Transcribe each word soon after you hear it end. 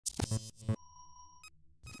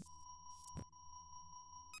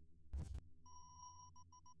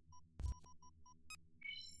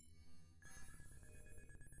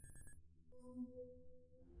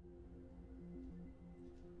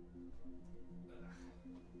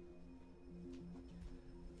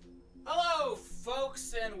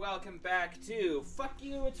folks, and welcome back to Fuck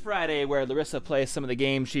You, It's Friday, where Larissa plays some of the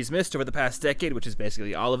games she's missed over the past decade, which is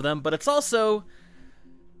basically all of them, but it's also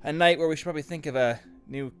a night where we should probably think of a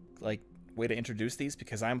new, way to introduce these,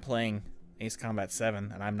 because I'm playing Ace Combat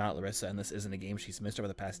 7, and I'm not Larissa, and this isn't a game she's missed over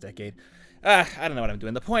the past decade. I don't know what I'm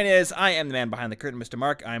doing. The point is, I am the man behind the curtain, Mr.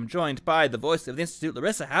 Marc. I'm joined by the voice of the Institute,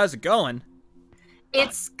 Larissa. How's it going?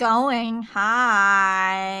 It's going.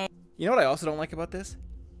 Hi. You know what I also don't like about this?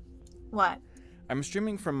 What? I'm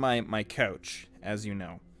streaming from my couch, as you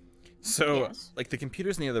know. So, Yes. the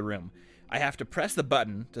computer's in the other room. I have to press the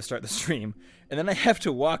button to start the stream, and then I have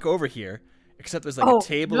to walk over here, except there's, a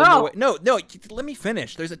table in the way. No, let me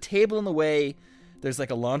finish. There's a table in the way. There's,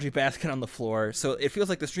 a laundry basket on the floor. So it feels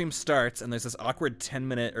like the stream starts, and there's this awkward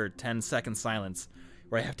 10-minute or 10-second silence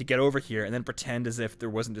where I have to get over here and then pretend as if there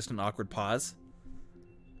wasn't just an awkward pause.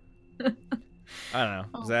 I don't know.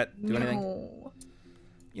 Does that do anything?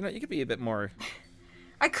 You know, you could be a bit more...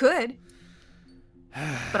 I could.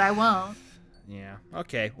 But I won't. Yeah.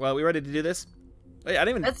 Okay. Well, we ready to do this? Wait, I didn't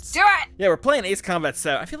even... Let's do it! Yeah, we're playing Ace Combat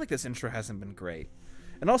 7. I feel like this intro hasn't been great.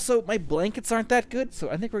 And also, my blankets aren't that good,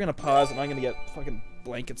 so I think we're going to pause and I'm going to get fucking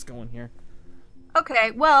blankets going here.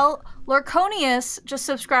 Okay, well, Lorconius just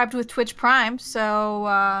subscribed with Twitch Prime,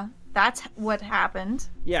 so that's what happened.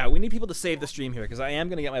 Yeah, we need people to save the stream here, because I am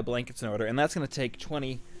going to get my blankets in order, and that's going to take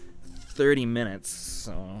 20-30 minutes,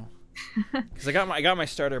 so... Because I got my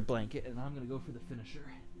starter blanket, and I'm going to go for the finisher.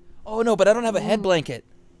 Oh, no, but I don't have a head blanket.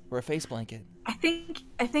 Or a face blanket. I think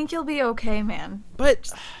you'll be okay, man. But...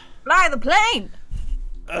 Fly the plane!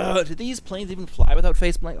 Do these planes even fly without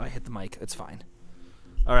face blanket? Oh, I hit the mic. It's fine.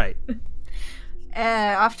 All right.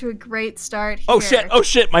 Off to a great start here. Oh, shit. Oh,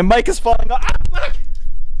 shit. My mic is falling off. Ah, fuck!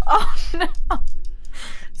 Oh, no.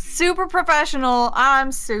 Super professional.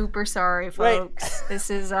 I'm super sorry, folks.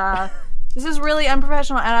 This is really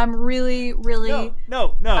unprofessional, and I'm really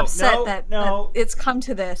upset that it's come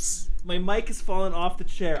to this. My mic has fallen off the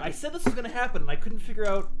chair. I said this was going to happen, and I couldn't figure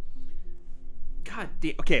out... God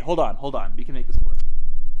damn... Okay, hold on. We can make this work.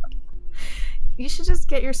 You should just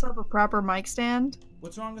get yourself a proper mic stand.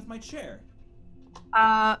 What's wrong with my chair?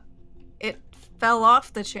 It fell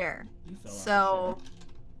off the chair. You fell off So... the chair.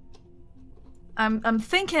 I'm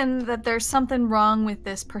thinking that there's something wrong with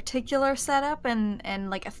this particular setup, and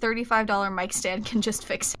like a $35 mic stand can just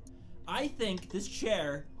fix it. I think this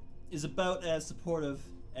chair is about as supportive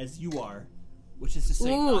as you are, which is to say,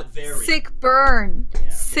 not very. Sick burn. Yeah.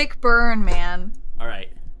 Sick burn, man. All right.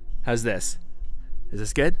 How's this? Is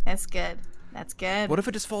this good? That's good. That's good. What if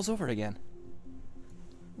it just falls over again?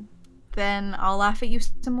 Then I'll laugh at you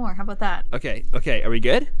some more. How about that? Okay. Are we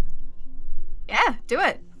good? Yeah, do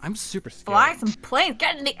it. I'm super scared. Fly some planes.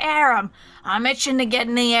 Get in the air. I'm itching to get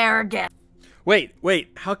in the air again. Wait.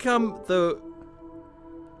 How come the...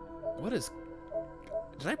 What is...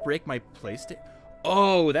 Did I break my PlayStation?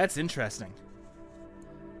 Oh, that's interesting.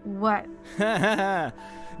 What?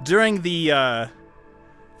 During the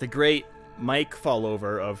great mic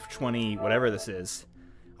fallover of 20 whatever this is,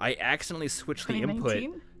 I accidentally switched the input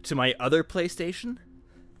to my other PlayStation.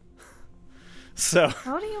 So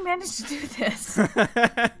how do you manage to do this?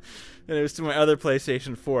 And it was to my other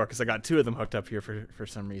PlayStation 4 because I got two of them hooked up here for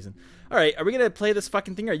some reason. All right, are we gonna play this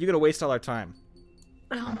fucking thing, or are you gonna waste all our time?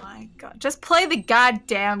 Oh my god! Just play the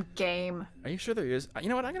goddamn game. Are you sure there is? You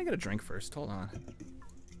know what? I'm gonna get a drink first. Hold on.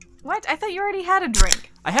 What? I thought you already had a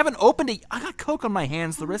drink. I haven't opened it. I got Coke on my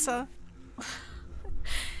hands, Larissa.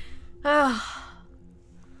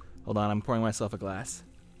 Hold on, I'm pouring myself a glass.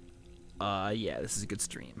 Yeah, this is a good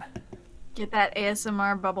stream. Get that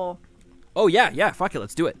ASMR bubble. Oh, yeah, fuck it,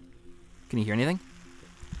 let's do it. Can you hear anything?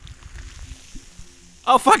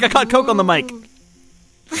 Oh, fuck, I got Coke on the mic.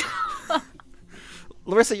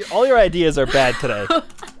 Larissa, all your ideas are bad today.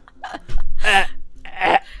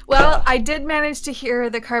 Well, I did manage to hear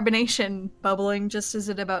the carbonation bubbling just as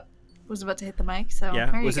it was about to hit the mic, so yeah,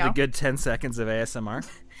 there you was go. it a good 10 seconds of ASMR?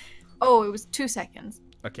 Oh, it was 2 seconds.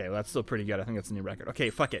 Okay, well, that's still pretty good. I think that's a new record.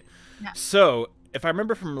 Okay, fuck it. Yeah. So, if I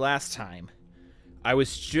remember from last time, I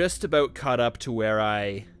was just about caught up to where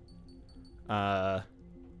I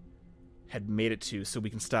had made it to, so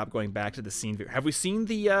we can stop going back to the scene view. Have we seen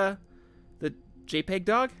the JPEG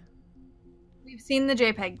dog? We've seen the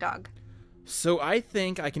JPEG dog. So I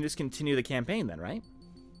think I can just continue the campaign then, right?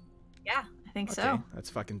 Yeah, I think Okay, so.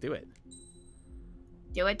 let's fucking do it.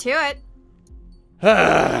 Do it to it.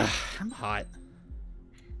 I'm hot.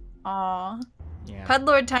 Aw. Yeah.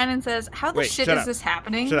 Pudlord Tynan says, "How the Wait, shit shut is up. this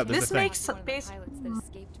happening? Shut up, there's This a thing. makes One of the basic." pilots that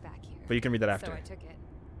escaped back here. But you can read that after. So I took it.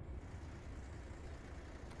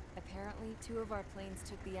 Apparently, 2 of our planes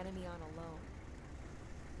took the enemy on alone.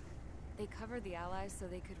 They covered the Allies so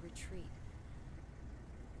they could retreat.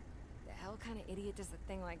 the hell kind of idiot does a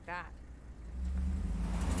thing like that?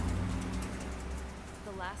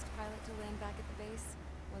 The last pilot to land back at the base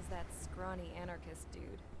was that scrawny anarchist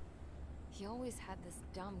dude. He always had this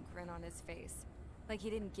dumb grin on his face, like he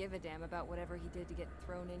didn't give a damn about whatever he did to get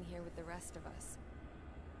thrown in here with the rest of us.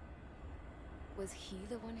 Was he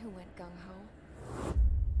the one who went gung-ho?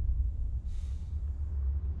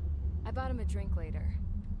 I bought him a drink later.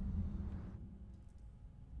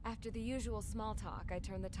 After the usual small talk, I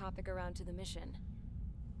turned the topic around to the mission.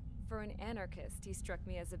 For an anarchist, he struck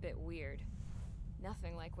me as a bit weird.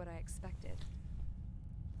 Nothing like what I expected.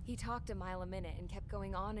 He talked a mile a minute and kept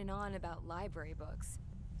going on and on about library books.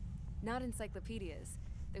 Not encyclopedias,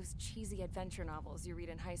 those cheesy adventure novels you read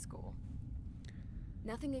in high school.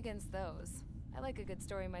 Nothing against those. I like a good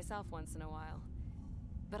story myself once in a while.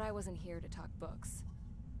 But I wasn't here to talk books.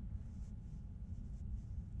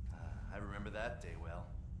 I remember that day well.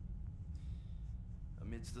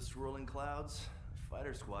 Amidst the swirling clouds, a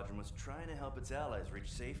fighter squadron was trying to help its allies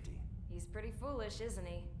reach safety. He's pretty foolish, isn't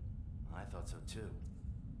he? I thought so too.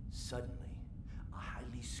 Suddenly, a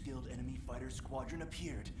highly skilled enemy fighter squadron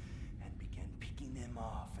appeared and began picking them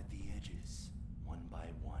off at the edges. One by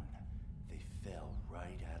one, they fell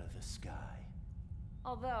right out of the sky.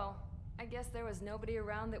 Although, I guess there was nobody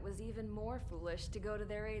around that was even more foolish to go to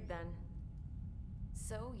their aid then.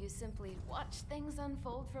 So you simply watch things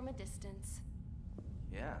unfold from a distance.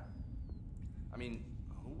 Yeah. I mean,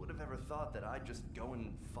 who would have ever thought that I'd just go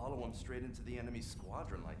and follow him straight into the enemy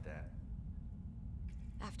squadron like that?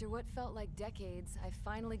 After what felt like decades, I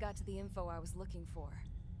finally got to the info I was looking for.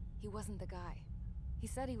 He wasn't the guy. He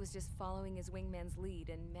said he was just following his wingman's lead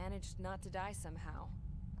and managed not to die somehow.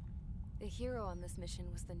 The hero on this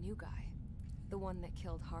mission was the new guy. The one that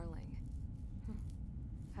killed Harling.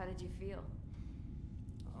 How did you feel?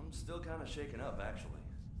 I'm still kind of shaken up, actually.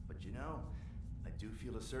 But you know, I do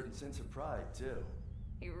feel a certain sense of pride, too.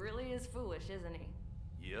 He really is foolish, isn't he?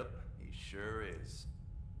 Yep, he sure is.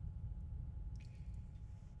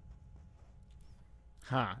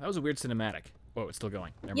 Huh, that was a weird cinematic. Whoa, it's still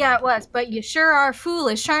going. Never Yeah, mind. it was, but you sure are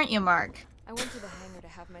foolish, aren't you, Mark? I went to the hangar to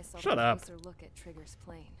have myself Shut a up. closer look at Trigger's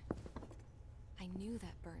plane. I knew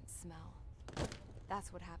that burnt smell.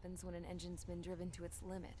 That's what happens when an engine's been driven to its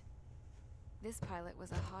limit. This pilot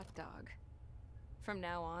was a hot dog. From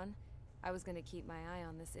now on, I was gonna keep my eye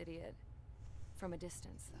on this idiot. From a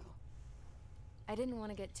distance, though. I didn't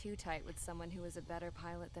want to get too tight with someone who was a better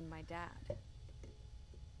pilot than my dad.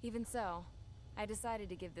 Even so, I decided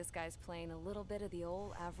to give this guy's plane a little bit of the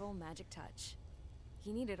old Avril magic touch.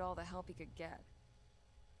 He needed all the help he could get.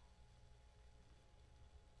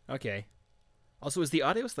 Okay. Also, is the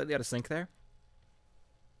audio slightly out of sync there?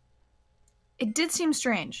 It did seem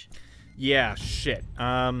strange. Yeah, shit.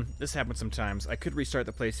 This happens sometimes. I could restart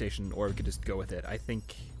the PlayStation, or we could just go with it. I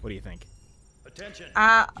think... What do you think?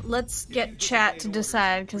 Let's get chat to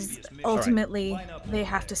decide, because ultimately they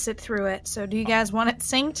have to sit through it. So do you guys want it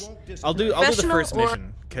synced? I'll do the first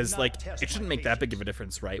mission, because, like, it shouldn't make that big of a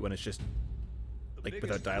difference, right, when it's just, like,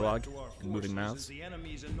 without dialogue and moving mouths?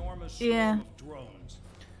 Yeah.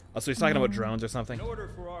 Also, he's talking about drones or something? In order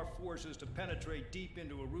for our forces to penetrate deep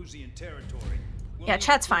into Erusean territory, Yeah,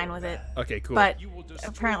 chat's fine with it. Okay, cool. But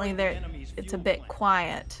apparently it's a bit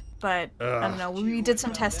quiet. But I don't know, we did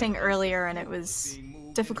some testing earlier and it was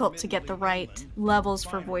difficult to get the right levels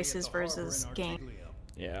for voices versus game.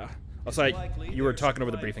 Yeah. Also, you were talking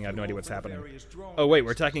over the briefing. I have no idea what's happening. Oh, wait,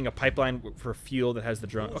 we're attacking a pipeline for fuel that has the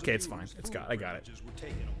drone. Okay, it's fine. I got it.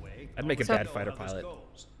 I'd make a bad fighter pilot.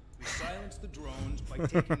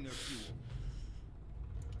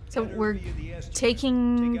 So we're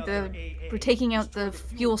taking out the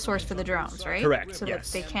fuel source for the drones, right? Correct, So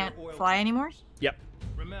yes. that they can't fly anymore? Yep.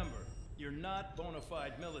 Remember, you're not bona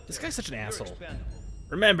fide military. This guy's such an You're asshole. expendable.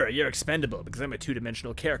 Remember, you're expendable because I'm a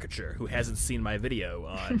two-dimensional caricature who hasn't seen my video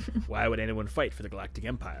on why would anyone fight for the Galactic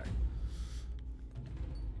Empire.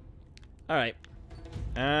 Alright.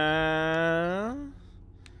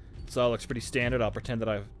 This all looks pretty standard. I'll pretend that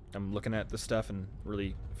I'm looking at this stuff and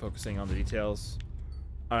really focusing on the details.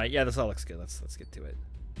 Alright, yeah, this all looks good. Let's get to it.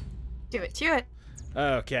 Do it.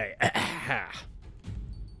 Okay.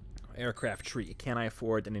 Aircraft tree. Can I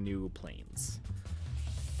afford any new planes?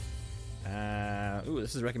 Ooh,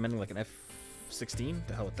 this is recommending like an F-16?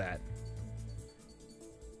 The hell with that.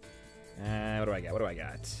 What do I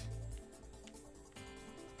got?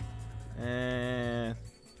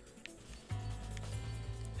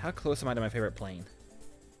 How close am I to my favorite plane?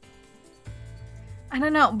 I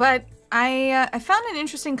don't know, but I found an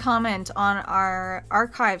interesting comment on our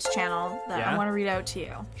archives channel that I want to read out to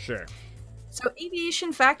you. Sure. So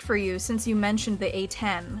aviation fact for you, since you mentioned the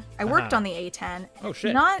A-10. I worked on the A-10. Oh,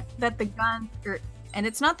 shit. Not that the gun... And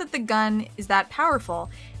it's not that the gun is that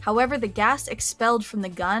powerful. However, the gas expelled from the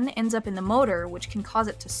gun ends up in the motor, which can cause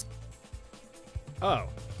it to... Oh.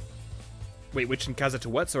 Wait, which can cause it to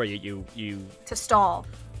what? Sorry, you... To stall.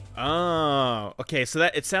 Oh, okay, so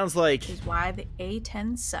that... It sounds like... Which is why the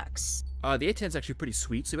A-10 sucks. The A-10's actually pretty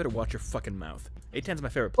sweet, so you better watch your fucking mouth. A-10's my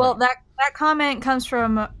favorite plane. Well, that comment comes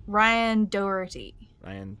from Ryan Doherty.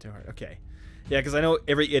 Ryan Doherty, okay. Yeah, because I know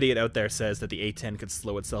every idiot out there says that the A-10 could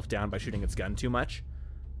slow itself down by shooting its gun too much.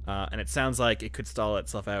 And it sounds like it could stall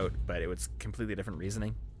itself out, but it was completely different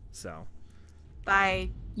reasoning, so... By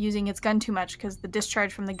using its gun too much, because the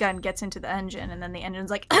discharge from the gun gets into the engine, and then the engine's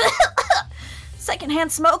like,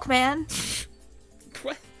 secondhand smoke, man.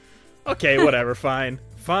 What? Okay, whatever, fine.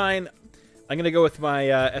 Fine. I'm going to go with my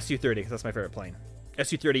Su-30, because that's my favorite plane.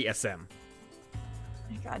 Su-30 SM. Oh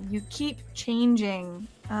my god, you keep changing.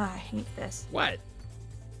 I hate this. What?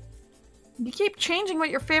 You keep changing what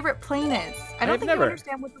your favorite plane is. I don't think you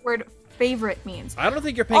understand what the word favorite means. I don't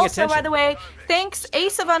think you're paying attention. Also, by the way, thanks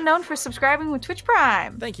Ace of Unknown for subscribing with Twitch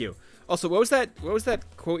Prime. Thank you. Also, what was that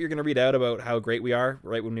quote you're going to read out about how great we are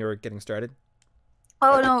right when we were getting started?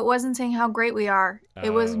 Oh, no, it wasn't saying how great we are. It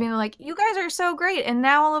was being like, you guys are so great. And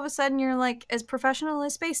now all of a sudden you're like as professional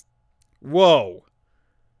as space. Whoa.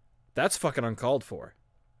 That's fucking uncalled for.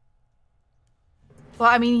 Well,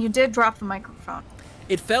 I mean, you did drop the microphone.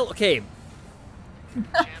 It felt... Okay.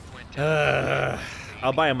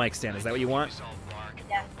 I'll buy a mic stand. Is that what you want?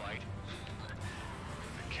 Yeah.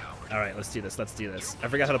 Alright, let's do this. Let's do this. I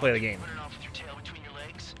forgot how to play the game.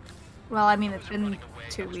 Well, I mean, it's been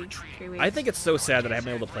 2 weeks, 3 weeks. I think it's so sad that I haven't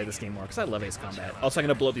been able to play this game more, because I love Ace Combat. Also, I'm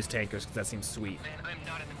going to blow up these tankers, because that seems sweet.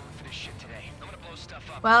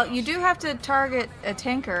 Well, you do have to target a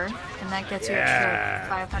tanker, and that gets you extra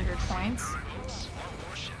 500 points.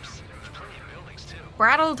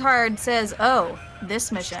 Brattletard says, oh,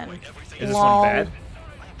 this mission. Is this one bad?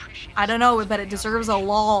 I don't know, but it deserves a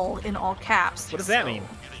lol in all caps. What does that mean?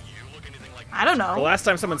 I don't know. The last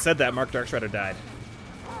time someone said that, Marc Darkstrider died.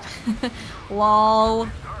 Lol.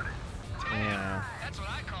 Yeah.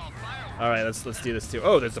 Alright, let's do this too.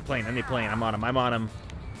 Oh, there's a plane. Enemy plane. I'm on him. I'm on him.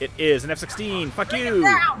 It is an F-16. Fuck you!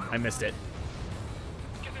 I missed it.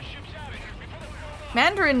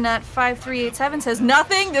 Mandarin Nut 5387 says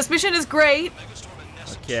nothing. This mission is great.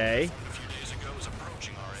 Okay.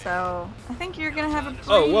 So I think you're gonna have a breeze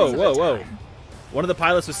whoa. One of the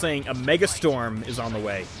pilots was saying a megastorm is on the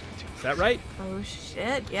way. Is that right? Oh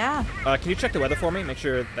shit, yeah. Can you check the weather for me? Make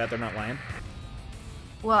sure that they're not lying.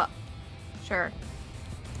 Well, sure.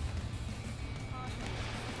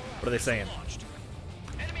 What are they saying?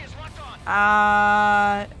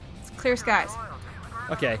 It's clear skies.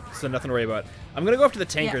 Okay, so nothing to worry about. I'm gonna go after the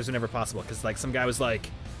tankers whenever possible, because like some guy was like,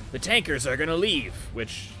 the tankers are gonna leave,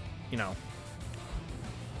 which, you know,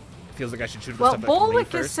 feels like I should shoot the stuff that can leave Bolwick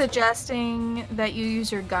first. is suggesting that you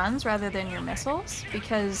use your guns rather than your missiles,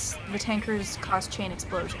 because the tankers cause chain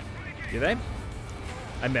explosion. Do they?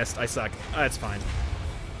 I missed. I suck. It's fine.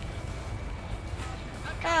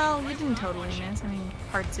 Well, you didn't totally miss. I mean,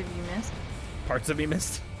 parts of you missed. Parts of me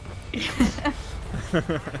missed?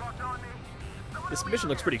 This mission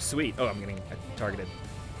looks pretty sweet. Oh, I'm getting targeted.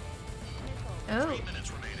 Oh.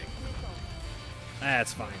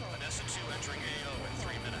 That's fine.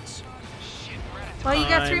 Well, you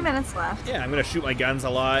got 3 minutes left. Yeah, I'm gonna shoot my guns a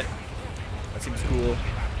lot. That seems cool.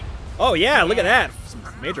 Oh yeah, look at that! Some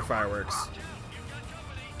major fireworks.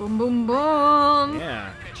 Boom, boom, boom.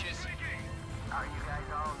 Yeah.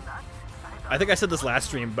 I think I said this last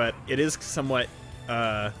stream, but it is somewhat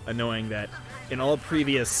annoying that in all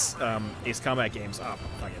previous Ace Combat games... Oh,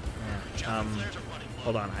 fuck it. Yeah.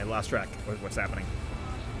 Hold on, I lost track of what's happening.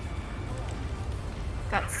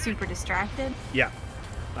 Got super distracted? Yeah.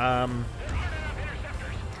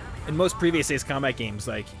 In most previous Ace Combat games,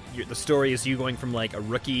 like, the story is you going from, like, a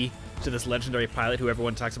rookie to this legendary pilot who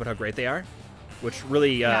everyone talks about how great they are, which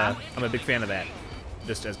really, I'm a big fan of that,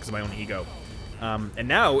 just because of my own ego. And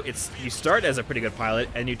now, you start as a pretty good pilot,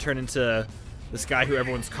 and you turn into this guy who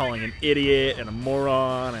everyone's calling an idiot and a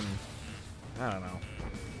moron, and I don't know.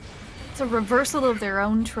 It's a reversal of their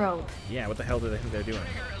own trope. Yeah, what the hell do they think they're doing?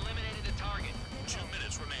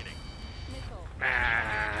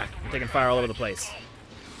 I'm taking fire all over the place.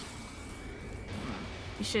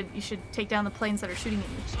 You should take down the planes that are shooting at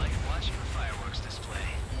you.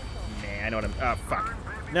 Man, I know what I'm... Oh, fuck.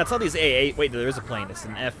 No, it's all these AA... Wait, there is a plane. It's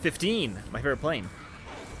an F-15. My favorite plane.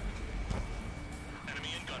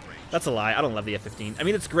 That's a lie. I don't love the F-15. I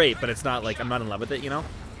mean, it's great, but it's not like... I'm not in love with it, you know?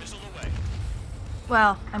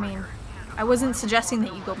 Well, I mean, I wasn't suggesting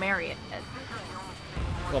that you go marry it.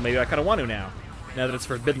 Well, maybe I kind of want to now that it's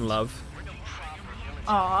forbidden love.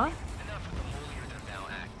 Aw.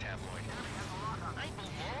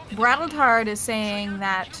 Brattled Hard is saying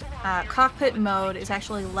that cockpit mode is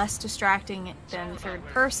actually less distracting than third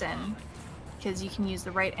person because you can use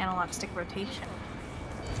the right analog stick rotation.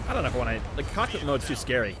 I don't know if I want to... Like, cockpit mode's too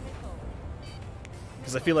scary.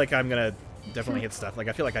 Because I feel like I'm going to definitely hit stuff. Like,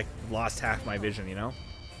 I feel like I lost half my vision, you know?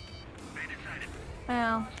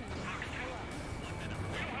 Well...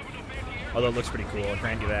 Although it looks pretty cool, I'll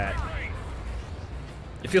grant you that.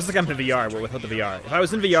 It feels like I'm in VR, but without the VR. If I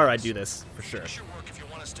was in VR, I'd do this, for sure.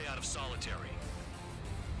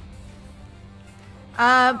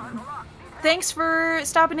 Thanks for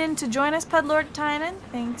stopping in to join us, Pedlord Tynan.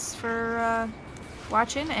 Thanks for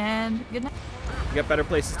watching, and good night. You got better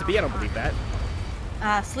places to be? I don't believe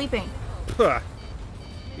that. Sleeping. Puh.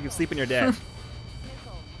 You can sleep when you're dead.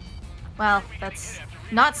 Well, that's...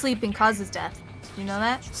 Not sleeping causes death. Do you know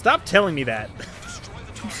that? Stop telling me that.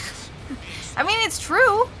 I mean, it's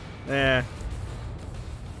true. Eh.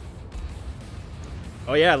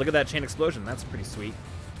 Oh yeah, look at that chain explosion. That's pretty sweet.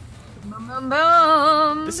 Boom, boom,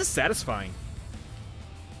 boom. This is satisfying.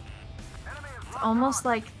 It's almost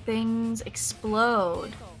like things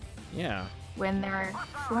explode. Yeah. When they're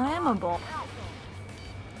flammable.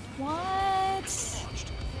 What?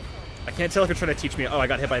 I can't tell if you're trying to teach me. Oh, I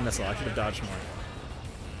got hit by a missile. I should have dodged more.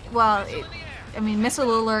 Well, I mean,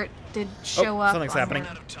 missile alert did show up. Something's happening.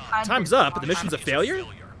 Time's up, but the mission's a failure?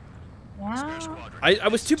 Yeah. I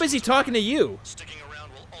was too busy talking to you.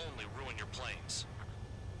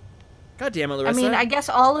 God damn it, Larissa. I mean, I guess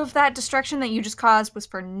all of that destruction that you just caused was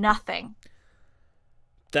for nothing.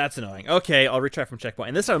 That's annoying. Okay, I'll retry from checkpoint.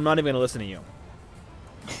 And this time I'm not even going to listen to you.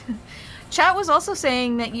 Chat was also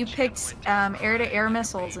saying that you picked air-to-air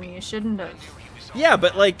missiles, and you shouldn't have. Yeah,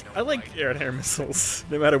 but, like, I like air-to-air missiles,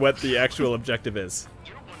 no matter what the actual objective is.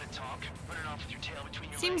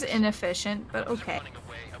 Seems inefficient, but okay.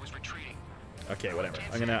 Okay, whatever.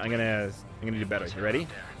 I'm gonna do better. You ready?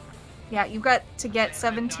 Yeah, you've got to get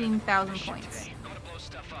 17,000 points.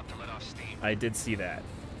 I did see that.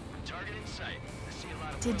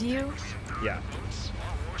 Did you? Yeah.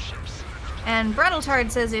 And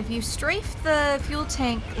Brattltard says if you strafe the fuel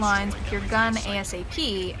tank lines with your gun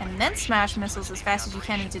ASAP and then smash missiles as fast as you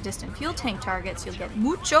can into distant fuel tank targets, you'll get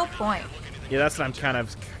mucho point. Yeah, that's what I'm kind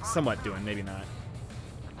of somewhat doing. Maybe not.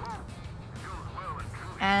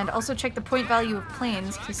 And also check the point value of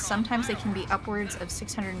planes, because sometimes they can be upwards of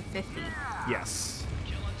 650. Yes.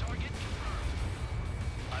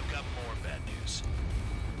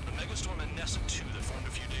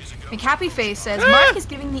 McHappyface says, Marc is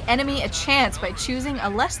giving the enemy a chance by choosing a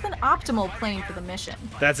less than optimal plane for the mission.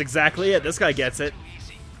 That's exactly it. This guy gets it.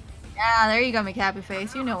 Yeah, there you go,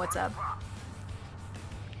 McHappyface. You know what's up.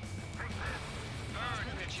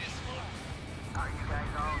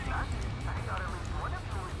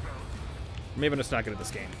 Maybe I'm just not good at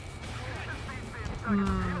this game.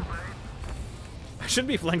 I shouldn't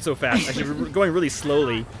be flying so fast. I should be going really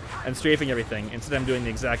slowly and strafing everything. Instead, I'm doing the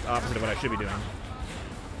exact opposite of what I should be doing.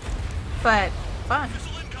 But fun.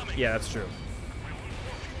 Yeah, that's true.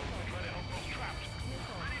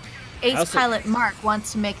 Ace Pilot Marc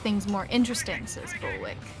wants to make things more interesting, says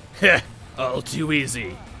Bullwick. Heh, all too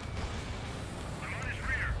easy.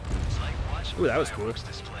 Ooh, that was cool.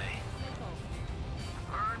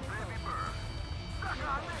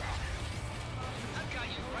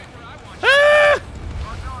 Ah!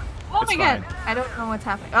 Oh my god, I don't know what's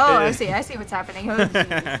happening. Oh, I see what's happening.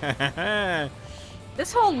 Oh,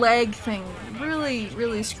 this whole leg thing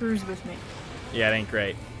really screws with me. Yeah, it ain't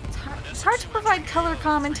great. It's hard to provide color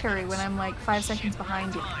commentary when I'm like 5 seconds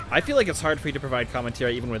behind you. I feel like it's hard for you to provide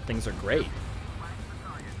commentary even when things are great.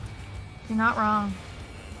 You're not wrong.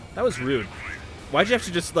 That was rude. Why'd you have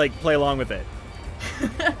to just, like, play along with it?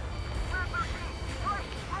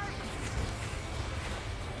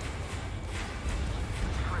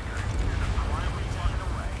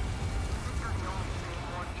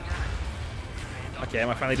 Okay, am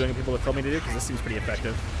I finally doing what people have told me to do? Because this seems pretty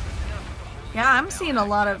effective. Yeah, I'm seeing a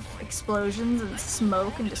lot of explosions and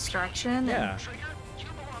smoke and destruction. Yeah. And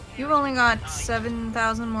you've only got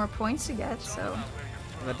 7,000 more points to get, so...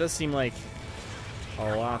 And that does seem like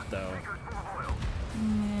a lot, though.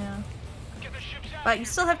 Yeah. But you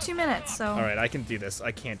still have 2 minutes, so... Alright, I can do this.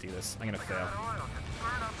 I can't do this. I'm gonna fail.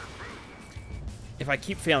 If I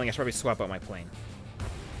keep failing, I should probably swap out my plane.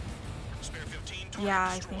 Yeah,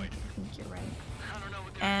 I think you're right.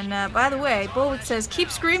 And by the way, Bullwick says,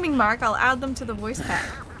 keep screaming, Marc. I'll add them to the voice pack.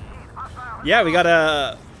 Yeah, we got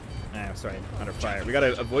a... sorry, under fire. We got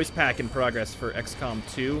a voice pack in progress for XCOM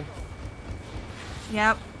 2.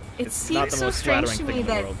 Yep. It seems so strange to me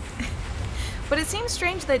that... But it seems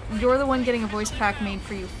strange that you're the one getting a voice pack made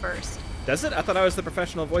for you first. Does it? I thought I was the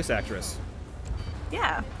professional voice actress.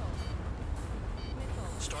 Yeah.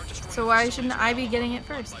 So why shouldn't I be getting it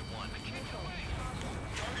first?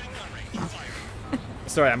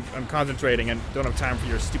 Sorry, I'm concentrating and don't have time for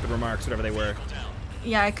your stupid remarks, whatever they were.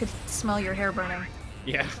 Yeah, I could smell your hair burning.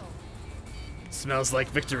 Yeah. Smells like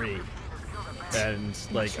victory. And,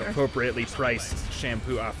 like, appropriately priced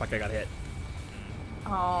shampoo. Ah, fuck, I got hit.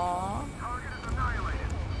 Aww.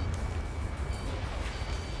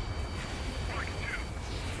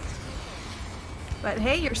 But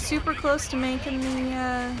hey, you're super close to making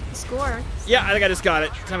the score. Yeah, I think I just got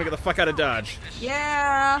it. Time to get the fuck out of Dodge.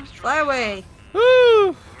 Yeah, fly away.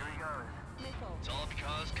 Woo!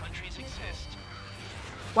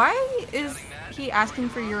 Why is he asking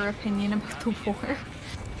for your opinion about the war?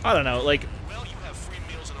 I don't know, like...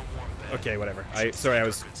 Okay, whatever. Sorry, I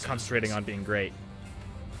was concentrating on being great.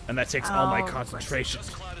 And that takes all my concentration.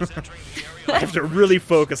 I have to really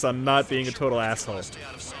focus on not being a total asshole.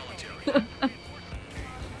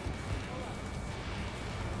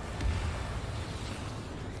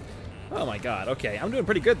 Oh my god, okay. I'm doing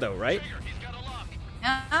pretty good though, right?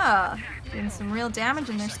 Yeah, doing some real damage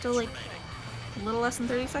and there's still like a little less than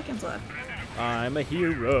 30 seconds left. I'm a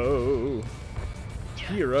hero.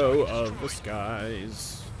 Hero of the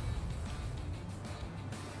skies.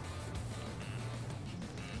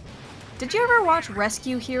 Did you ever watch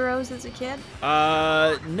Rescue Heroes as a kid?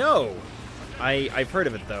 No. I've heard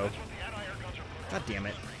of it though. God damn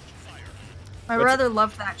it. My brother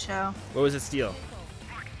loved that show. What was its deal?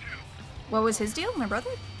 What was his deal, my brother?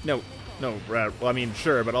 No, well, I mean,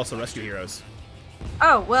 sure, but also Rescue Heroes.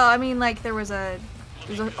 Oh, well, I mean, like, there was a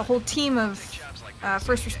whole team of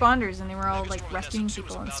first responders, and they were all, like, rescuing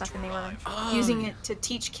people and stuff, and they were using it to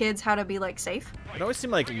teach kids how to be, like, safe. It always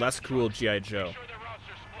seemed like less cool G.I. Joe.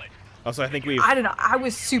 Also, I think I don't know, I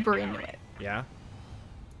was super into it. Yeah?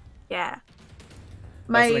 Yeah.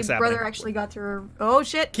 My brother actually got through... Oh,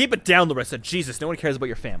 shit! Keep it down, Larissa. Jesus, no one cares about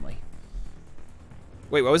your family.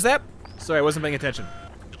 Wait, what was that? Sorry, I wasn't paying attention.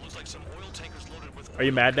 Are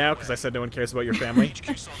you mad now because I said no one cares about your family?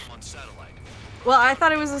 Well, I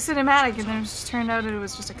thought it was a cinematic, and then it just turned out it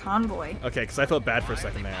was just a convoy. Okay, because I felt bad for a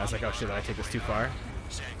second there. I was like, oh shit, did I take this too far?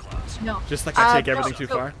 No. Just like I take everything too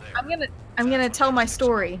far? I'm gonna tell my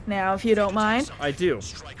story now, if you don't mind. I do.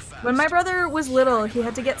 When my brother was little, he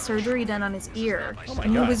had to get surgery done on his ear. Oh my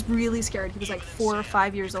and God. He was really scared. He was like 4 or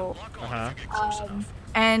 5 years old. Uh-huh.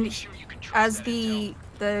 And as the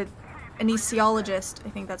anesthesiologist, I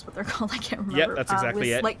think that's what they're called, I can't remember. Yep, that's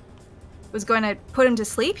exactly it. Was going to put him to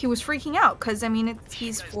sleep, he was freaking out, because, I mean,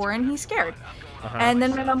 he's 4 and he's scared. And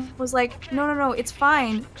then my mom was like, no, it's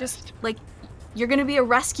fine. Just, like, you're going to be a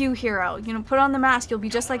rescue hero. You know, put on the mask, you'll be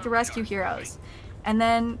just like the rescue heroes. And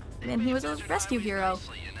then he was a rescue hero.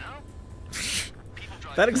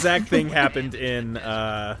 That exact thing happened in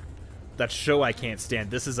that show I can't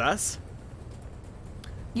stand, This Is Us.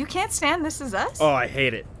 You can't stand This Is Us? Oh, I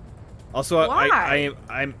hate it. Also, why?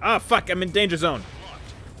 I'm fuck, I'm in danger zone.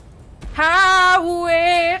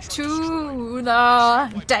 Highway to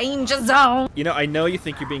the danger zone. You know, I know you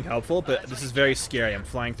think you're being helpful, but this is very scary. I'm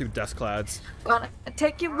flying through dust clouds. Gonna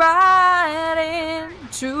take you right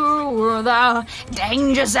into the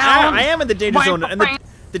danger zone. Yeah, I am in the danger zone, and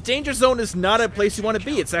the danger zone is not a place you want to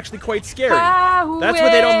be. It's actually quite scary. That's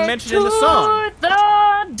what they don't mention in the song. The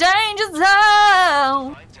danger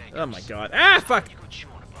zone. Oh my god. Ah, fuck.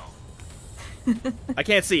 I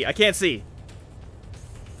can't see.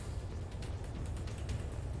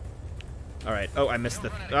 Alright. Oh, I missed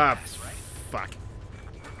the... Ah, fuck.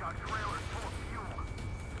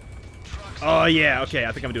 Oh, yeah. Okay,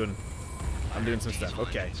 I think I'm doing some stuff.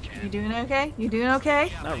 Okay. You doing okay? You doing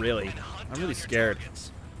okay? Not really. I'm really scared.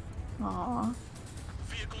 Aww.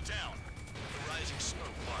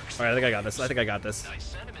 Alright, I think I got this.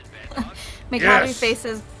 Make happy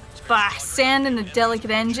faces. Bah, sand in a delicate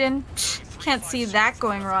engine. Psh, can't see that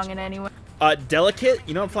going wrong in any way. Delicate?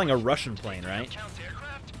 You know I'm flying a Russian plane, right?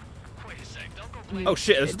 Oh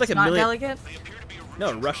shit, there's like a million... Not delicate?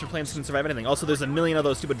 No, Russian planes can survive anything. Also, there's a million of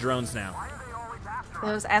those stupid drones now.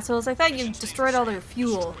 Those assholes. I thought you destroyed all their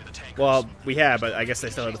fuel. Well, we have, but I guess they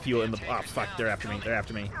still have the fuel in the... Oh, fuck, they're after me.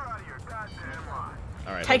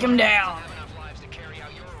 Alright. Take him down!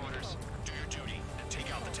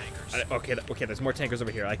 Okay, there's more tankers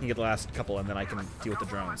over here. I can get the last couple, and then I can deal with the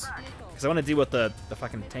drones. Because I want to deal with the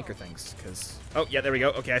fucking tanker things, because... Oh, yeah, there we go.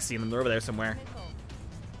 Okay, I see them. They're over there somewhere.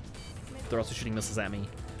 They're also shooting missiles at me.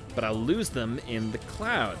 But I'll lose them in the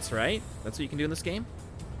clouds, right? That's what you can do in this game?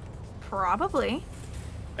 Probably.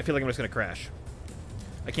 I feel like I'm just going to crash.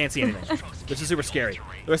 I can't see anything. This is super scary.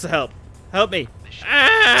 Larissa, help. Help me.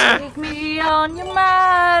 Ah! Take me on your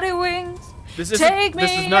mighty wings. This is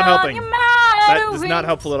not helping. That is not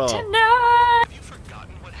helpful at all. Tonight. Have you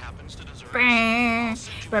forgotten what happens to deserters?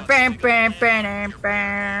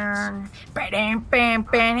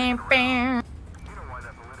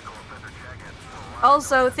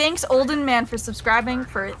 Also, thanks Olden Man for subscribing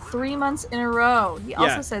for 3 months in a row. He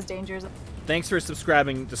also says dangers. Thanks for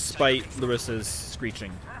subscribing despite Larissa's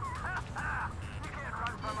screeching.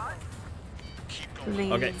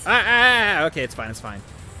 Please. Okay. Okay, it's fine, it's fine.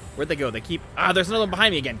 Where'd they go? They keep... there's another one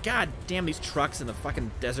behind me again. God damn these trucks in the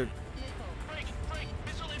fucking desert.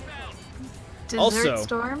 Desert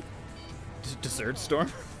Storm? Dessert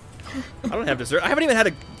Storm? I don't have dessert. I haven't even had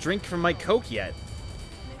a drink from my Coke yet.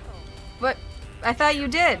 But I thought you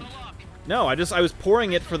did. No, I was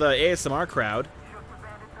pouring it for the ASMR crowd.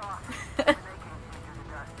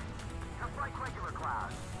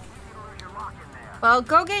 Well,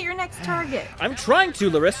 go get your next target. I'm trying to,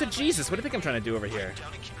 Larissa. Jesus, what do you think I'm trying to do over here?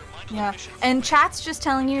 Yeah, and chat's just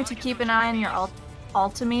telling you to keep an eye on your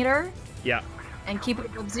altimeter. Yeah. And keep it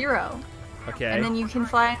above 0. Okay. And then you can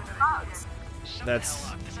fly in the clouds. That's...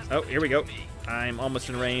 Oh, here we go. I'm almost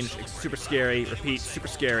in range. It's super scary. Repeat, super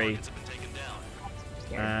scary.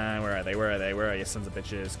 Where are they? Where are they? Where are you, sons of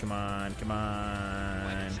bitches? Come on, come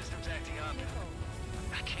on.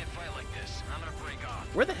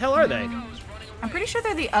 Where the hell are they? I'm pretty sure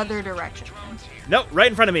they're the other direction. Nope, right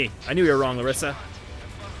in front of me. I knew you were wrong, Larissa.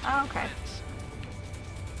 Oh, okay.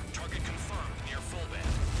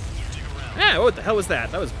 Ah, what the hell was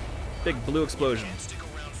that? That was a big blue explosion.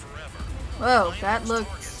 Whoa, that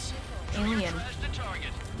looks alien.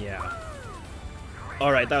 Yeah.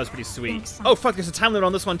 Alright, that was pretty sweet. Oh, fuck, there's a time limit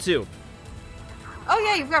on this one, too. Oh,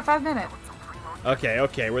 yeah, you've got 5 minutes. Okay,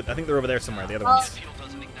 okay. I think they're over there somewhere, the other ones.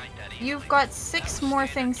 You've got 6 more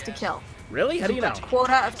things to kill. Really? How do you know?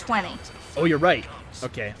 Quota of 20. Oh, you're right.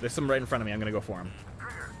 Okay, there's some right in front of me. I'm gonna go for him.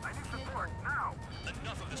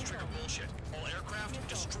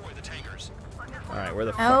 Alright, where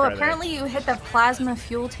the fuck are they? Oh, apparently you hit the plasma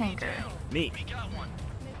fuel tanker. Neat.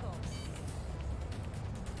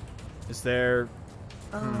 Is there...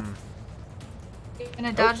 You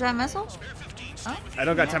gonna dodge that missile? Oh, I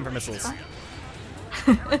don't got time for missiles.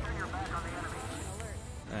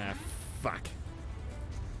 Fuck.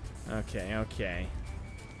 Okay, okay.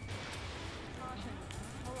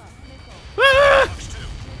 Ah!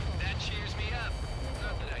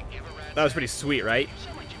 That was pretty sweet, right?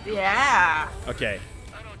 Yeah. Okay.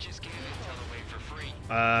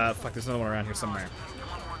 Fuck, there's another one around here somewhere.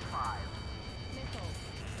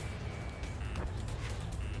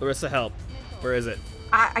 Larissa, help. Where is it?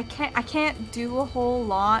 I can't do a whole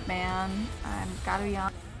lot, man. I've gotta be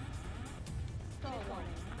honest.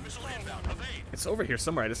 It's over here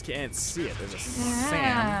somewhere. I just can't see it. There's a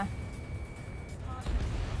sand.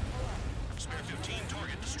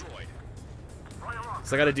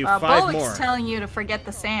 So I gotta do 5 Bullock's more. Telling you to forget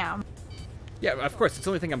the Sam. Yeah, of course. It's the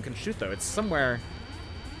only thing I'm gonna shoot though. It's somewhere.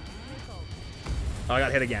 Oh, I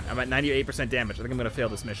got hit again. I'm at 98% damage. I think I'm gonna fail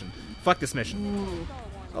this mission. Fuck this mission. Ooh.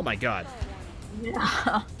 Oh my god.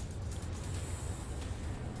 Yeah.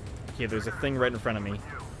 Okay, there's a thing right in front of me.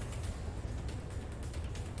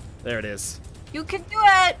 There it is. You can do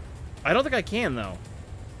it! I don't think I can, though.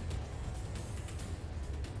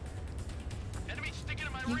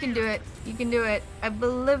 You can do it. You can do it. I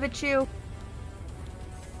believe it's you.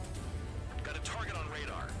 Got a target on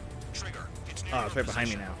radar. Trigger. Oh, it's right behind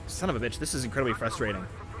me now. Son of a bitch, this is incredibly frustrating.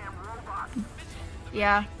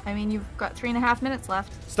 Yeah, I mean, you've got 3.5 minutes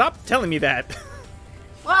left. Stop telling me that!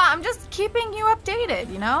 Well, I'm just keeping you updated,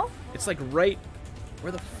 you know? It's like right...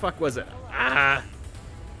 Where the fuck was it? Ah!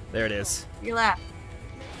 There it is. You're left.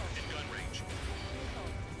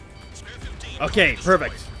 Okay,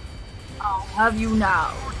 perfect. I'll have you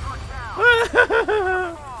now.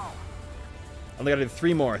 Only gotta do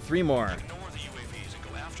 3 more. 3 more.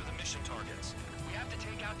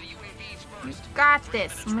 You got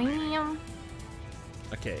this, ma'am.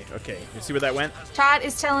 Okay, okay. You see where that went? Chat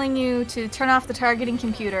is telling you to turn off the targeting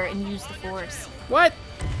computer and use the Force. What?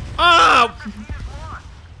 Oh!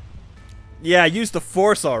 Yeah, use the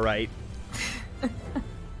Force, all right.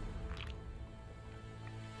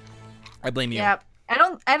 I blame you. Yep.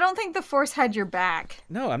 I don't think the Force had your back.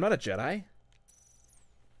 No, I'm not a Jedi.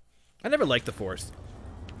 I never liked the Force.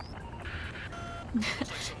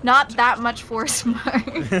 Not that much Force,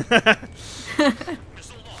 Mark. Missile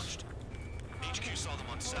launched. HQ saw them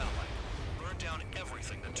on satellite. Burn down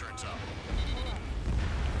everything that turns up.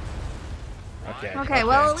 Okay. Okay,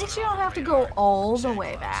 well, at least you don't have to go all the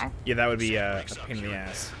way back. Yeah, that would be a pain in the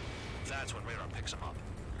ass. That's when radar picks them up.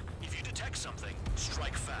 something,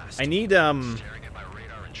 strike fast. I need Staring at my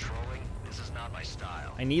radar and trolling, this is not my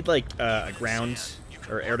style. I need like a ground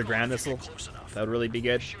or air to ground missile. That would really be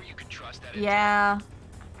good. Yeah.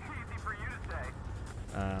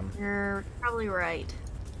 You're probably right.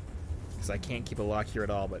 Because I can't keep a lock here at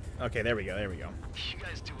all. But okay, there we go. There we go. You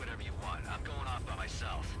guys do whatever you want. I'm going off by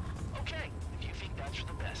myself. Okay, if you think that's for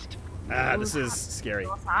the best. Ah, this is scary.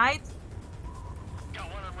 Sides?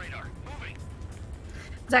 Got one on radar. Moving.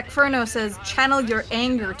 Zach Furno says, channel your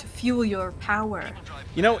anger to fuel your power.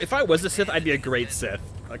 You know, if I was a Sith, I'd be a great Sith.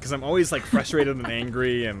 Because I'm always like frustrated and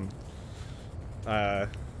angry and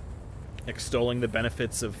extolling the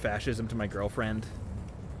benefits of fascism to my girlfriend.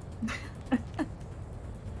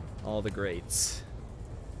 All the greats.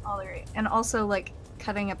 All the great. And also like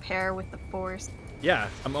cutting a pear with the Force. Yeah,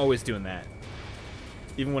 I'm always doing that.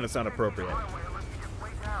 Even when it's not appropriate.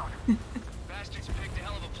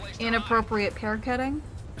 Inappropriate pear cutting?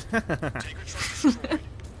 Make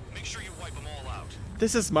sure you wipe them all out.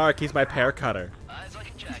 This is Mark, he's my pear cutter. It's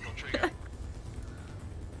like a jackal trigger.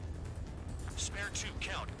 Spare 2,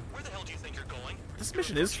 count. Where the hell do you think you're going? This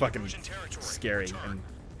mission is fucking scary and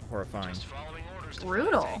horrifying.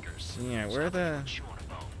 Brutal. Yeah, where the...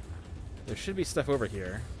 There should be stuff over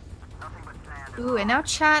here. Ooh, and now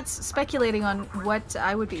chat's speculating on what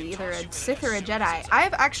I would be, either a Sith or a Jedi.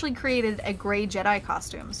 I've actually created a gray Jedi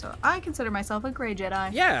costume, so I consider myself a gray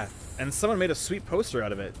Jedi. Yeah, and someone made a sweet poster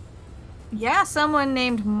out of it. Yeah, someone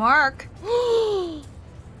named Marc.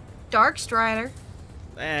 Dark Strider.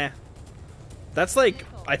 That's like,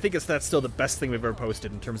 I think that's still the best thing we've ever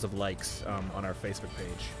posted in terms of likes on our Facebook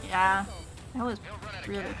page. Yeah, that was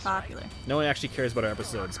really popular. No one actually cares about our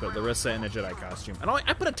episodes, but Larissa in a Jedi costume. And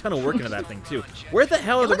I put a ton of work into that thing, too. Where the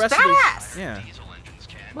hell are the rest of these? Yeah.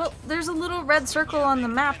 Well, there's a little red circle on the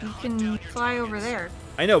map. You can fly over there.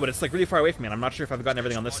 I know, but it's like really far away from me, and I'm not sure if I've gotten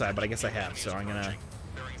everything on this side, but I guess I have, so I'm gonna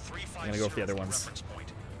go with the other ones.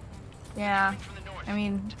 Yeah. I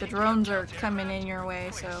mean, the drones are coming in your way,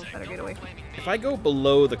 so better get away from them. If I go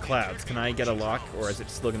below the clouds, can I get a lock, or is it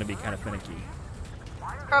still gonna be kind of finicky?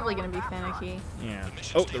 Probably gonna be finicky. Yeah.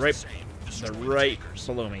 Oh, they're right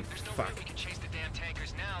below me. Fuck.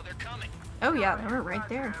 Oh yeah, they were right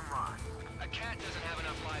there.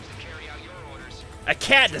 A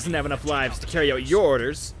cat doesn't have enough lives to carry out your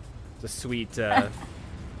orders. It's a sweet, That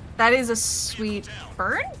is a sweet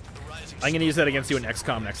burn? I'm gonna use that against you in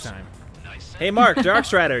XCOM next time. Hey Mark,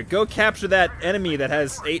 Darkstrider, go capture that enemy that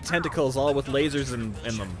has 8 tentacles all with lasers in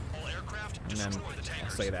them. And then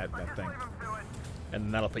I'll say that thing. And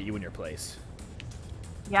then that'll put you in your place.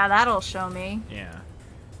 Yeah, that'll show me. Yeah.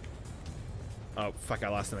 Oh, fuck, I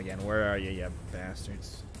lost him again. Where are you, you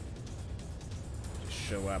bastards? Just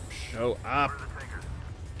show up. Show up!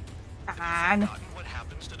 On. What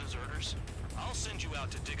happens to deserters? I'll send you out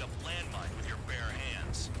to dig up landmine with your bare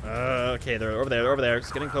hands. Okay, they're over there.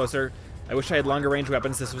 It's getting closer. I wish I had longer range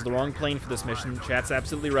weapons. This was the wrong plane for this mission. Chat's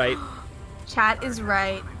absolutely right. Chat is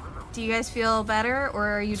right. Do you guys feel better, or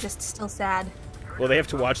are you just still sad? Well, they have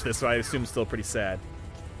to watch this, so I assume still pretty sad.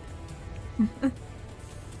 Missile!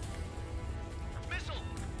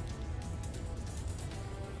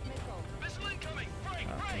 Missile incoming! Break,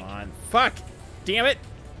 Come on. Fuck! Damn it!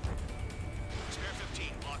 Spare 15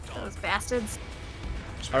 locked on. Those bastards.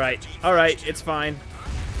 Alright, it's fine.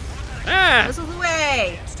 Ah! Missiles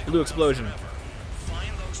away! Blue explosion.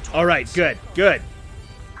 Alright, good.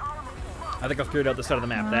 I think I've cleared out the side of the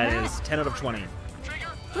map. That is 10 out of 20.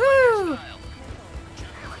 Woo!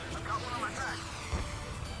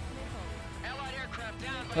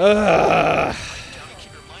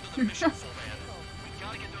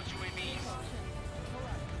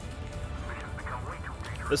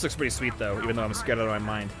 This looks pretty sweet, though, even though I'm scared out of my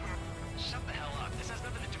mind.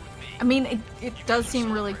 I mean, it does seem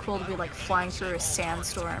really cool to be, like, flying through a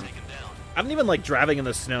sandstorm. I don't even like driving in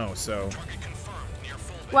the snow, so...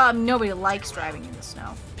 Well, nobody likes driving in the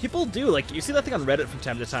snow. People do. Like, you see that thing on Reddit from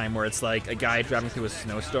time to time where it's, like, a guy driving through a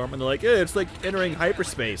snowstorm, and they're like, it's like entering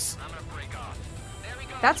hyperspace.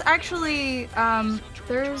 That's actually,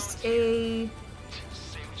 there's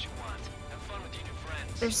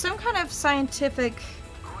some kind of scientific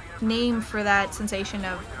name for that sensation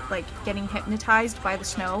of, like, getting hypnotized by the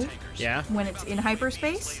snow. Yeah? When it's in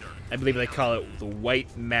hyperspace. I believe they call it the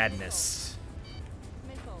white madness.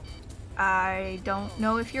 I don't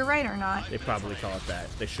know if you're right or not. They probably call it that.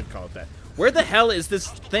 They should call it that. Where the hell is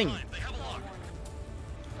this thing?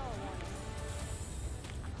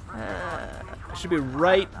 It should be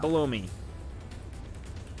right below me.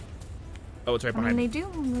 Oh, it's right behind me. I mean, they do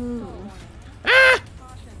move. Ah!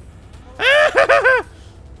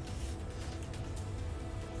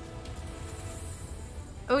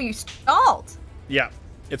 Oh you stalled. Yeah,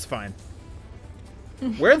 it's fine.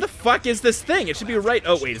 Where the fuck is this thing? It should be right.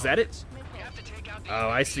 Oh, wait, is that it? Oh,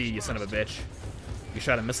 I see, you son of a bitch. You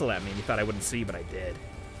shot a missile at me and you thought I wouldn't see, but I did.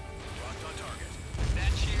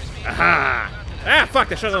 Aha! Ah, fuck,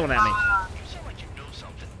 they shot another one at me.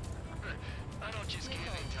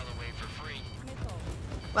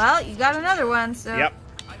 Well, you got another one, so... Yep.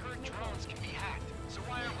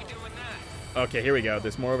 Okay, here we go.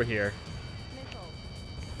 There's more over here.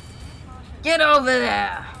 Get over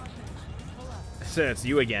there! So it's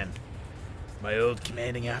you again. My old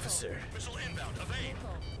commanding officer.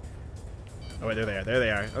 Oh, wait, there they are. There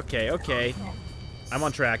they are. Okay, okay. I'm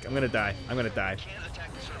on track. I'm gonna die. I'm gonna die.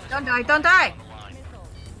 Don't die, don't die!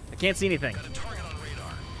 I can't see anything.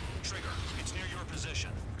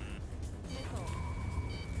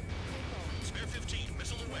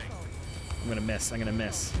 I'm gonna miss. I'm gonna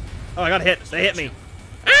miss. Oh, I got hit. They hit me.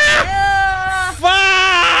 Ah!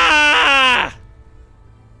 Fuck!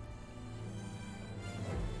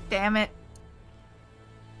 Damn it.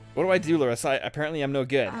 What do I do, Larissa? Apparently I'm no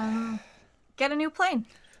good. Get a new plane.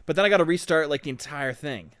 But then I gotta restart, like, the entire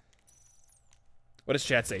thing. What does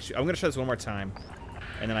chat say? I'm gonna try this one more time.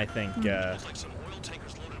 And then I think, I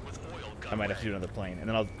might have to do another plane. And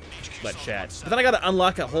then I'll let chat. But then I gotta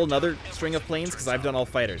unlock a whole nother string of planes, because I've done all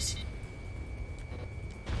fighters.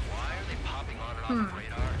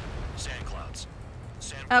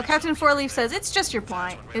 Oh, Captain Fourleaf says, it's just your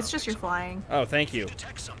flying. It's just your flying. Oh, thank you.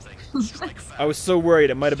 I was so worried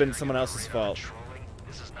it might have been someone else's fault.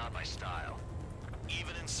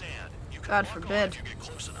 God forbid.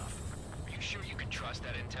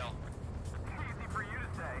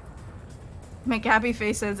 McGabby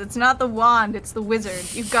Face says, it's not the wand, it's the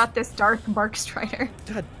wizard. You've got this, Dark Marc Strider.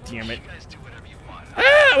 God damn it.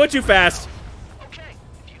 Ah, I went too fast.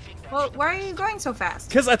 Well, why are you going so fast?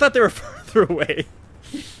 Because I thought they were further away.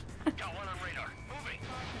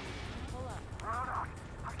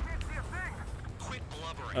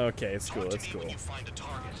 Okay, it's cool, it's cool.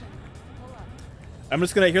 I'm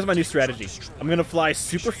just gonna, here's my new strategy. I'm gonna fly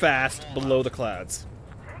super fast below the clouds.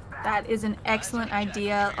 That is an excellent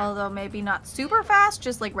idea, although maybe not super fast,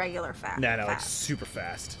 just like regular fast. No, like super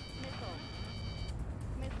fast.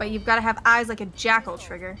 But you've got to have eyes like a jackal,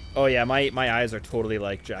 Trigger. Oh yeah, my eyes are totally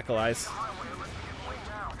like jackal eyes.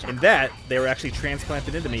 In that, they were actually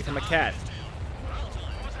transplanted into me from a cat.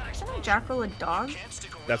 Isn't a jackal a dog?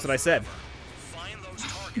 That's what I said.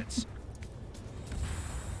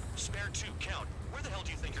 Spare 2, count. Where the hell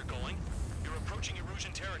do you think you're going? You're approaching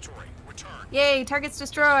Erusian territory. Return. Yay, target's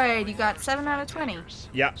destroyed. You got 7 out of 20.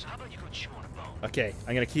 Yeah. Okay,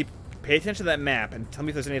 I'm gonna pay attention to that map and tell me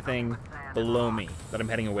if there's anything below me that I'm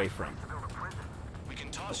heading away from.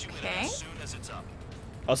 Okay.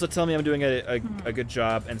 Also tell me I'm doing a good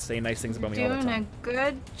job and say nice things about me all the time. Doing a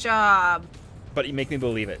good job. But you make me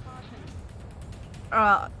believe it.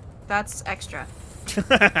 That's extra.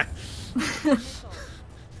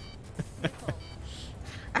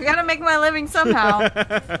 I gotta make my living somehow.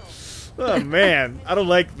 Oh man, I don't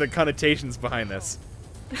like the connotations behind this.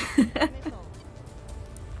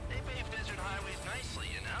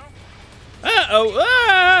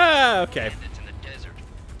 Okay.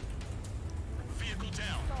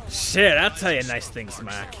 Shit, I'll tell you nice things,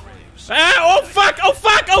 Marc. Oh fuck! Oh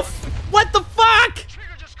fuck! Oh, what the fuck?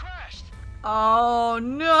 Oh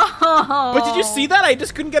no! But did you see that? I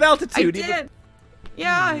just couldn't get altitude. I did.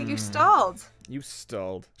 Yeah, you stalled. You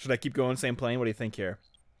stalled. Should I keep going same plane? What do you think here?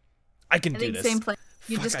 I can do this. Same plane.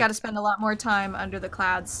 You just got to spend a lot more time under the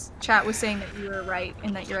clouds. Chat was saying that you were right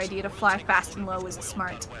and that your idea to fly fast and low was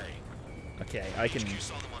smart. Okay, I can.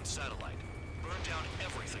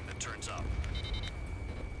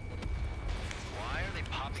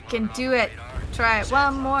 Can do it. Try it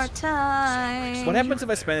one more time. What happens if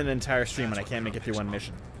I spend an entire stream and I can't make it through one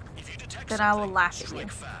mission? Then I will laugh at you.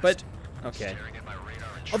 But, okay.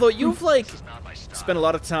 Although you've, like, spent a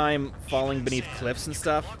lot of time falling beneath cliffs and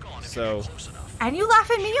stuff, so... And you laugh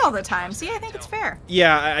at me all the time. See, I think it's fair.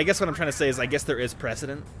 Yeah, I guess what I'm trying to say is I guess there is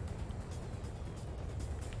precedent.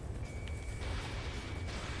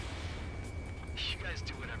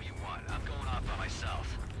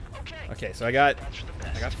 Okay, so I got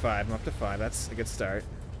 5. I'm up to 5. That's a good start.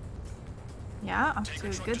 Yeah, up to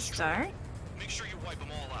a good start.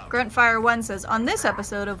 Gruntfire1 says, on this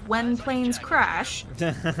episode of When Planes Crash...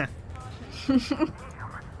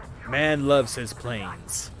 Man loves his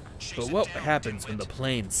planes. But what happens when the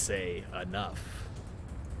planes say enough?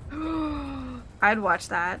 I'd watch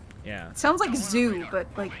that. Yeah. It sounds like Zoo, but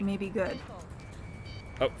like maybe good.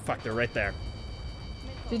 Oh, fuck, they're right there.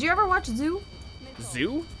 Did you ever watch Zoo?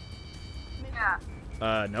 Zoo?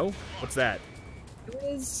 Yeah. No. What's that? It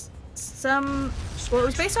was some. Well, it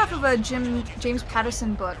was based off of a James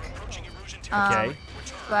Patterson book. Okay.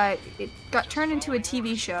 But it got turned into a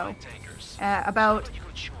TV show about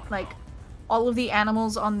like all of the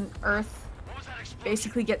animals on Earth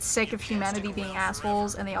basically get sick of humanity being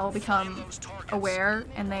assholes, and they all become aware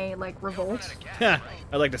and they like revolt. I'd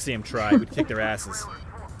like to see them try. We'd kick their asses.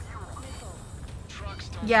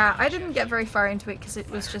 Yeah, I didn't get very far into it because it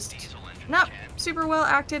was just not super well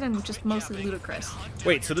acted and just mostly ludicrous.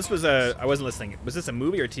 Wait, so this was I wasn't listening. Was this a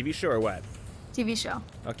movie or a TV show or what? TV show.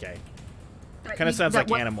 Okay. Kind of sounds like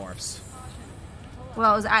Animorphs.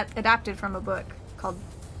 Well, it was adapted from a book called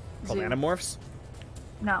Zoo. Animorphs?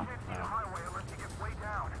 No. Oh.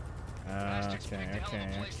 Okay.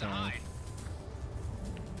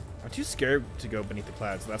 I'm too scared to go beneath the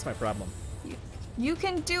clouds. That's my problem. You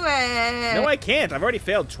can do it! No, I can't. I've already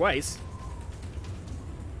failed twice.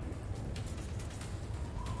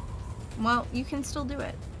 Well, you can still do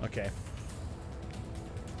it. Okay.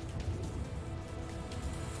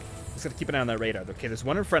 Just gotta keep an eye on that radar. Okay, there's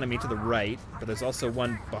one in front of me to the right, but there's also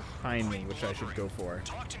one behind me, which I should go for.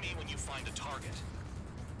 Talk to me when you find a target.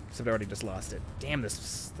 Except I already just lost it. Damn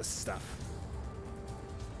this stuff.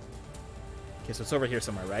 Okay, so it's over here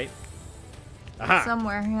somewhere, right? Aha!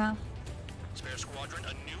 Somewhere, yeah. Spare squadron,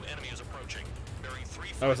 a new enemy is approaching. Bearing 3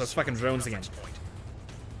 Oh, it's those fucking drones again.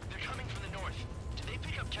 They're coming from the north. Did they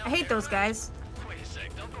pick up I hate those guys. Wait a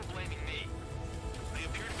sec, don't go blaming me. They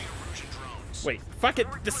appear to be Erusian drones. Wait, fuck it!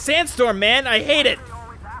 The sandstorm, man! I hate it!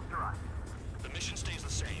 The mission stays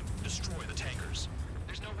the same. Destroy the tankers.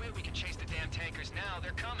 There's no way we can chase the damn tankers now.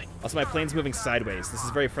 They're coming. Also, my plane's moving sideways. This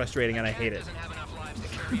is very frustrating, and I hate it.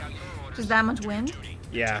 There's that much wind?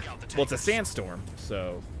 Yeah. Well, it's a sandstorm,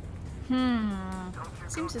 so...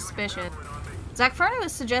 Seems suspicious. Zach Fernie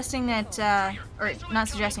was suggesting that, or not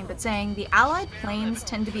suggesting, but saying the Allied planes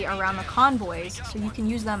tend to be around the convoys, so you can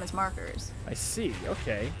use them as markers. I see.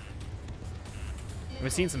 Okay.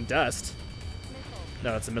 I've seen some dust.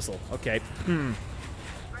 No, it's a missile. Okay.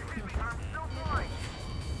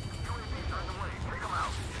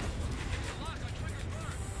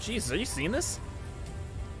 Jesus, are you seeing this?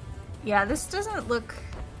 Yeah, this doesn't look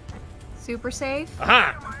super safe.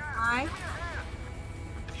 Aha! Hi.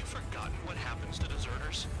 Have you forgotten what happens to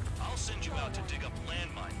deserters? I'll send you out to dig up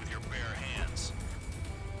landmine with your bare hands.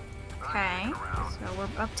 Okay, so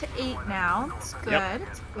we're up to 8 now. It's good. Yep.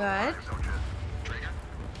 It's good.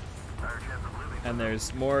 And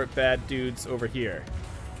there's more bad dudes over here.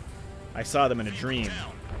 I saw them in a dream.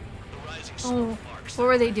 Oh, what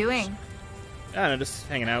were they doing? I don't know, just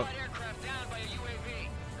hanging out.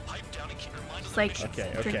 It's like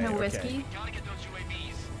drinking a whiskey.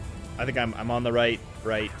 I think I'm on the right.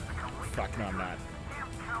 Fuck, no, I'm not.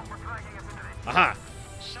 Aha!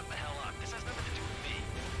 Shut the hell up. This has nothing to do with me.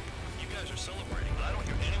 You guys are celebrating, but I don't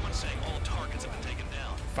hear anyone saying all targets have been taken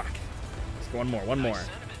down. Fuck. Let's go one more.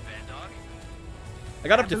 I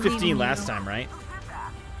got up to 15 last time, right?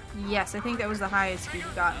 Yes, I think that was the highest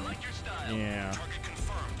you've gotten. Yeah.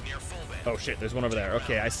 Oh shit, there's one over there.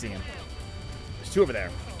 Okay, I see him. There's 2 over there.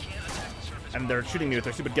 And they're shooting me with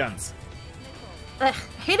their stupid guns. Ugh,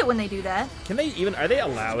 I hate it when they do that. Can they even... Are they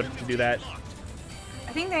allowed to do that?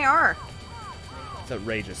 I think they are. It's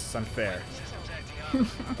outrageous. It's unfair.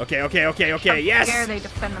 Okay. Yes! How dare they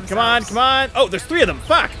defend themselves. Come on. Oh, there's 3 of them.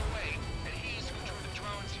 Fuck!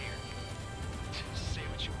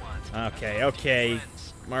 Okay.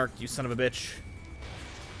 Mark, you son of a bitch.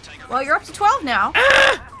 Well, you're up to 12 now.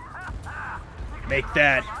 Ah! Make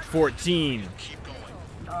that 14.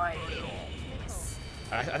 Nice.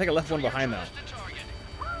 I think I left one behind, though.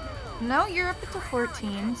 No, you're up to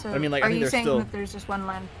 14. So I mean, like, are I think you there's saying still... that there's just one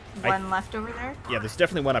left over there? Yeah, there's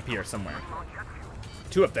definitely one up here somewhere.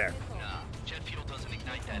 2 up there.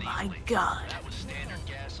 My God.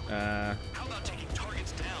 How about taking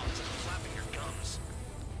targets down instead of flapping your gums?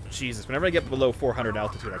 Jesus, whenever I get below 400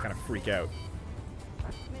 altitude, I kind of freak out.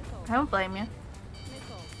 I don't blame you.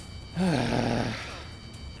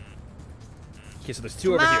 Okay, so there's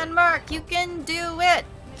 2 over here. Come on, Mark, you can do it.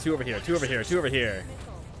 2 over here. 2 over here.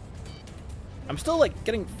 I'm still like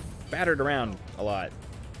getting battered around a lot.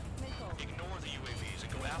 Ignore the UAVs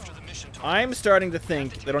and go after the mission target. I'm starting to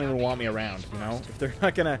think they don't even want me around, you know? If they're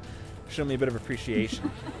not gonna show me a bit of appreciation.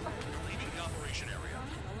 Leaving the operation area.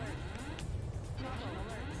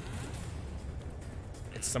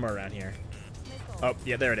 It's somewhere around here. Oh,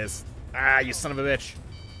 yeah, there it is. Ah, you son of a bitch.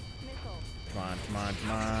 Come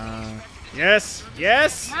on. Yes! Yeah.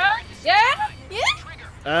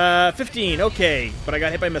 15, okay. But I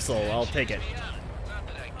got hit by a missile. I'll take it.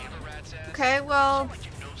 Okay, well,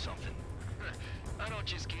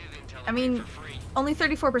 I mean, Only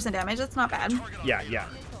 34% damage. That's not bad. Yeah, yeah.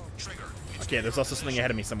 Okay, there's also something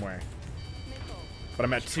ahead of me somewhere. But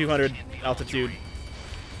I'm at 200 altitude.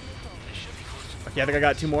 Okay, I think I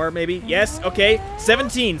got 2 more, maybe. Yes, okay.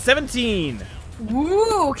 17, 17!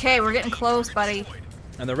 Woo, okay, we're getting close, buddy.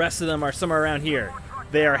 And the rest of them are somewhere around here.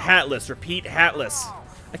 They are hatless. Repeat, hatless.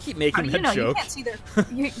 I keep making that joke.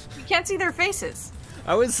 You can't see their faces.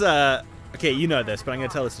 I was, okay, you know this, but I'm going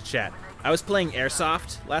to tell this to chat. I was playing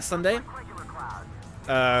Airsoft last Sunday.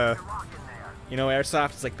 You know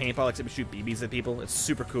Airsoft? It's like paintball, except you shoot BBs at people. It's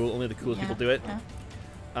super cool. Only the coolest people do it. Yeah.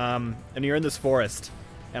 And you're in this forest,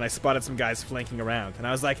 and I spotted some guys flanking around. And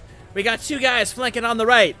I was like, we got 2 guys flanking on the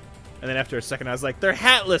right. And then after a second, I was like, they're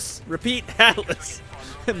hatless. Repeat, hatless.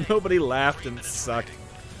 And nobody laughed and sucked.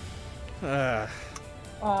 Aww.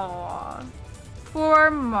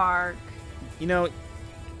 Poor Mark. You know,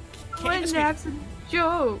 that's a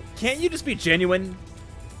joke. Can't you just be genuine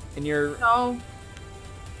in your... No.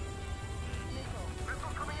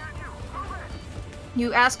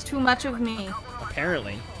 You ask too much of me.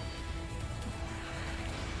 Apparently.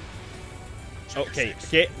 Okay,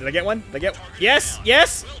 okay. Did I get one? Did I get one? Yes!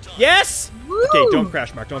 Yes! Yes! Woo! Okay, don't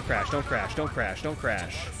crash, Mark. Don't crash. Don't crash. Don't crash. Don't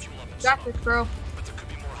crash. Got this, bro.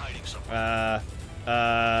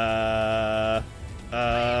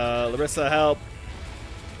 Larissa, help.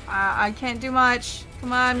 I can't do much.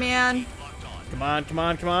 Come on, man. Come on, come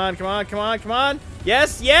on, come on, come on, come on, come on.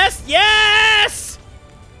 Yes, yes, yes!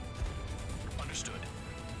 Understood.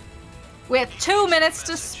 With 2 minutes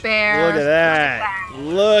to spare. Look at that.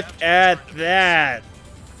 Look at that.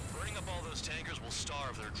 Burning up all those tankers will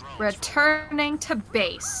starve their drones. Returning to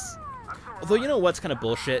base. Although, you know what's kind of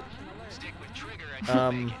bullshit?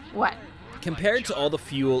 What? Compared to all the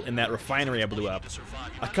fuel in that refinery I blew up,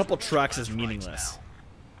 a couple trucks is meaningless.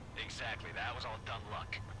 Exactly, that was all dumb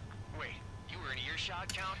luck. Wait, you were in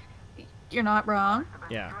earshot, Count? You're not wrong.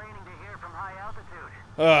 Yeah.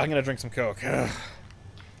 Oh, I'm gonna drink some Coke. Ugh.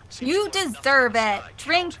 You deserve it.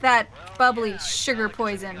 Drink that bubbly sugar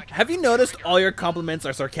poison. Have you noticed all your compliments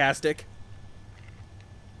are sarcastic?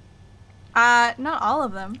 Not all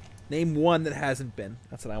of them. Name one that hasn't been.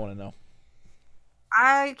 That's what I want to know.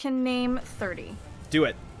 I can name 30. Do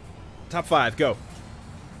it. Top 5, go.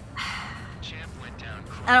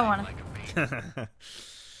 I don't want to.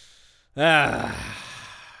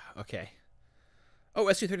 Okay. Oh,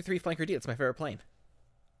 SU-33 Flanker D. That's my favorite plane.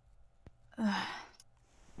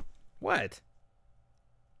 What?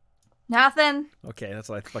 Nothing. Okay, that's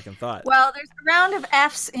what I fucking thought. Well, there's a round of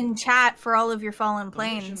Fs in chat for all of your fallen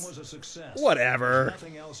planes. Was a success. Whatever. There's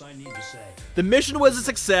nothing else I need to say. The mission was a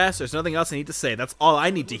success. There's nothing else I need to say. That's all I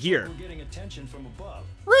need to hear. We're getting attention from above.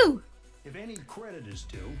 Woo! If any credit is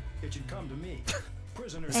due, it should come to me.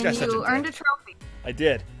 Prisoners. And you earned a trophy. I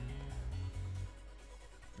did.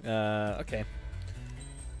 Okay.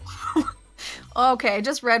 Okay, I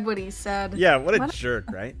just read what he said. Yeah, what a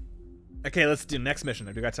jerk, right? Okay, let's do next mission.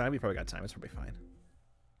 Have we got time? We probably got time. It's probably fine.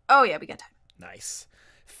 Oh, yeah, we got time. Nice.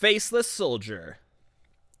 Faceless Soldier.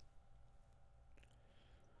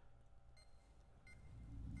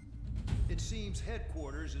 It seems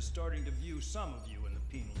headquarters is starting to view some of you in the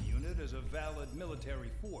penal unit as a valid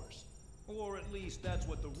military force. Or at least that's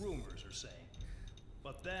what the rumors are saying.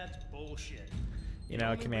 But that's bullshit. You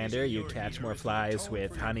know, Commander, you catch more flies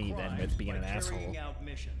with honey than with being an asshole.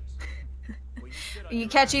 You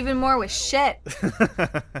catch even more with shit.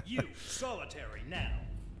 You, solitary now.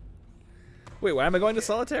 Wait, why am I going to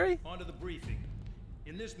solitary? On to the briefing.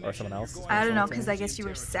 In this Or someone else? I don't know, because I guess you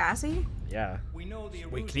were sassy? Yeah. We know the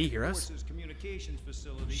Wait, can you hear us? Communications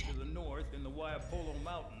facility to the north in the Waiapolo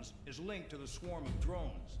Mountains is linked to the swarm of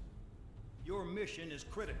drones. Your mission is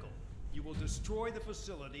critical. You will destroy the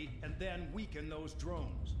facility and then weaken those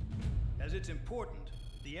drones. As it's important,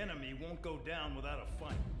 the enemy won't go down without a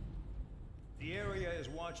fight. The area is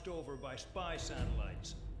watched over by spy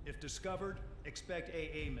satellites. If discovered, expect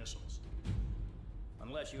AA missiles.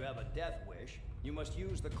 Unless you have a death wish, you must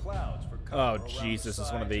use the clouds for cover. Oh, Jesus,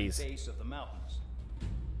 it's one of these. Base of the mountains.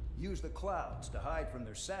 Use the clouds to hide from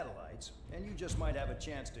their satellites, and you just might have a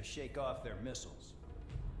chance to shake off their missiles.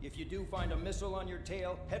 If you do find a missile on your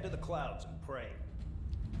tail, head to the clouds and pray.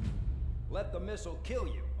 Let the missile kill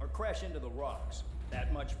you or crash into the rocks.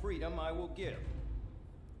 That much freedom I will give.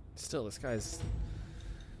 Still, this guy's...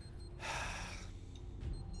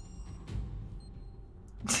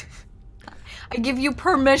 I give you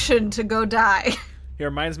permission to go die. He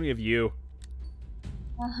reminds me of you.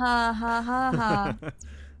 Ha ha ha ha.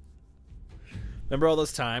 Remember all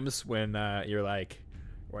those times when you're like,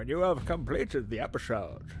 when you have completed the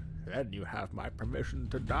episode, then you have my permission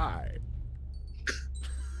to die.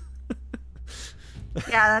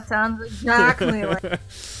 Yeah, that sounds exactly like...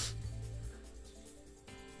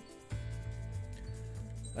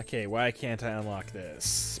 Okay, why can't I unlock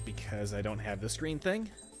this? Because I don't have the screen thing?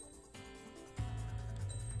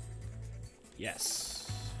 Yes.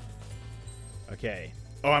 Okay.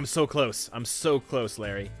 Oh, I'm so close. I'm so close,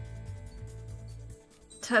 Larry.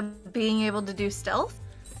 To being able to do stealth?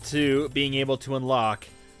 To being able to unlock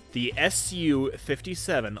the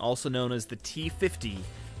SU-57, also known as the T-50,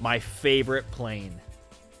 my favorite plane.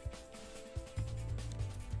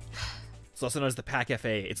 It's also known as the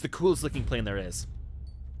Pac-FA. It's the coolest looking plane there is.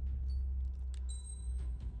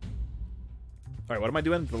 Alright, what am I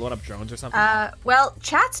doing? Blowing up drones or something? Well,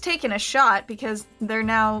 chat's taking a shot because they're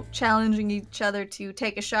now challenging each other to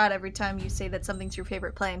take a shot every time you say that something's your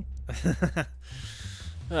favorite plane.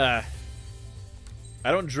 I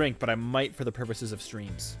don't drink, but I might for the purposes of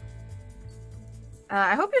streams.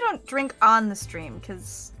 I hope you don't drink on the stream,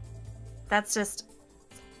 because that's just...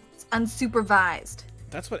 it's unsupervised.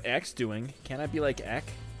 That's what Ek's doing. Can't I be like Ek?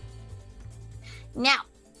 No.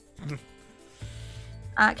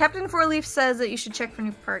 Captain Fourleaf says that you should check for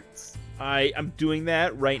new parts. I'm doing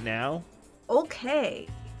that right now. Okay.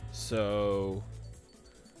 So...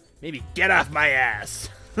 maybe get off my ass!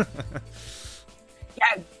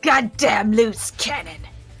 You goddamn loose cannon!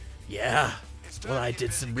 Yeah. Well, I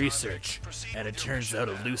did some research, and it turns out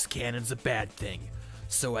a loose cannon's a bad thing.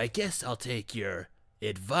 So I guess I'll take your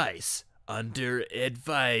advice under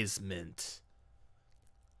advisement.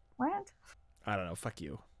 What? I don't know. Fuck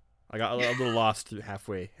you. I got a little lost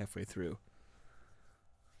halfway through.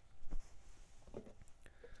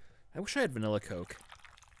 I wish I had vanilla Coke.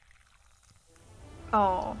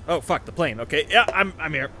 Oh. Oh fuck the plane. Okay, yeah,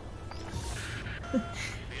 I'm here.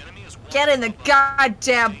 Get in the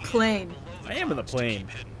goddamn plane. I am in the plane.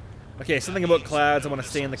 Okay, something about clouds. I want to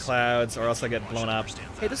stay in the clouds, or else I get blown up.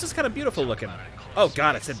 Hey, this is kind of beautiful looking. Oh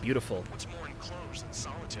god, it said beautiful.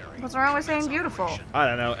 What's wrong with saying beautiful? I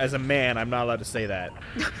don't know. As a man, I'm not allowed to say that.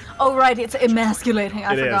 Oh right, it's emasculating.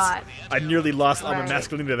 I forgot. I nearly lost all my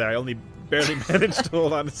masculinity there. I only barely managed to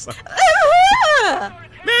hold on to something.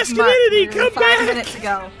 Masculinity, Marc, come 5 back! minutes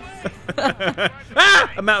ago.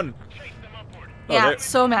 Ah! A mountain. Oh, Yeah, there. it's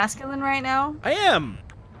so masculine right now. I am.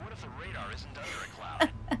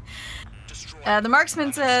 The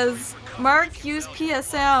marksman says, Marc, use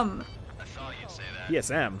PSM.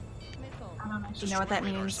 PSM. I don't actually know what that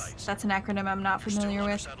means. That's an acronym I'm not familiar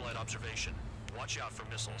with.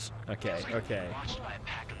 Okay, okay.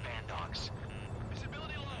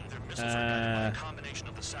 I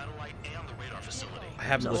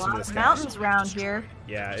haven't listened to this guy. Mountains around here.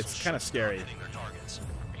 Yeah, it's kind of scary. Are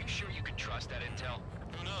you sure you can trust that intel?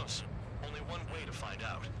 Who knows? Only one way to find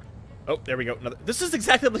out. Oh, there we go. This is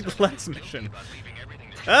exactly like the last mission.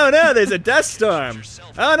 Oh no, there's a dust storm.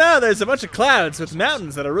 Oh no, there's a bunch of clouds with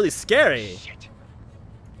mountains that are really scary.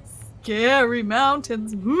 Scary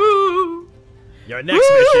mountains. Woo! Your next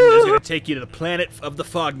mission is going to take you to the planet of the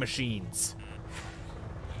fog machines.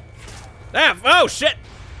 Ah! Oh shit!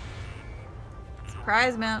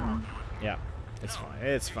 Surprise mountain. Yeah, it's fine.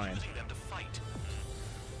 It's fine.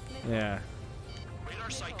 Yeah.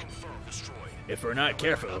 If we're not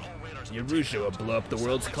careful, Erusea will blow up the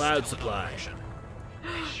world's cloud supply.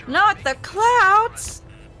 Not the clouds!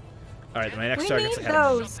 Alright, my next We target's need ahead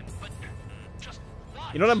of me. those.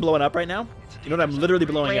 You know what I'm blowing up right now? You know what I'm literally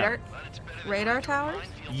blowing Radar? up? Radar towers?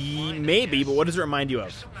 Maybe, but what does it remind you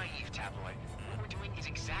of?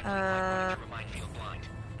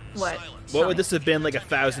 What? What would this have been like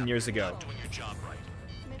 1,000 years ago?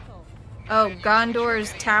 Oh,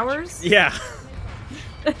 Gondor's towers? Yeah.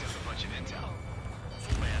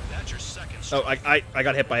 Oh, I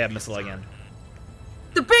got hit by a missile again.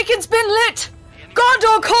 The beacon's been lit!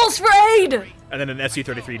 Gondor calls for aid! And then an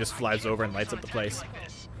SU-33 just flies over and lights up the place.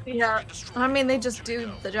 Yeah, I mean, they just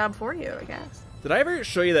do the job for you, I guess. Did I ever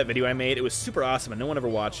show you that video I made? It was super awesome and no one ever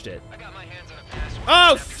watched it.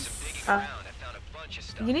 Oh!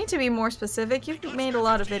 You need to be more specific. You've made a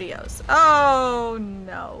lot of videos. Oh,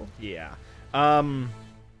 no. Yeah. God, I'm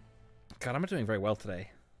not doing very well today.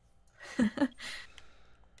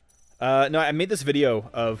 No, I made this video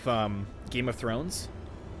of Game of Thrones.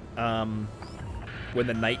 When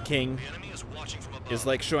the Night King is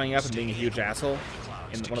like showing up and being a huge asshole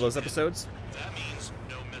in one of those episodes.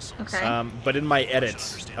 Okay. But in my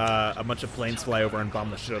edit, a bunch of planes fly over and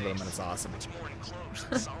bomb the shit out of them, and it's awesome.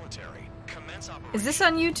 Is this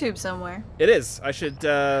on YouTube somewhere? It is. I should.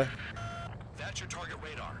 Yeah,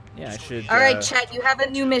 I should. All right, chat. You have a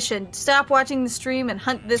new mission. Stop watching the stream and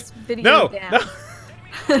hunt this video down. No.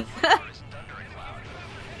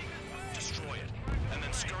 Destroy it, and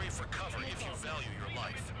then scurry for cover if you value your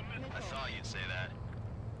life. I thought you'd say that.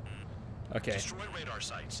 Okay. Destroy radar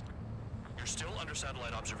sites. You're still under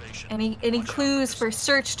satellite observation. Any clues for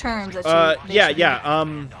search terms that you yeah. I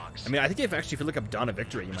mean, I think if you look up Dawn of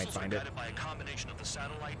Victory, you might find it. By a combination of the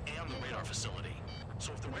satellite and the radar facility.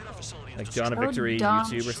 So if the radar facility is Like Dawn of Victory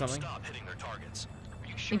YouTube or something. stop hitting their targets.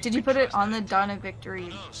 Did you put it on the Dawn of Victory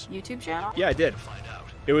YouTube channel? Yeah, I did.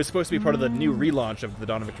 It was supposed to be part of the new relaunch of the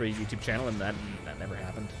Dawn of Victory YouTube channel, and that never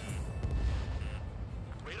happened.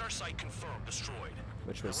 Radar site confirmed destroyed.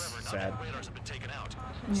 Which was However, sad. not all radars have been taken out.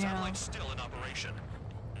 Yeah. Satellite's still in operation.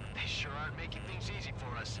 They sure aren't making things easy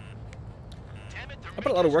for us. Damn it, I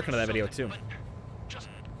put a lot of work into that video too. Just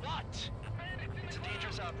what? It's a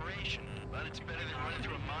dangerous operation, but it's better than running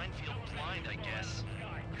through a minefield blind, I guess.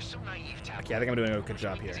 You're so naive, Templin. Okay, I think I'm doing a good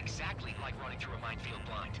job here. It's exactly like running through a minefield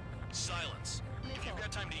blind. Silence. If you've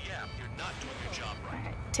got time to yap, you're not doing your job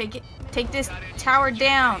right. Take this tower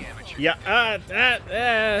down. Yeah.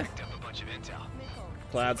 Picked up a bunch of intel.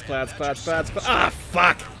 Clouds. Ah,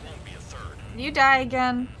 fuck. Won't be a third. Did you die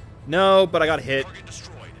again? No, but I got hit. Target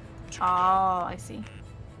destroyed. Oh, I see.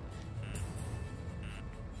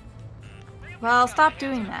 Well, stop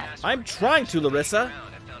doing that. I'm trying to, Larissa.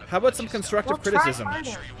 How about some constructive Well, try criticism? harder.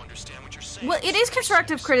 Sure you understand what you're saying. Well, it is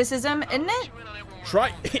constructive criticism, isn't it?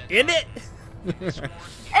 Try in it. Isn't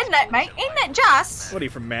it, mate? Isn't it just? What are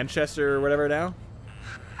you from Manchester or whatever now?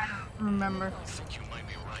 Remember. I think you might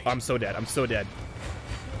be right. I'm so dead. I'm so dead.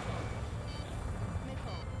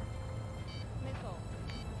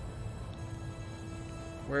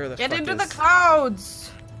 Where the Get fuck into is... the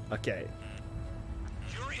clouds! Okay.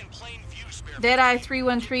 You're in plain view, spare. Deadeye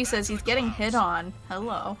 313 says he's getting hit on.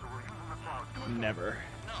 Hello. Never.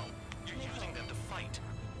 No, you're using them to fight.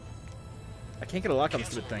 I can't get a lock on this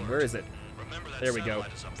stupid thing. Where is it? Remember that There we go.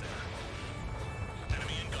 satellite is up there.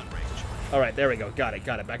 Enemy in gun range. All right, there we go. Got it.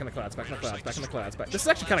 Back in the clouds. Back in the clouds. This is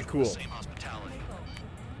actually kind of cool. Same hospitality.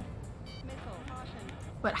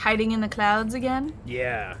 What, hiding in the clouds again?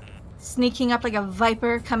 Yeah. Sneaking up like a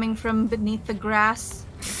viper coming from beneath the grass?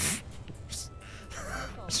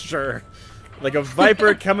 Sure. Like a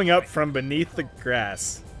viper coming up from beneath the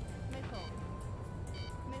grass.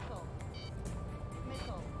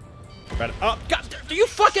 Right. Oh, God, you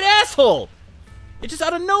fucking asshole! It's just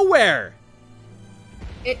out of nowhere!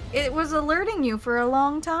 It was alerting you for a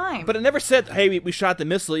long time. But it never said, hey, we shot the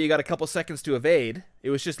missile, you got a couple seconds to evade.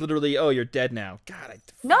 It was just literally, oh, you're dead now. God,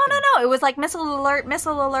 No. It was like missile alert,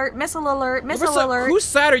 missile alert, missile alert, missile alert. Whose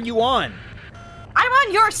side are you on? I'm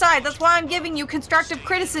on your side. That's why I'm giving you constructive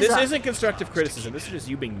criticism. This isn't constructive criticism. This is just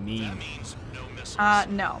you being mean.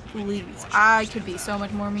 No, please. I could be so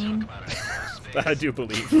much more mean. That I do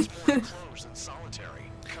believe.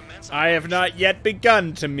 I have not yet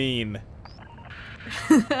begun to mean.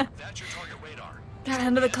 That's your target radar. They're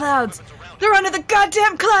under the clouds. They're under the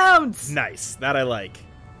goddamn clouds. Nice. That I like.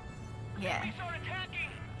 Yeah.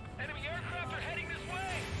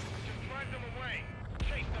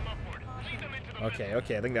 Okay.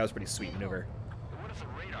 I think that was a pretty sweet maneuver. What if the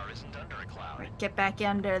radar isn't under a cloud? Get back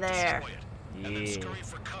under there. Destroy it. And then Yeah. scurry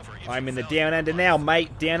for cover if I'm you in the fell. down under now,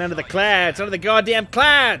 mate. Down under the clouds. Under the goddamn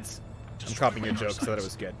clouds. I'm copying your joke, so that it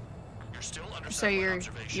was good. You're still under So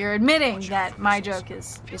satellite you're admitting that my joke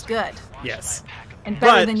is good Yes. and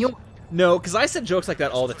better But- than yours. No, because I said jokes like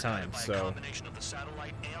that all the time, by a so combination of the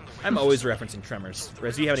satellite and the I'm radar always facility. referencing Tremors,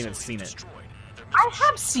 whereas you haven't even seen it. Destroyed. Their I missile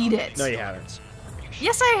have seen it. No, you haven't.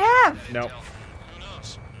 Yes, I have. No. Who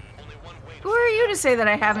knows? Only one way to Who are you to say that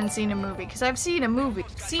I haven't seen a movie? Because I've seen a movie.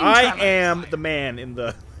 Seen I Tremors. am the man in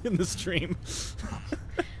the stream.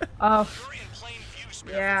 Oh, You're in plain view,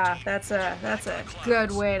 spare yeah. 15. That's a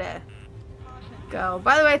good way to go.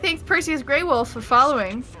 By the way, thanks Perseus Grey Wolf for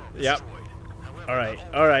following. Yep. However,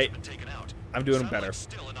 All right. been taken out. I'm doing better.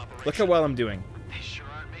 Still in operation. Look how well I'm doing. They sure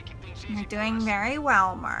aren't making things easy You're for doing us. very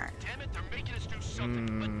well, Mark. Damn it, they're making us do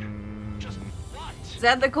something. But just what?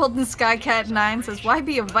 Zed the Golden Skycat 9 says, "Why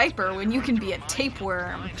be a viper when you can be a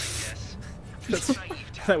tapeworm?" Yes. That's,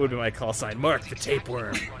 that would be my call sign. Mark the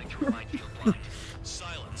tapeworm. Running through a minefield blind.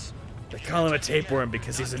 Silence. They call him a tapeworm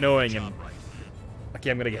because he's annoying and... Okay,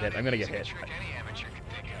 I'm gonna get hit. Any amateur could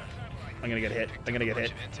think of. I'm gonna get hit.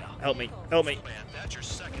 Intel. Help me. Man, that's your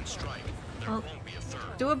second strike. There Well- won't be a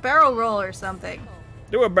third. Do a barrel roll or something.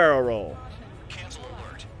 Do a barrel roll. Cancel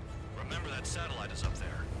alert. Remember that satellite is up there.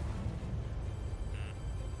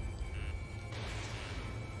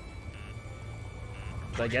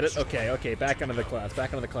 Did I get it? Okay. Back under the clouds.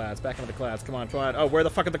 Come on. Oh, where the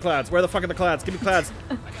fuck are the clouds? Give me clouds.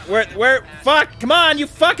 Where? Fuck! Come on, you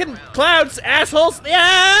fucking clouds, assholes! Yeah!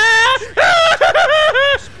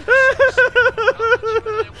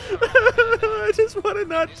 I just want to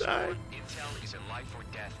not die. Intel is a life or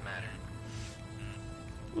death matter.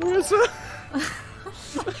 Marissa.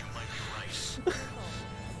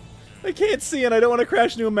 I can't see and I don't want to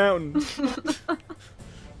crash into a mountain.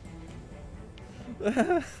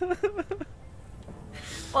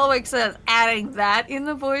 Ulrich says, adding that in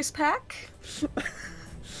the voice pack?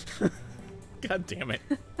 God damn it.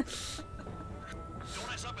 Don't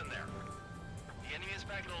mess up in there. The enemy is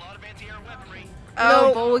packing a lot of anti-air weaponry.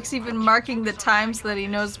 Oh, Bullock's even marking the time so that he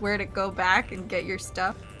knows where to go back and get your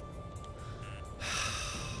stuff.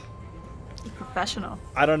 Professional.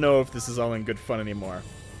 I don't know if this is all in good fun anymore.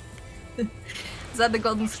 Is that the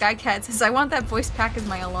Golden Sky Cat says, I want that voice pack as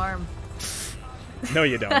my alarm. No,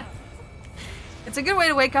 you don't. It's a good way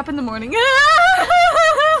to wake up in the morning.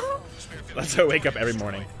 That's how I wake up every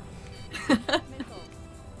morning.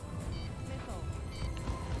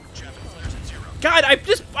 God, I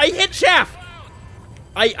hit chaff!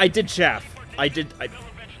 I did chaff.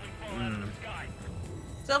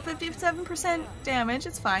 Still 57% damage,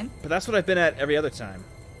 it's fine. But that's what I've been at every other time.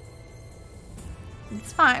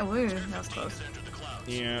 It's fine. Ooh, that was close.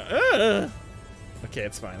 Yeah. Okay,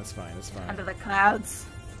 it's fine, it's fine, it's fine. Under the clouds.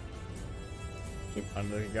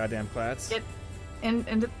 Under the goddamn clouds? Get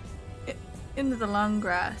into the long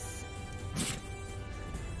grass.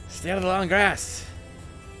 Stay out of the long grass.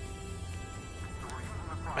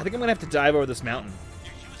 I think I'm gonna have to dive over this mountain.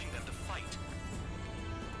 You're using them to fight.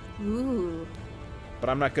 Ooh. But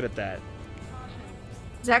I'm not good at that.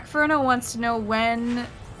 Zach Furno wants to know when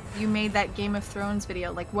you made that Game of Thrones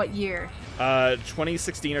video. Like, what year?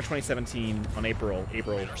 2016 or 2017 on April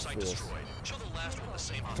Fools.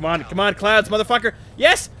 Come on, clouds, motherfucker!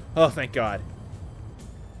 Yes! Oh, thank God.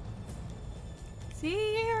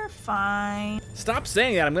 See, you're fine. Stop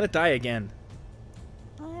saying that. I'm gonna die again.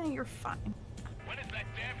 You're fine. When is that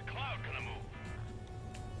damn cloud gonna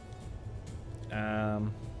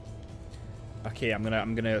move? Okay, I'm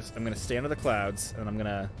gonna stay under the clouds, and I'm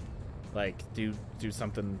gonna, like, do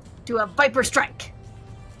something. Do a Viper Strike!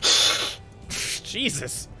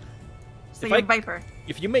 Jesus! So you're a Viper.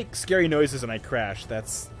 If you make scary noises and I crash,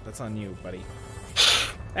 that's on you, buddy.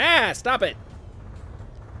 Ah! Stop it!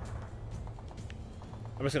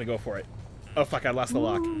 I'm just gonna go for it. Oh fuck! I lost the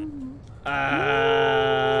lock.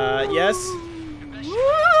 Yes.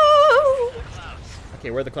 Okay,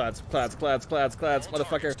 where are the clouds? Clouds,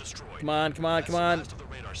 motherfucker! Come on!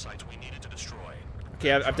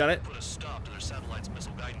 Okay, I've done it.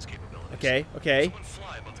 Okay.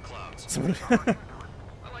 Someone I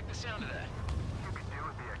like the sound of that.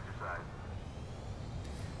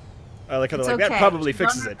 I like how they're like, okay. that probably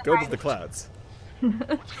fixes it. Go with the clouds.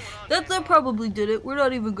 That probably did it. We're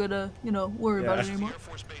not even gonna, worry about it anymore.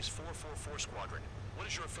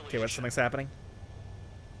 Okay, what? Something's happening?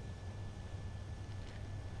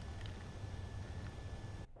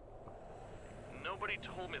 Nobody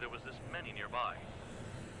told me there was this many nearby.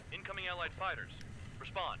 Incoming Allied fighters.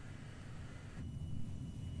 Respond.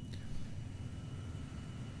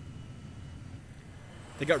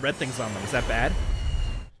 They got red things on them. Is that bad?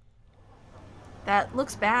 That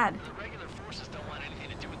looks bad. The regular forces don't want anything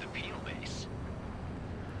to do with the penal base.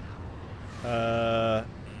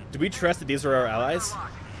 Do we trust that these are our allies?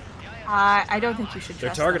 I don't think you should They're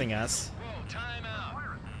trust targeting them. us. Whoa, time out.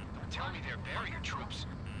 Don't tell me they're barrier troops.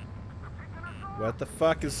 What the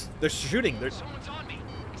fuck is... They're shooting. They're... Someone's on me.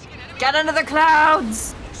 See an enemy? Get under the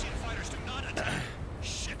clouds! Fighters do not attack.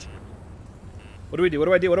 Shit. What do we do?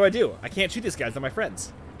 I can't shoot these guys. They're my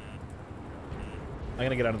friends. I'm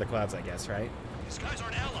gonna get under the clouds, I guess, right? These guys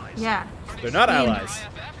aren't allies. Yeah. They're not allies.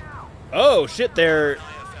 Oh, shit, they're...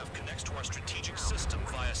 IFF connects to our strategic system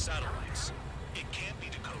via satellites. It can't be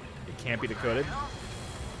decoded. It can't be decoded.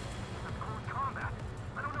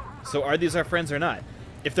 So are these our friends or not?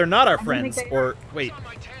 If they're not our friends, or... Wait.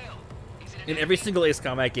 In every single Ace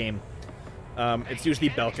Combat game, it's usually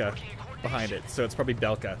Belka behind it. So it's probably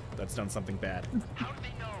Belka that's done something bad.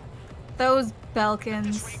 Those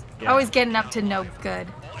Belkins. Yeah. Always getting up to no good.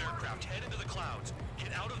 All aircraft head into the clouds.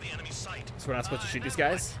 Get out of the enemy sight. So we're not supposed to shoot these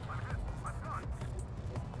guys?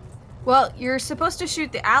 Well, you're supposed to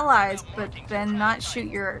shoot the allies, but then not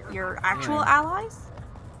shoot your actual allies?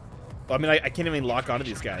 Well, I mean, I can't even lock onto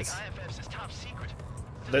these guys. IFF's is top secret.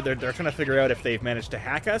 They're trying to figure out if they've managed to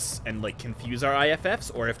hack us and, like, confuse our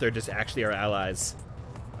IFFs, or if they're just actually our allies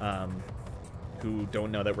who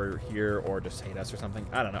don't know that we're here or just hate us or something.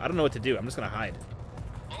 I don't know. I don't know what to do. I'm just going to hide.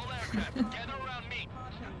 All aircraft, gather around me.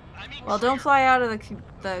 Well, don't fly out of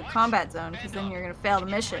the combat zone, because then you're going to fail the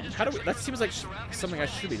mission. How do we... That seems like something I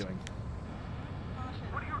should be doing.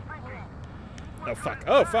 Oh, fuck.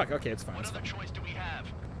 Oh, fuck. Okay, it's fine. It's fine. choice do we have?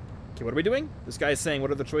 Okay, what are we doing? This guy is saying, what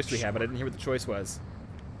other choice do we have? But I didn't hear what the choice was.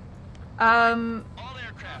 All aircraft,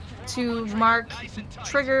 to mark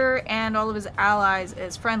Trigger and all of his allies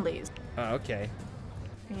as friendlies. Oh, okay.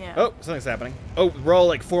 Yeah. Oh, something's happening. Oh, we're all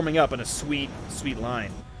like forming up in a sweet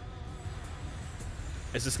line.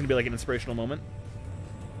 Is this gonna be like an inspirational moment?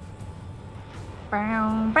 Fuck,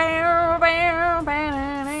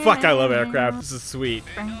 I love aircraft. This is sweet.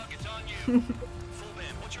 Okay,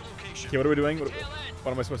 what are we doing?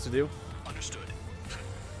 What am I supposed to do? Understood.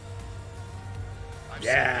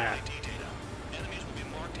 Yeah. Enemies will be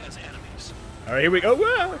marked as enemies. All right, here we go.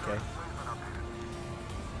 Whoa, okay.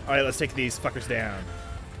 All right, let's take these fuckers down.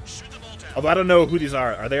 Shoot them all down. Although I don't know who these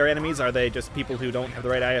are. Are they our enemies? Are they just people who don't have the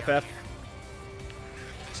right IFF?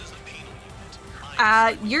 This is the penal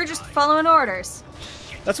unit. You're just following orders.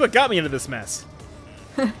 That's what got me into this mess.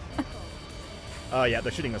 Oh yeah,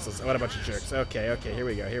 they're shooting missiles. What a bunch of jerks. Okay, here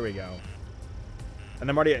we go. And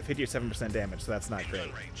I'm already at 57% damage, so that's not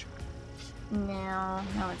great. No,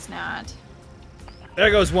 it's not.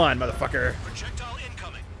 There goes one, motherfucker. Projectile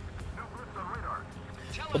incoming.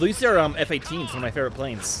 Well, these are F-18s, one of my favorite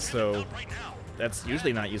planes, so that's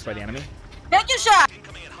usually not used by the enemy. Take your shot!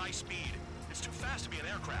 Incoming at high speed. It's too fast to be an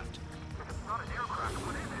aircraft.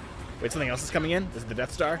 Wait, something else is coming in? Is it the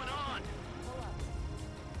Death Star?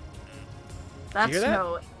 That's hear that?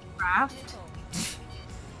 no craft.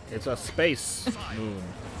 It's a space moon.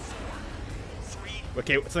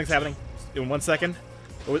 Okay, something's happening. In 1 second.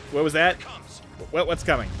 What was that? What's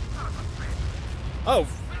coming? Oh.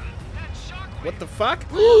 What the fuck?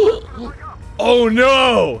 Oh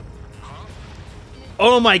no!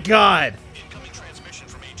 Oh my god! Incoming transmission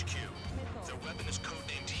from HQ. Their weapon is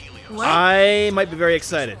codenamed Helios. What? I might be very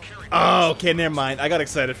excited. Oh, okay, never mind. I got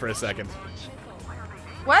excited for a second.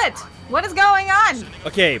 What? What is going on?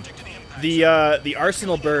 Okay, the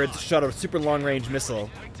Arsenal birds shot a super long-range missile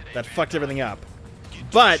that fucked everything up.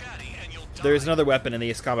 But there's another weapon in the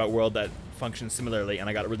Ace Combat world that functions similarly, and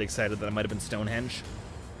I got really excited that it might have been Stonehenge.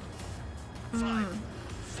 5,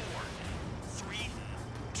 4, 3,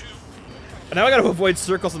 2. And now I gotta avoid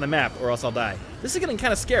circles on the map, or else I'll die. This is getting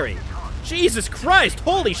kind of scary. Jesus Christ!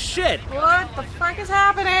 Holy shit! What the fuck is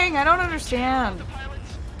happening? I don't understand.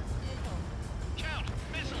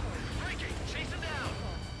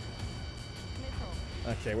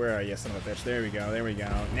 Okay, where are you, son of a bitch? There we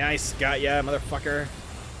go. Nice, got ya, motherfucker.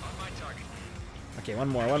 Okay, one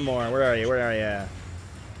more. Where are you?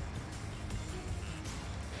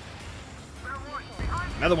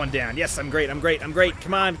 Another one down. Yes, I'm great.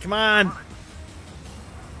 Come on.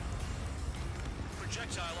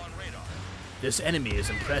 Projectile on radar. This enemy is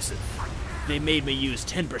impressive. They made me use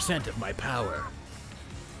 10% of my power.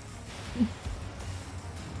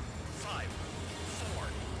 5, 4.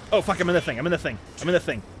 Oh, fuck, I'm in the thing. I'm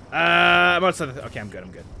outside the okay, I'm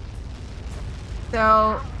good.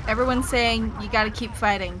 So, everyone's saying you gotta keep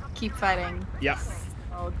fighting. Yep.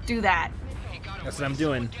 So, do that. That's what I'm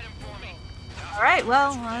doing. Alright,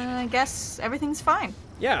 well, I guess everything's fine.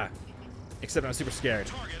 Yeah. Except I'm super scared.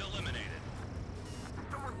 Target eliminated.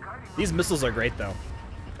 These missiles are great, though.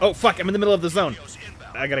 Oh, fuck, I'm in the middle of the zone.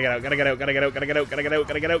 I gotta get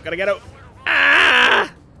out.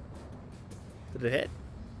 Ah! Did it hit?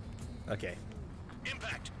 Okay.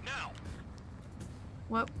 Impact now.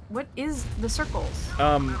 What is the circles?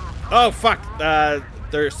 Oh, fuck.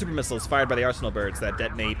 They're super missiles fired by the Arsenal birds that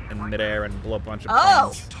detonate in midair and blow up a bunch of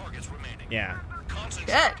planes. Targets remaining. Yeah.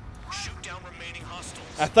 Good. Shoot down remaining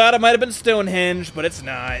hostiles. I thought it might have been Stonehenge, but it's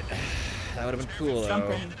not. That would have been cool,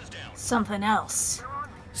 though. Something else.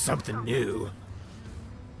 Something new.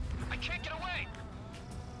 I can't get away.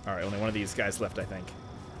 Alright, only one of these guys left, I think.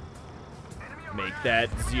 Make that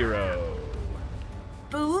 0.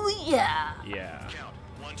 Booyah! Yeah. Count.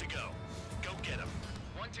 1 to go. Go get him.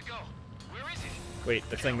 1 to go. Where is he? Wait,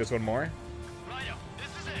 they're saying there's one more? Rhino, this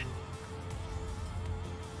is it.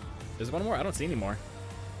 There's one more? I don't see any more.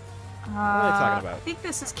 What are they talking about? I think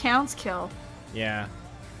this is Count's kill. Yeah.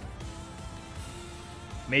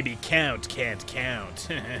 Maybe Count can't count.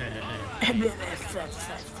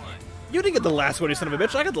 You didn't get the last one, you son of a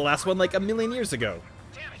bitch. I got the last one like a million years ago.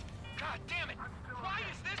 Damn it. God damn it. Why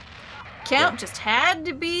is this? Count just had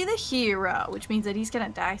to be the hero, which means that he's gonna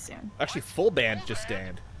die soon. Actually, full band just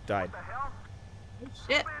died.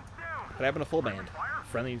 Shit. What happened to full band?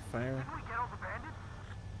 Friendly fire?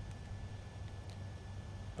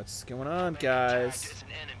 What's going on, guys? It's an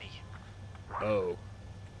enemy. Oh.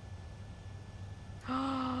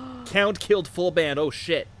 Count killed full band. Oh,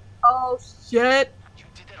 shit. Oh, shit. You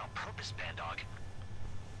did that on purpose, Band Dog.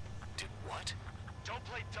 Did what? Don't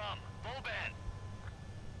play dumb. Full band.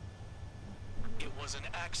 It was an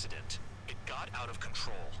accident. It got out of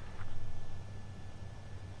control.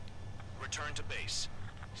 Return to base.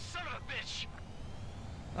 Son of a bitch!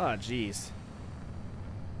 Oh, jeez.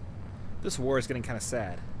 This war is getting kind of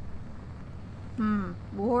sad.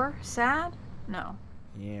 War? Sad? No.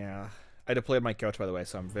 Yeah. I deployed my couch, by the way,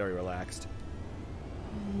 so I'm very relaxed.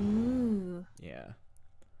 Ooh. Yeah.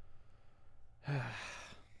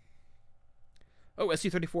 Oh,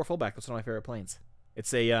 SU-34 fullback. That's one of my favorite planes.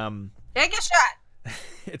 It's a Take a shot.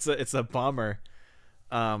 it's a bomber.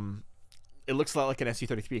 It looks a lot like an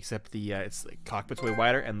SU-33, except the it's like cockpit's way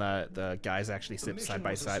wider, and the guys actually sit side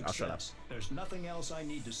by side. I'll shut up. There's nothing else I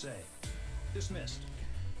need to say. Dismissed.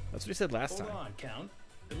 That's what he said last time. Hold on, Count.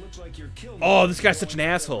 It looks like you're killed. Oh, this guy's such an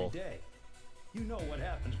asshole. You know what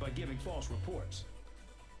happens by giving false reports.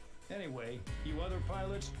 Anyway, you other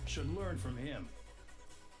pilots should learn from him.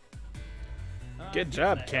 Good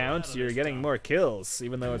job, Count. You're getting more kills,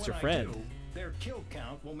 even though it's your friend. Their kill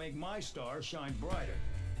count will make my star shine brighter.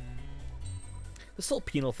 This whole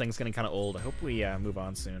penal thing's getting kind of old. I hope we move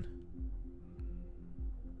on soon.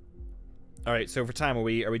 All right, so for time, are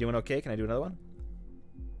we doing okay? Can I do another one?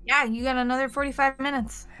 Yeah, you got another 45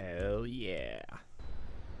 minutes. Hell yeah.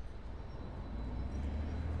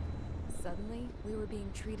 Suddenly, we were being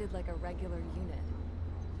treated like a regular unit.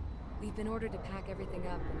 We've been ordered to pack everything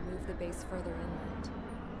up and move the base further inland.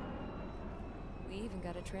 We even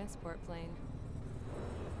got a transport plane.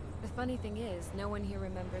 The funny thing is, no one here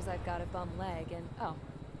remembers I've got a bum leg and, oh,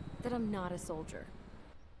 that I'm not a soldier.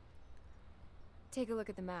 Take a look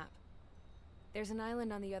at the map. There's an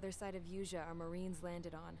island on the other side of Erusea our Marines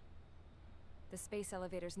landed on. The space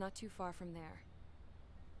elevator's not too far from there.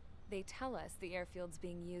 They tell us the airfield's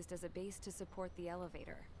being used as a base to support the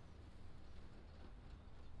elevator.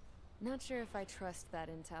 Not sure if I trust that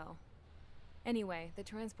intel. Anyway, the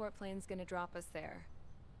transport plane's gonna drop us there,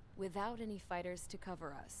 without any fighters to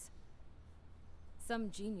cover us. Some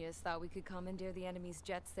genius thought we could commandeer the enemy's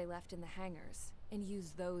jets they left in the hangars, and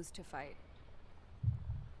use those to fight.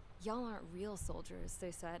 Y'all aren't real soldiers,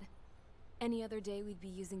 they said. Any other day we'd be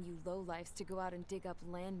using you lowlifes to go out and dig up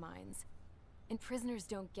landmines. And prisoners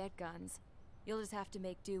don't get guns. You'll just have to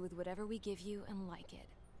make do with whatever we give you and like it.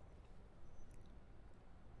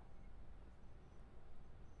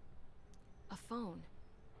 A phone.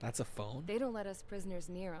 That's a phone? They don't let us prisoners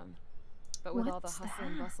near them. But with all the hustle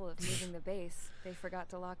and bustle of moving the base, they forgot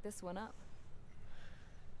to lock this one up.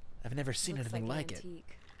 I've never seen anything like it.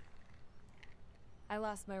 I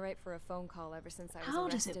lost my right for a phone call ever since I was How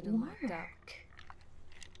does arrested it and locked up. work?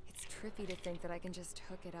 It's trippy to think that I can just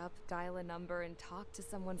hook it up, dial a number, and talk to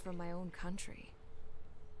someone from my own country.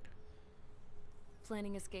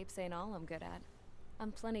 Planning escapes ain't all I'm good at.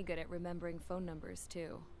 I'm plenty good at remembering phone numbers,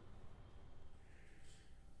 too.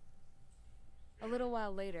 A little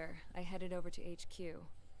while later, I headed over to HQ.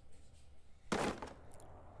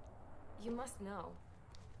 You must know.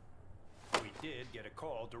 We did get a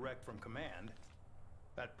call direct from command.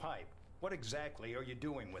 That pipe, what exactly are you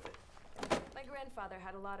doing with it? My grandfather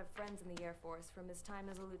had a lot of friends in the Air Force from his time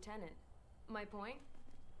as a lieutenant. My point?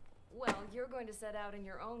 Well, you're going to set out in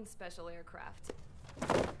your own special aircraft.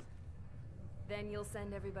 Then you'll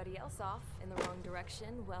send everybody else off in the wrong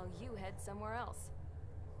direction while you head somewhere else.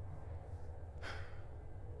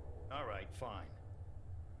 All right, fine.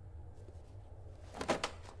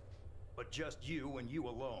 But just you and you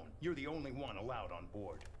alone. You're the only one allowed on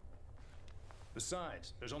board.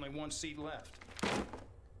 Besides, there's only one seat left.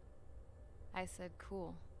 I said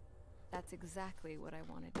cool. That's exactly what I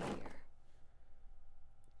wanted to hear.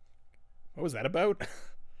 What was that about?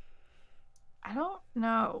 I don't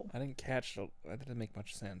know. I didn't catch. That didn't make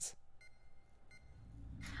much sense.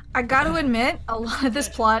 I gotta admit, a lot of this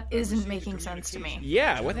plot isn't making sense to me.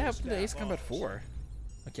 Yeah, what happened to Ace Combat 4?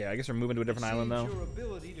 Okay, I guess we're moving to a different island though. Your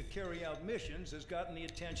ability to carry out missions has gotten the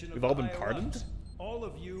attention of We've all been pardoned? All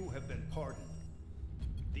of you have been pardoned.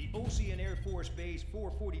 The Ocean Air Force Base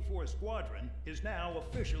 444 Squadron is now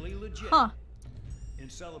officially legit. Huh. In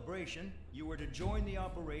celebration, you were to join the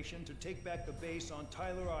operation to take back the base on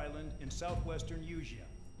Tyler Island in southwestern Erusea.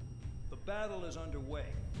 The battle is underway,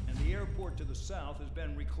 and the airport to the south has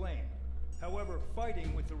been reclaimed. However,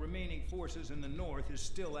 fighting with the remaining forces in the north is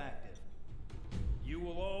still active. You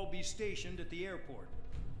will all be stationed at the airport.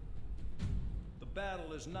 The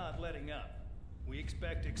battle is not letting up. We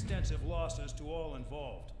expect extensive losses to all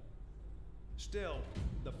involved. Still,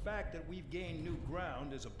 the fact that we've gained new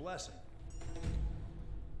ground is a blessing.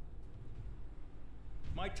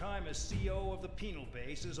 My time as CO of the penal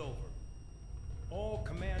base is over. All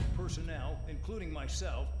command personnel, including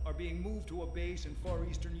myself, are being moved to a base in far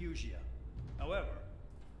eastern Erusea. However,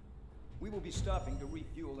 we will be stopping to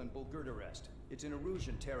refuel in Bulgurdarest. It's in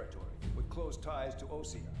Erusian territory, with close ties to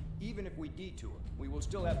Osea. Even if we detour, we will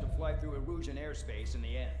still have to fly through Erusian airspace in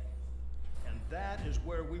the end. And That is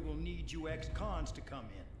where we will need you ex-cons to come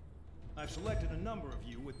in. I've selected a number of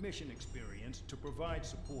you with mission experience to provide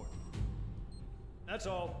support. That's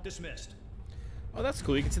all. Dismissed. Oh, that's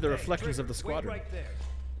cool. You can see the reflections Trigger, of the squadron. wait right there.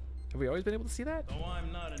 Have we always been able to see that? Though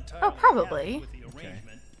I'm not entirely probably. happy with the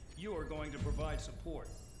arrangement, you are going to provide support.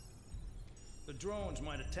 The drones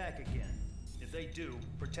might attack again. If they do,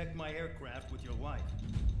 protect my aircraft with your life.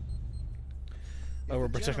 Oh, we're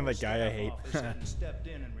protecting that guy I hate. If the general staff office hadn't stepped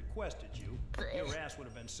in and requested you, your ass would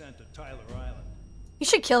have been sent to Tyler Island. You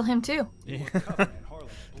should kill him too. You were covered in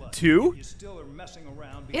Harlem's blood. Two? You still are messing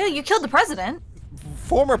around. Yeah, you killed the president.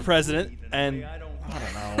 Former president, and I don't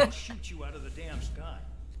know. I'll shoot you out of the damn sky.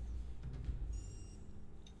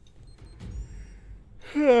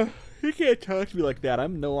 You can't talk to me like that.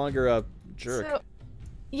 I'm no longer a jerk. So,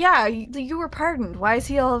 yeah, you were pardoned. Why is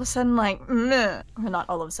he all of a sudden like, meh? Or not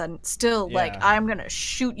all of a sudden, still like, I'm gonna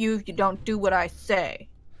shoot you if you don't do what I say.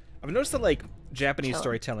 I've noticed that like Japanese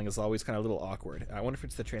storytelling is always kind of a little awkward. I wonder if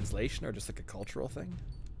it's the translation or just like a cultural thing.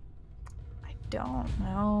 I don't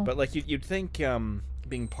know. But like you'd think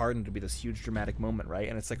being pardoned would be this huge dramatic moment, right?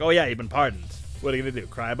 And it's like, oh yeah, you've been pardoned. What are you gonna do?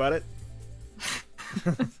 Cry about it?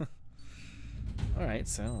 All right,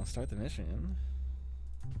 so I'll start the mission.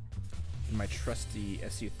 In my trusty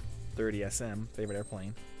Su-30 SM, favorite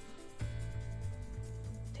airplane.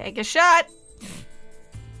 Take a shot.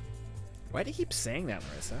 Why do you keep saying that,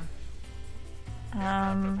 Marissa?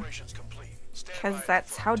 Because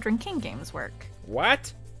that's how drinking games work.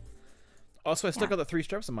 What? Also, I still got the 3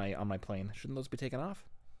 straps on my plane. Shouldn't those be taken off?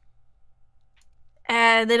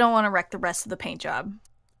 They don't want to wreck the rest of the paint job.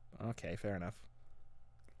 Okay, fair enough.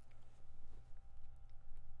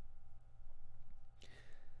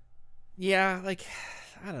 Yeah, like,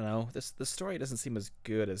 I don't know. The story doesn't seem as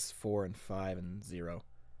good as 4 and 5 and 0.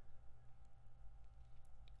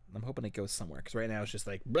 I'm hoping it goes somewhere, because right now it's just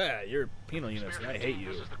like, bah, you're penal units, and I hate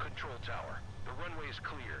you. This is the control tower. The runway is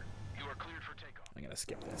clear. You are cleared for takeoff. I'm gonna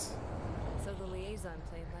skip this. So the liaison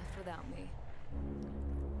plane left without me.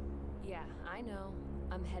 Yeah, I know.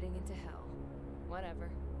 I'm heading into hell. Whatever.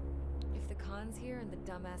 If the cons here and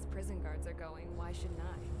the dumbass prison guards are going, why shouldn't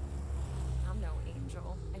I? I'm no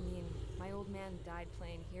angel. I mean, my old man died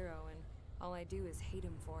playing hero, and all I do is hate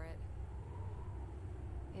him for it.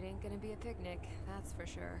 It ain't gonna be a picnic, that's for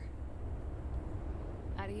sure.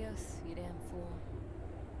 Adios, you damn fool.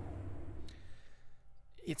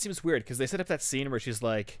 It seems weird, because they set up that scene where she's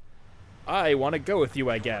like, I want to go with you,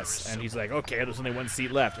 I guess. And he's like, okay, there's only 1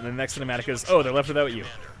 seat left. And then the next cinematic is, oh, they're left without you.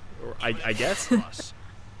 Or, I guess?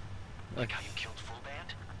 Like how you killed full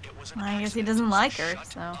band? I guess he doesn't like her,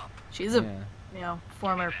 so she's a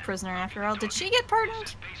former prisoner after all. Did she get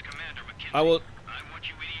pardoned? Well,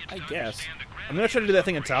 I guess. I'm gonna try to do that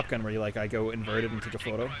thing in Top Gun where you like I go inverted and take a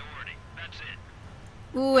photo.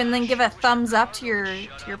 Ooh, and then give a thumbs up to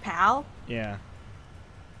your pal. Yeah.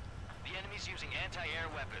 The enemy's using anti-air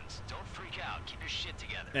weapons. Don't freak out. Keep your shit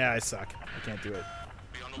together. Yeah, I suck. I can't do it.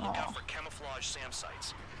 Be on the lookout for camouflage SAM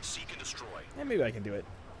sites. Seek and destroy. Yeah, maybe I can do it.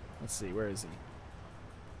 Let's see. Where is he?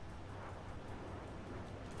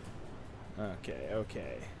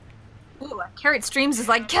 Okay. Ooh, Carrot Streams is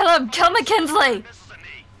like, kill him, McKinsley.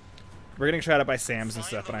 We're getting shot at by SAMs and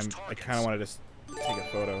stuff, but I kind of want to just take a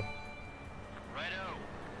photo.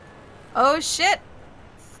 Oh shit!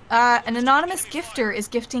 An anonymous gifter is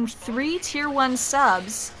gifting 3 tier 1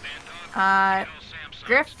 subs.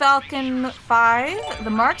 Griff Falcon 5, the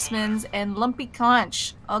Marksmans, and Lumpy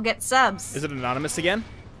Conch all get subs. Is it anonymous again?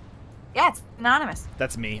 Yeah, it's anonymous.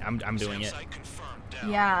 That's me. I'm doing it.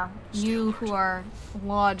 Yeah, you who are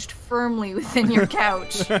lodged firmly within your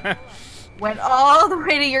couch went all the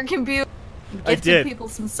way to your computer and gifted people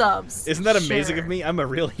some subs. Isn't that amazing of me? I'm a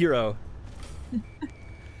real hero.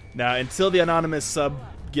 Now, until the anonymous sub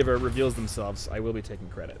giver reveals themselves, I will be taking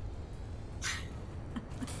credit. Use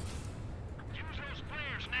those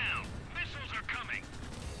flares now. Missiles are coming.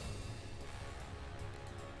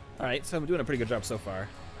 Alright, so I'm doing a pretty good job so far.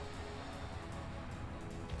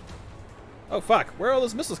 Oh fuck, where are all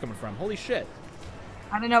those missiles coming from? Holy shit.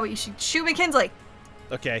 I don't know, but you should shoot McKinsley.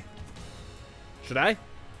 Okay. Should I?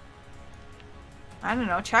 I don't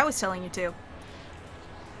know, Chai was telling you to.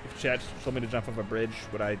 If Chad told me to jump off a bridge,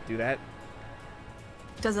 would I do that?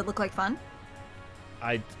 Does it look like fun?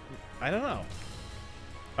 I don't know.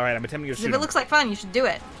 Alright, I'm attempting to shoot him. If it looks like fun, you should do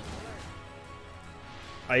it.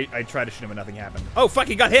 I tried to shoot him and nothing happened. Oh fuck,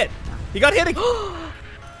 he got hit! He got hit!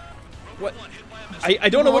 What? I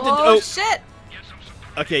don't know what to do. Oh shit!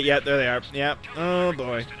 Okay, yeah, there they are. Yeah. Oh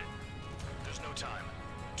boy. There's no time.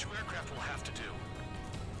 2 aircraft will have to do.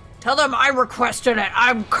 Tell them I requested it.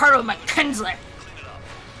 I'm Colonel McKinsley.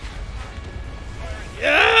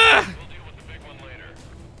 Yeah!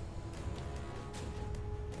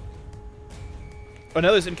 Oh,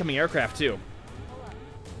 no, there's incoming aircraft, too.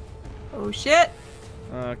 Oh, shit.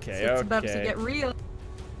 Okay, It's about to get real.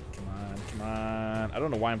 Come on, come on. I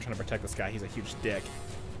don't know why I'm trying to protect this guy. He's a huge dick.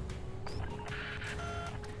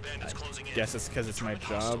 I guess it's because it's my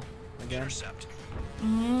job again.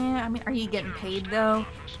 Yeah, I mean, are you getting paid, though?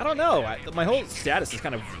 I don't know. My whole status is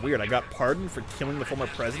kind of weird. I got pardoned for killing the former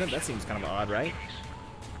president. That seems kind of odd, right?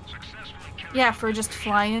 Yeah, for just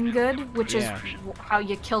flying good, which is how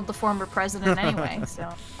you killed the former president anyway,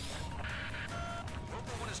 so...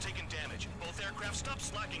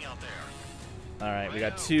 Alright, we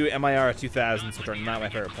got 2 MIR 2000s, which are not my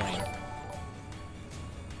favorite plane.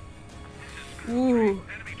 Ooh.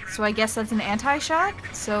 So I guess that's an anti-shot?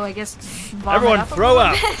 So I guess everyone throw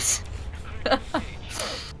up!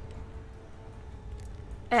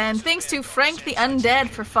 And thanks to Frank the Undead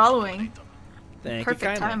for following. Thank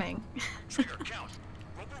Perfect you timing.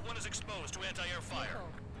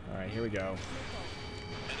 Alright, here we go.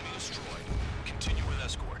 Enemy destroyed. Continue with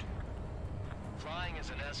escort. Flying as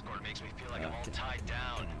an escort makes me feel like I'm all tied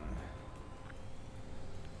down.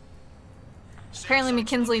 Apparently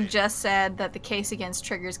McKinsley just said that the case against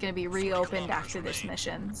Trigger is going to be reopened after this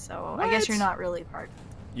mission, so I guess you're not really part.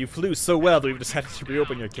 You flew so well that we've decided to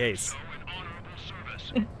reopen your case.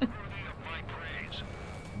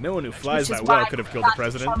 No one who flies that well could have killed the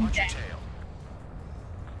president.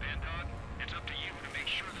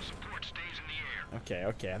 Okay,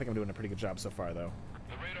 okay. I think I'm doing a pretty good job so far, though.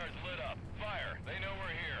 The radar's lit up. Fire. They know we're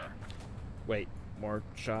here. Wait, more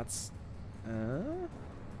shots?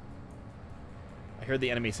 I heard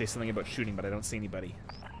the enemy say something about shooting, but I don't see anybody.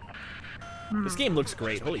 This game looks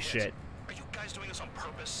great. Holy shit. Are you guys doing this on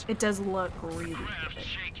purpose? It does look really good.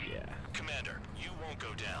 Yeah. Commander, you won't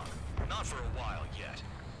go down. Not for a while yet.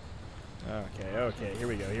 Okay, okay. Here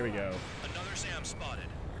we go, here we go. Another SAM spotted.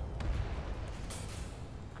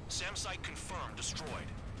 SAM site confirmed destroyed.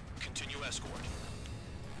 Continue escort.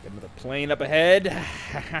 Get another plane up ahead.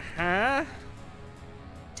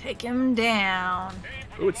 Take him down.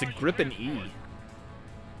 Ooh, it's a Gripen E.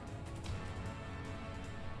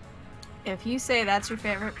 If you say that's your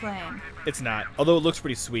favorite plane. It's not, although it looks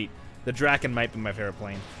pretty sweet. The Draken might be my favorite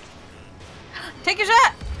plane. Take your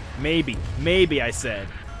shot! Maybe. Maybe, I said.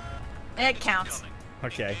 It counts.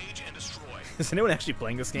 Okay. Is anyone actually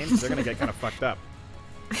playing this game? Because they're going to get kind of fucked up.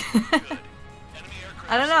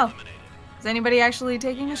 I don't know. Is anybody actually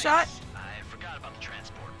taking a shot? I forgot about the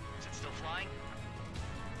transport. Is it still flying?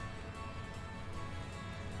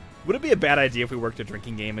 Would it be a bad idea if we worked a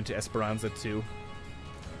drinking game into Esperanza 2?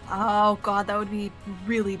 Oh god, that would be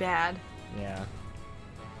really bad. Yeah.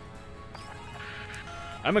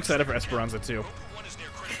 I'm excited for Esperanza 2.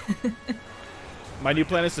 My new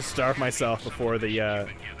plan is to starve myself before the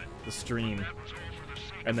stream,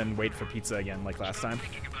 and then wait for pizza again, like last time.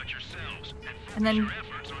 And then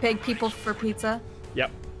beg people for pizza.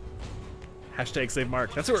 Yep. Hashtag save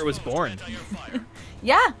Marc. That's where it was born.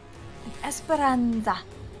 Yeah. Esperanza.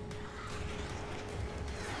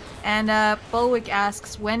 And Bulwick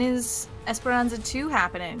asks, when is Esperanza 2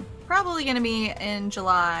 happening? Probably going to be in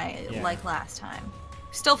July, like last time.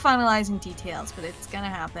 Still finalizing details, but it's going to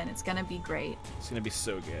happen. It's going to be great. It's going to be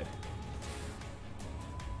so good.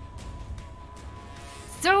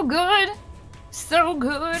 So good. So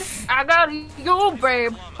good. I got you,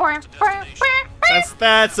 babe.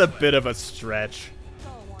 That's a bit of a stretch.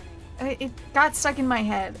 It got stuck in my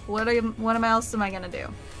head. What else am I going to do?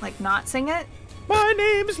 Like, not sing it? My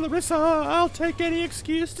name's Larissa. I'll take any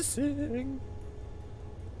excuse to sing.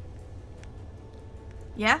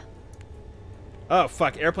 Yeah? Oh,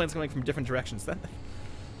 fuck. Airplanes coming from different directions. Then.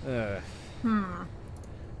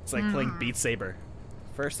 It's like playing Beat Saber.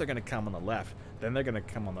 First they're going to come on the left. Then they're going to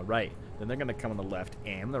come on the right. Then they're going to come on the left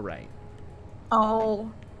and the right.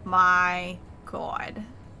 Oh my god.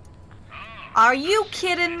 Are you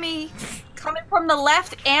kidding me? Coming from the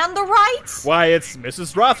left and the right? Why, it's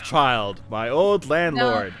Mrs. Rothschild, my old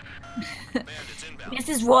landlord. No.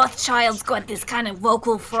 Mrs. Rothschild's got this kind of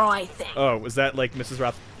vocal fry thing. Oh, was that like Mrs.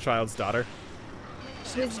 Rothschild's daughter?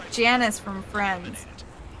 It's Janice from Friends.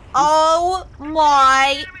 Oh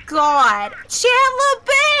my god. Chandler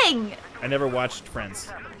Bing! I never watched Friends.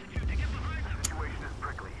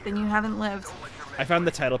 Then you haven't lived. I found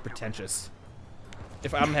the title pretentious.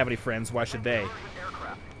 If I don't have any friends, why should they?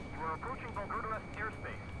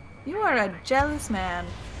 You are a jealous man.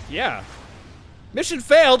 Yeah. Mission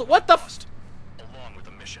failed? What the f— Along with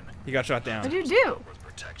the mission. He got shot down. What'd you do? Worth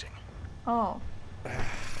protecting. Oh.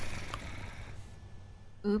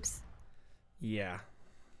 Oops. Yeah.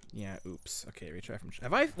 Yeah, oops. Okay, retry from—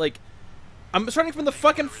 have I, like— I'm starting from the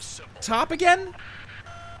fucking top again?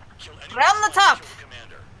 From the top!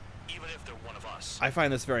 even if they're one of us. I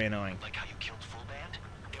find this very annoying. Like how you killed Fullband?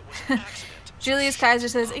 It was an accident. Julius Kaiser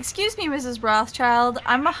says, "Excuse me, Mrs. Rothschild.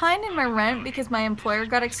 I'm behind in my rent because my employer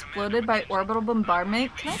got exploded by orbital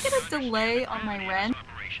bombardment. Can I get a delay on my rent?"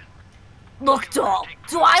 Look, doll,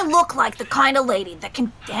 do I look like the kind of lady that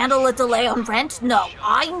can handle a delay on rent? No,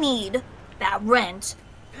 I need that rent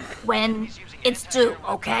when it's due,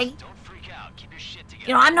 okay?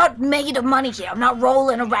 You know, I'm not made of money here. I'm not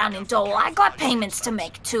rolling around in dough. I got payments to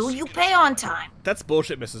make, too. You pay on time. That's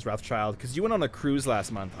bullshit, Mrs. Rothschild, because you went on a cruise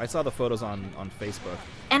last month. I saw the photos on Facebook.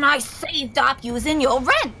 And I saved up using your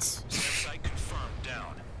rent.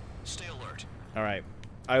 Stay alert. All right.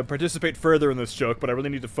 I would participate further in this joke, but I really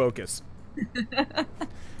need to focus.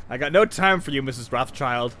 I got no time for you, Mrs.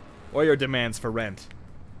 Rothschild, or your demands for rent.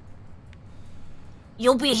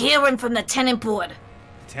 You'll be hearing from the tenant board.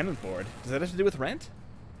 Tenant board? Does that have to do with rent?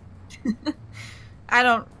 I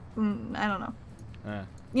don't know.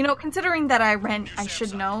 You know, considering that I rent, I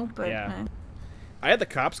should know, but... Yeah. I had the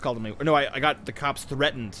cops call me. Or no, I got the cops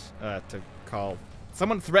threatened to call...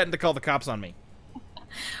 Someone threatened to call the cops on me.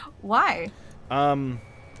 Why? When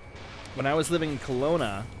I was living in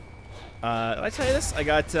Kelowna... did I tell you this? I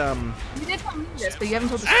got, You did tell me this, but you haven't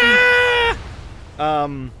told the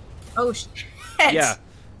streamer. Oh, shit. Yeah.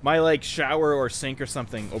 My, like, shower or sink or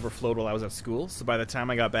something overflowed while I was at school, so by the time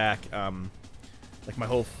I got back, like, my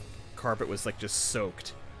whole carpet was, like, just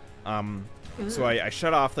soaked. So I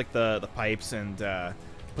shut off, like, the pipes and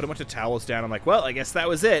put a bunch of towels down. I'm like, well, I guess that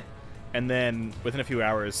was it. And then, within a few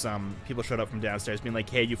hours, people showed up from downstairs being like,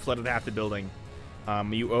 hey, you flooded half the building.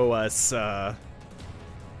 You owe us,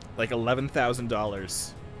 like,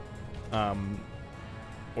 $11,000.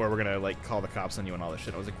 Or we're gonna, like, call the cops on you and all this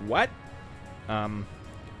shit. I was like, what?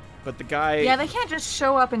 But the guy... Yeah, they can't just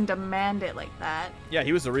show up and demand it like that. Yeah,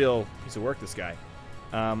 he was a real piece of work, this guy.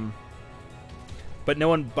 But no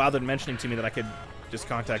one bothered mentioning to me that I could just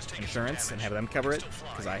contact insurance and have them cover it,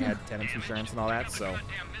 because I had tenants insurance and all that, so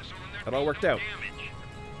it all worked out.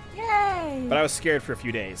 Yay! But I was scared for a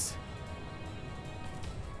few days.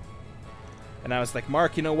 And I was like,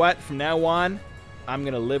 Mark, you know what? From now on, I'm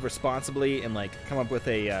going to live responsibly and, like, come up with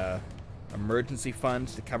a emergency fund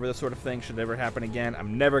to cover this sort of thing should it ever happen again.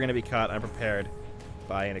 I'm never going to be caught unprepared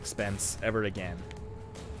by an expense ever again.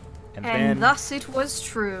 And then, thus it was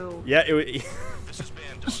true. Yeah, it was...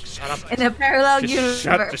 Shut up. In a parallel universe.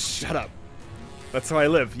 Just shut up. That's how I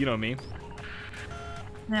live. You know me.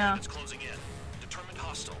 Yeah.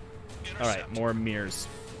 Alright, more mirrors.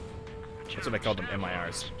 That's what I call them,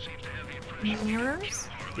 MIRs. Mirrors?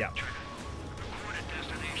 Yeah.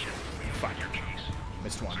 Fuck.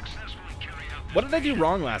 Missed one. What did I do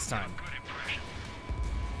wrong last time?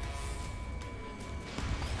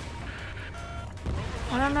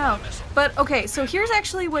 I don't know. But, okay, so here's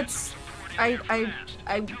actually what's... I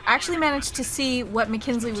actually managed to see what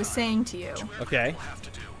McKinsley was saying to you. Okay.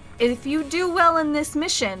 If you do well in this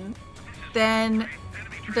mission, then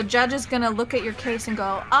the judge is going to look at your case and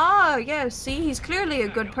go, ah, yeah, see, he's clearly a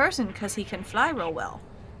good person because he can fly real well.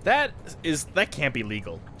 That can't be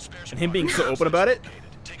legal. And him being so open about it?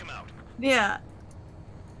 Yeah.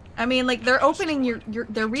 I mean, like, they're reopening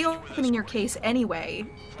your case anyway,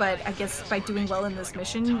 but I guess by doing well in this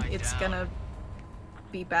mission, it's gonna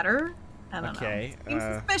be better. I don't know. Seems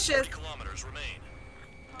suspicious.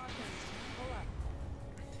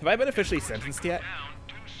 Have I been officially sentenced yet?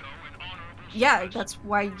 Yeah, that's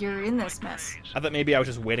why you're in this mess. I thought maybe I was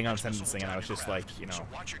just waiting on sentencing and I was just like, you know...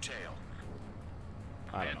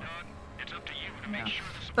 I don't know. Yeah.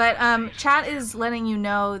 But chat is letting you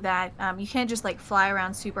know that you can't just like fly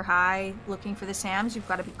around super high looking for the SAMs. You've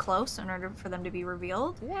got to be close in order for them to be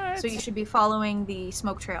revealed. What? So you should be following the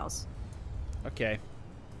smoke trails. Okay.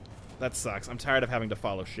 That sucks. I'm tired of having to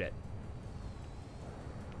follow shit.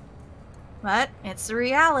 But it's the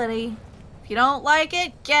reality. If you don't like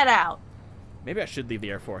it, get out. Maybe I should leave the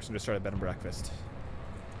Air Force and just start a bed and breakfast.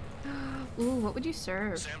 Ooh, what would you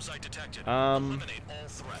serve? I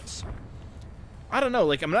don't know.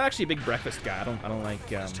 Like, I'm not actually a big breakfast guy. I don't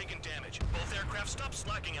like.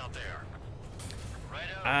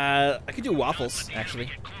 I could do waffles. Actually,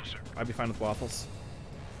 I'd be fine with waffles.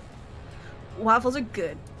 Waffles are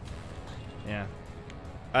good. Yeah.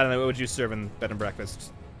 I don't know. What would you serve in bed and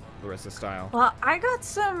breakfast, Larissa style? Well, I got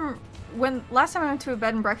some. Last time I went to a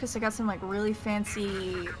bed and breakfast, I got some like really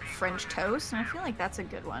fancy French toast, and I feel like that's a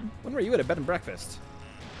good one. When were you at a bed and breakfast?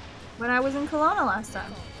 When I was in Kelowna last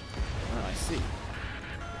time. Oh, I see.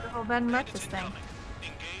 The whole bed and breakfast thing.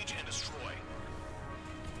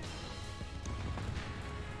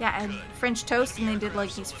 Yeah, I had French toast, and they did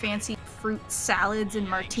like these fancy fruit salads in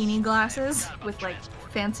martini glasses with like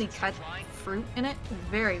fancy cut fruit in it.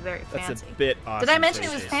 Very, very fancy. That's a bit awesome. Did I mention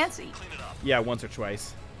it was fancy? Yeah, once or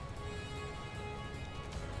twice.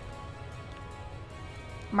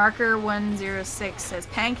 Marker 106 says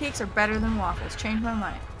pancakes are better than waffles. Change my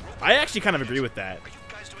mind. I actually kind of agree with that.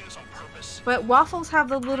 But waffles have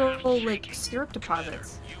the little like syrup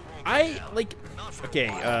deposits.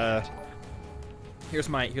 Okay, here's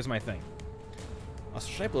my thing.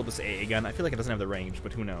 Should I blow this AA gun? I feel like it doesn't have the range,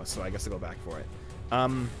 but who knows, so I guess I'll go back for it.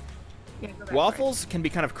 Yeah, waffles can be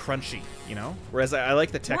kind of crunchy, you know? Whereas I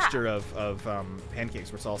like the texture of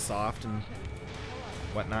pancakes, where it's all soft and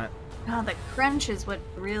whatnot. Oh, the crunch is what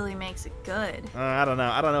really makes it good. I don't know.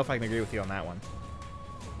 I don't know if I can agree with you on that one.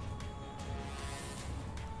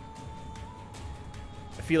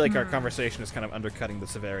 I feel like our conversation is kind of undercutting the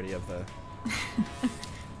severity of the...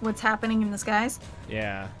 What's happening in the skies?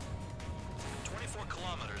 Yeah. 24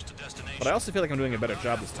 kilometers to destination. But I also feel like I'm doing a better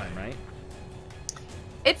job this time, right?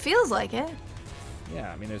 It feels like it.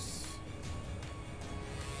 Yeah, I mean, there's...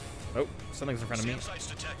 Oh, something's in front of me. Site's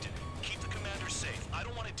detected. Keep the commander safe. I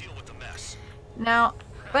don't want to deal with the mess. Now,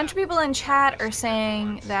 a bunch of people in chat are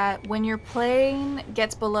saying that when your plane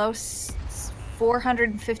gets below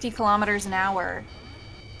 450 kilometers an hour,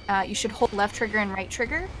 you should hold left trigger and right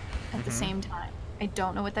trigger at the same time. I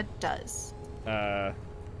don't know what that does. I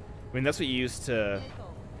mean, that's what you use to...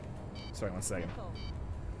 Sorry, 1 second.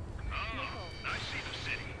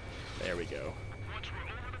 There we go.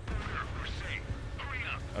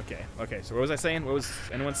 Okay, so what was I saying? What was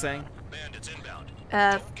anyone saying? Bandits inbound.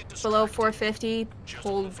 Below 450,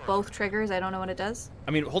 hold both triggers. I don't know what it does.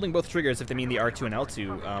 I mean, holding both triggers, if they mean the R2 and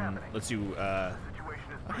L2, lets you, oh,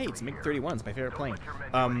 hey, it's MiG-31. It's my favorite plane.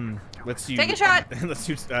 Lets you... Take a shot! Lets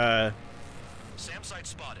you, SAM site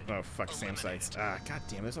spotted. Oh, fuck, SAM sites. God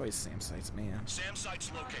damn, there's always SAM sites, man. SAM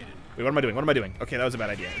site's located. Wait, what am I doing? What am I doing? Okay, that was a bad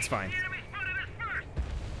idea. It's fine.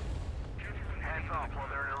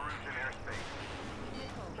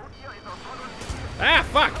 Ah,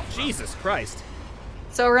 fuck! Jesus Christ.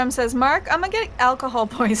 So Rem says, Mark, I'm gonna get alcohol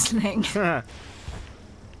poisoning. Spare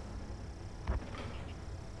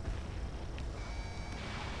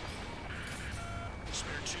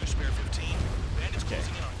 2, spare 15. Bandits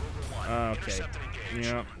closing in on Rover 1. Okay.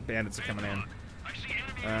 Yeah, bandits are coming in.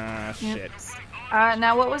 Shit.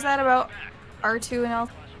 Now what was that about R2 and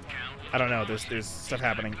L? I don't know. There's stuff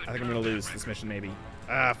happening. I think I'm gonna lose this mission, maybe.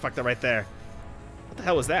 Fuck that right there. What the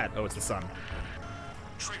hell was that? Oh, it's the sun.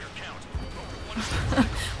 Trigger count.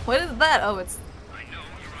 What is that? Oh, it's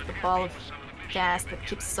the ball of gas that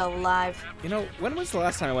keeps us all alive. You know, when was the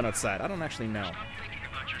last time I went outside? I don't actually know.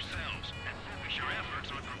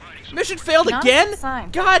 Mission failed again?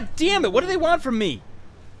 God damn it! What do they want from me?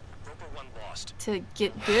 Rover 1 lost. To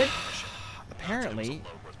get good? Apparently.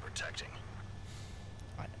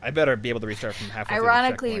 I better be able to restart from halfway through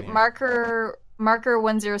Ironically, the checkpoint, Marker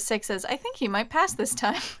 106 says, I think he might pass this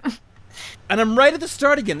time. And I'm right at the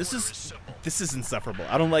start again. This is insufferable.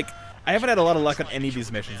 I don't like... I haven't had a lot of luck on any of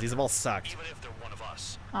these missions. These have all sucked. Even if they're one of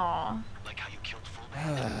us. Aw. Like how you killed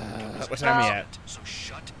Fullback. What time are you at? So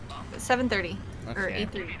shut up. 7:30 or Okay.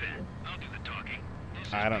 8:30.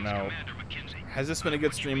 I don't know. Has this been a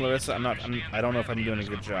good stream, Larissa? I don't know if I'm doing a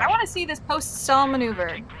good job. I want to see this post-stall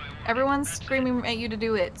maneuver. Everyone's screaming at you to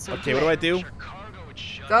do it. So Okay, what do I do?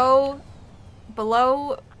 Go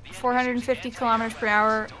below 450 kilometers per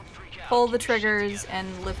hour, pull the triggers, and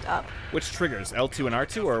lift up. Which triggers? L2 and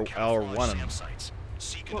R2 or L1 and...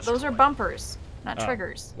 Well, those are bumpers, not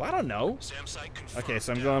triggers. Well, I don't know. Okay,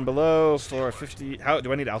 so I'm going below 450. How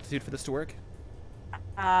do I need altitude for this to work?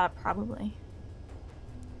 Probably.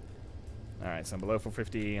 All right, so I'm below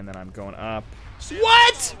 450, and then I'm going up.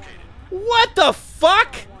 What? What the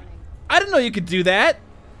fuck? I didn't know you could do that.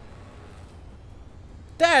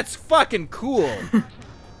 That's fucking cool.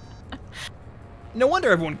 No wonder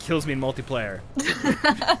everyone kills me in multiplayer.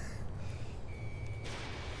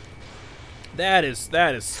 That is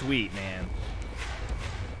sweet, man.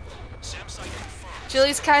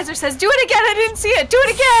 Julius Kaiser says, "Do it again! I didn't see it. Do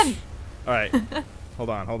it again!" All right,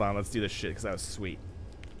 hold on. Let's do this shit because that was sweet.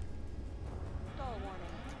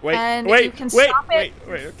 Wait, And wait, you can wait, stop it.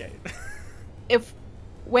 wait. Okay. If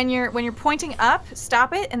when you're pointing up,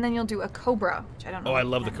 stop it, and then you'll do a cobra, which I don't know. Oh, I what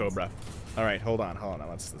love the that cobra. All right, hold on.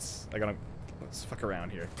 Let's fuck around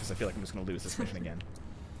here because I feel like I'm just gonna lose this mission again.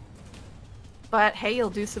 But hey, you'll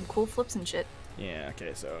do some cool flips and shit. Yeah.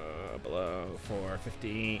 Okay. So below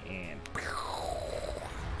 450 and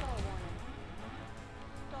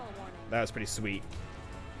that was pretty sweet.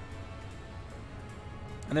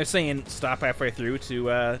 And they're saying stop halfway through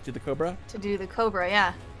to do the cobra. To do the cobra,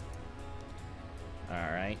 yeah.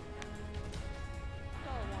 All right.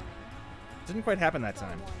 Didn't quite happen that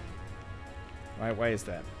time. Why is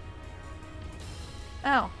that?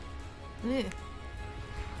 Oh. Ugh.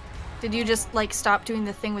 Did you just, like, stop doing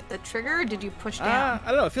the thing with the trigger, or did you push down? I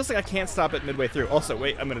don't know. It feels like I can't stop it midway through. Also,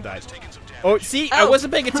 wait, I'm gonna die. Oh, see? I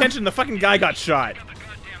wasn't paying attention. The fucking guy got shot.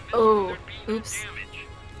 Oh. Oops.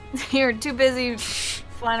 You're too busy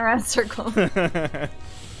flying around in circles.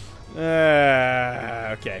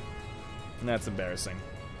 Okay. That's embarrassing.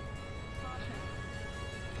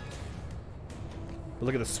 But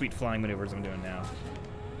look at the sweet flying maneuvers I'm doing now.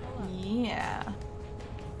 Yeah.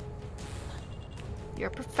 You're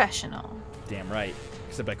a professional. Damn right.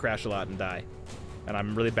 Except I crash a lot and die. And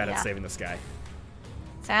I'm really bad at saving this guy.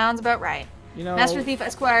 Sounds about right. You know, Master Thief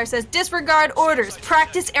Esquire says, disregard orders,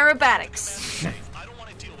 practice aerobatics. I don't want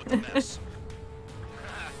to deal with the mess.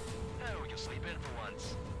 We can sleep in for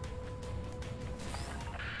once.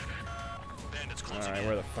 Bandits closing Alright,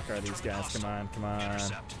 where the fuck are these guys? Come on, come on.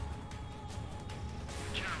 Intercept.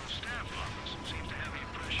 General Staff Office seems to have the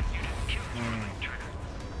impression you didn't kill anything, Trigger.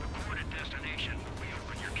 Recorded destination will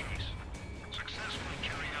reopen your case. Successfully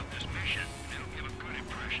carry out this mission, and it'll give a good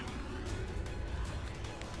impression.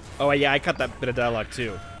 Oh, yeah, I cut that bit of dialogue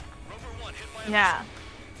too. Rover 1, hit my Yeah.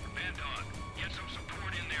 Bandog, get some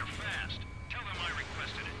support in there fast. Tell them I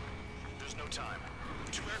requested it. There's no time.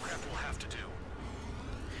 2 aircraft will have to do.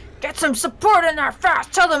 Get some support in there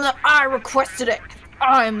fast. Tell them that I requested it.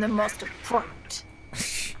 I am the most important.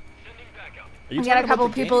 We got a couple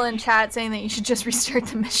people in chat saying that you should just restart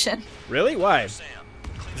the mission. Really? Why?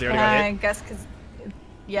 They already got I hit? guess because,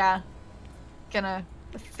 yeah, the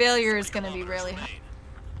failure is gonna be really high.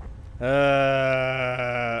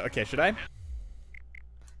 Okay, should I?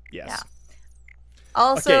 Yes. Yeah.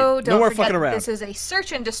 Also, Okay, no don't more forget fucking around. this is a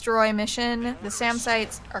search and destroy mission. The SAM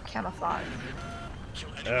sites are camouflaged.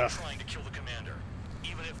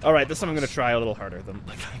 All right, this time I'm gonna try a little harder than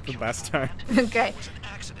last time. Okay.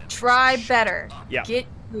 Try better. Yeah. Get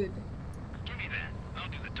good. Give me that. I'll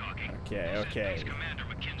do the talking. Okay, okay. Commander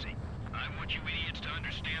McKenzie, I want you idiots to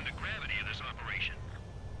understand the gravity of this operation.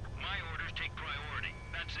 My orders take priority.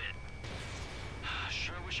 That's it.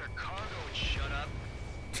 Sure wish our cargo would shut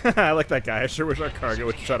up. I like that guy. I sure wish our cargo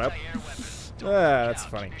would shut up. That's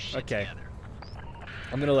funny. Okay.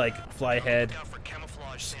 I'm gonna like fly ahead,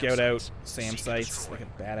 scout out SAM sites like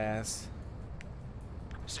a badass.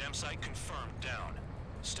 SAM site confirmed. Down.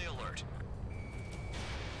 Stay alert.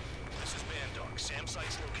 This is Bandog. SAM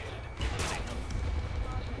site's located.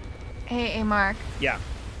 Hey, Mark. Yeah.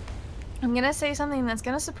 I'm gonna say something that's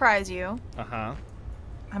gonna surprise you. Uh-huh.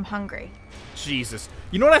 I'm hungry. Jesus.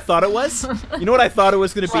 You know what I thought it was? You know what I thought it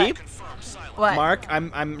was gonna be? What? Mark,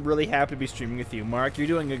 I'm really happy to be streaming with you. Mark, you're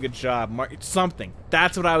doing a good job. Mark, it's something.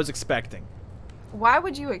 That's what I was expecting. Why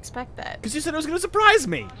would you expect that? Because you said it was gonna surprise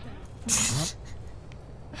me.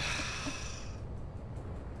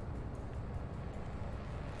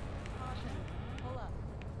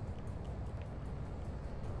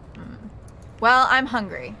 Well, I'm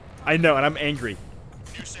hungry. I know, and I'm angry.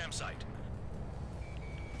 New SAM site.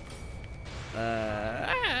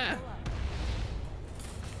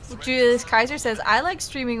 Julius Kaiser says, I like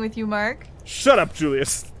streaming with you, Mark. Shut up,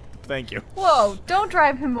 Julius. Thank you. Whoa, don't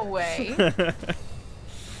drive him away.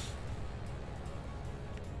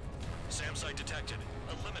 SAM site detected.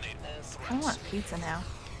 Eliminate all threats. I want pizza now.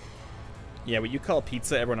 Yeah, what you call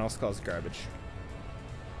pizza, everyone else calls garbage.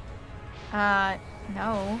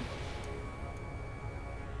 No.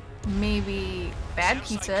 Maybe bad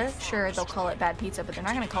pizza. Sure, they'll call it bad pizza, but they're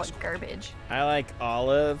not gonna call it garbage. I like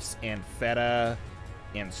olives and feta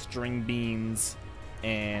and string beans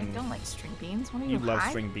and... I don't like string beans. What are you, You love high?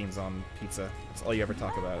 string beans on pizza. That's all you ever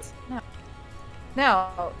talk about.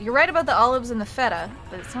 No, you're right about the olives and the feta,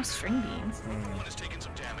 but it's not string beans. One has taken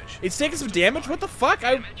some damage. It's taking some damage? What the fuck?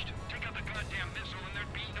 Take out the goddamn missile and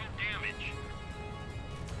there'd be no damage.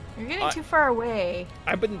 You're getting too far away.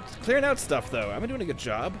 I've been clearing out stuff, though. I've been doing a good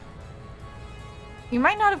job. You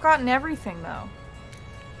might not have gotten everything, though.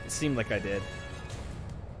 It seemed like I did.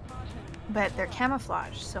 But they're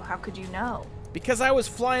camouflaged, so how could you know? Because I was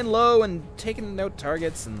flying low and taking out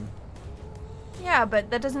targets and... Yeah, but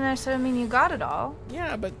that doesn't necessarily mean you got it all.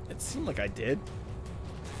 Yeah, but it seemed like I did.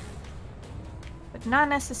 But not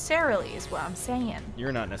necessarily is what I'm saying.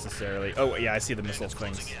 You're not necessarily... Oh, yeah, I see the missile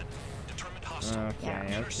things. Okay,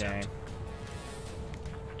 Yeah. okay.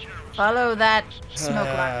 Follow that smoke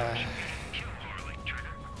line.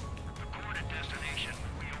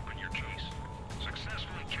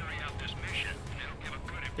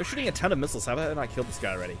 They're shooting a ton of missiles. How have I not killed this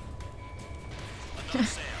guy already?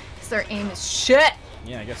 Because their aim is shit.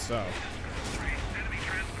 Yeah, I guess so.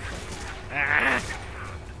 Ah!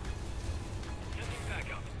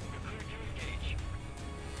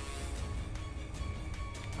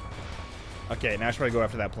 Okay, now I should probably go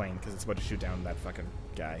after that plane because it's about to shoot down that fucking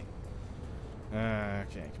guy.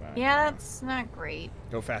 Okay, come on. Yeah, that's not great.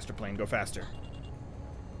 Go faster, plane. Go faster.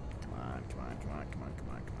 Come on, come on, come on, come on, come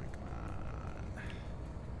on, come on,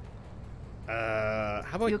 come on.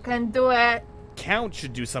 How about you can do it? Count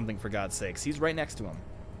should do something for God's sakes. He's right next to him.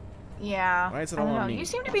 Yeah. Why is it I all don't know. on me? You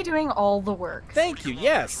seem to be doing all the work. Thank you.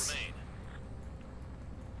 Yes.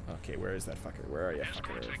 Okay, where is that fucker? Where are you,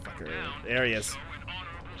 fucker? Fucker. There he is.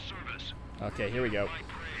 Okay, here we go.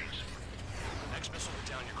 Next missile will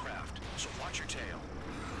down your craft, so watch your tail.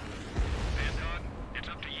 It's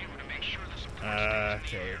up to you to make sure the supply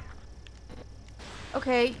stays in the air.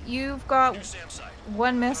 Okay, you've got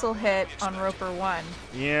one missile hit on Roper 1.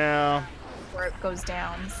 Yeah. Where it goes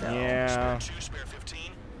down, so. Yeah. Spare 2, spare 15.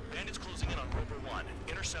 Bandits closing in on Roper 1.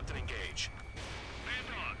 Intercept and engage.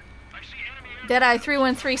 Deadeye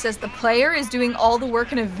 313 says the player is doing all the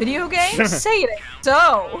work in a video game? Say it ain't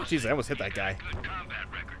so. Jeez, I almost hit that guy.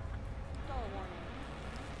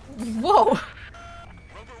 Whoa.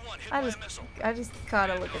 I just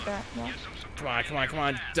gotta look at that. Yeah. Come on, come on, come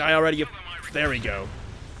on. Die already. You... There we go.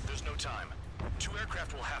 There's no time. 2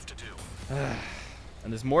 aircraft will have to do.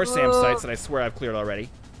 And there's more SAM sites that I swear I've cleared already.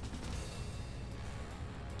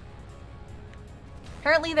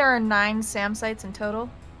 Apparently there are 9 SAM sites in total.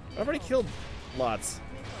 I've already killed lots.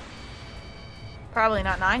 Probably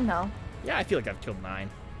not 9 though. Yeah, I feel like I've killed 9.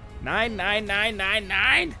 9, 9, 9, 9,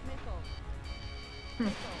 9!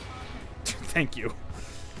 Thank you.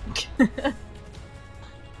 Bandits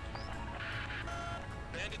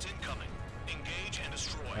incoming. Engage and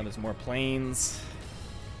destroy. Now there's more planes.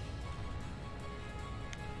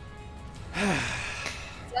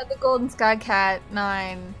 The Golden Sky Cat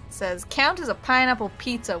 9 says, count as a pineapple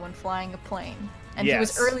pizza when flying a plane. And he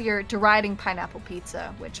was earlier deriding pineapple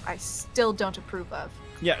pizza, which I still don't approve of.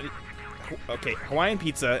 Yeah, okay, Hawaiian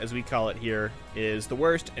pizza, as we call it here, is the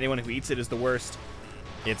worst. Anyone who eats it is the worst.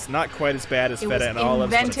 It's not quite as bad as feta and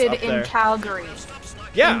olives, but it's up there. Invented in Calgary.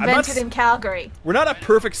 Yeah, invented in Calgary. We're not a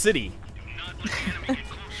perfect city.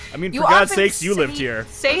 I mean, for God's sakes, you lived here.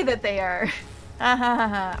 Say that they are.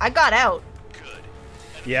 I got out.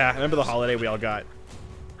 Yeah, I remember the holiday we all got.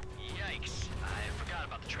 Yikes. I forgot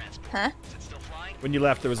about the transport. Huh? Is it still flying? When you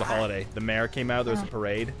left, there was a holiday. The mayor came out, there was a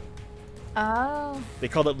parade. Oh. They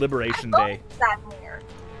called it Liberation Day. That mayor.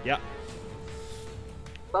 Yeah.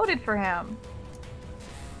 Voted for him.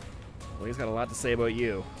 Well, he's got a lot to say about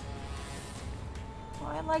you.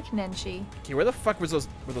 Well, I like Nenshi. Okay, where the fuck was those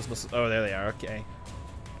missiles? Oh, there they are, okay.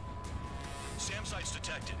 SAM sites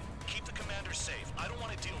detected. Keep the commander safe. I don't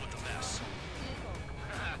want to deal with the mess.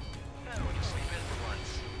 We can sleep in for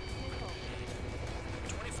once.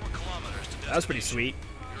 24 kilometers to That was pretty sweet.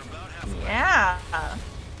 You're about halfway. Yeah.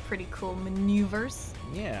 Pretty cool maneuvers.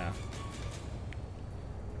 Yeah.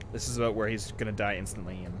 This is about where he's gonna die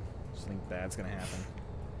instantly, and something bad's gonna happen.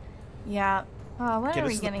 Yeah. Oh, when Okay, are this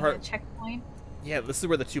we is the getting part- to the checkpoint? Yeah, this is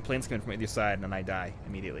where the 2 planes come in from either side, and then I die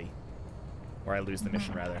immediately. Or I lose the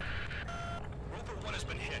mission, rather. Roper 1 has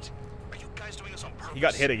been hit. Are you guys doing this on purpose? He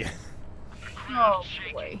got hit again. Oh,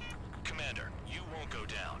 boy. Commander, you won't go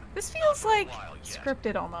down. This feels like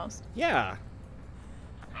scripted almost. Yeah.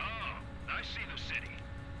 Oh, I see the city.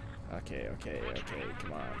 Okay, okay, okay.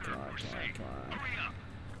 Come on, come on, come on, come on. Hurry up.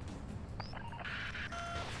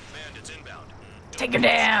 Bandits inbound. Take him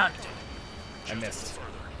down! I missed.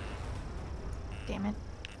 Damn it.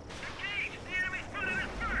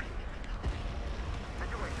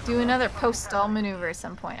 Do another post-stall maneuver at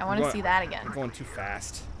some point. I want to see that again. I'm going too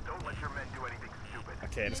fast.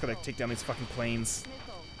 Okay, I just gotta take down these fucking planes.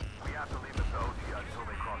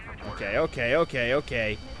 Okay, okay, okay,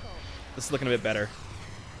 okay. This is looking a bit better.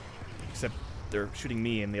 Except they're shooting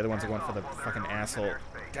me and the other ones are going for the fucking asshole.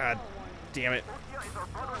 God damn it.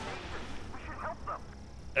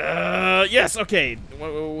 Yes, okay.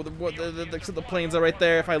 The planes are right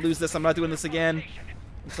there. If I lose this, I'm not doing this again.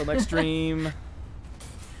 Until next stream.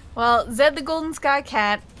 Well, Zed the Golden Sky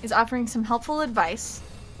Cat is offering some helpful advice,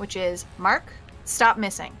 which is, Mark, stop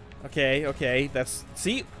missing. Okay, okay. That's...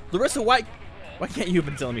 See? Larissa, why can't you have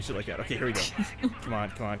been telling me shit like that? Okay, here we go. Come on,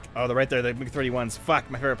 come on. Oh, they're right there. The MiG-31s.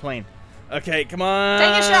 Fuck, my favorite plane. Okay, come on.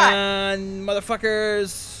 Take a shot.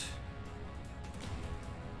 Motherfuckers.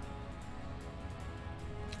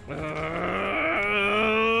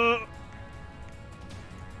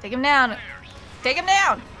 Take him down. Take him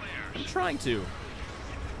down. I'm trying to.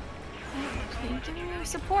 Give me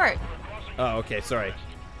support. Oh, okay, sorry.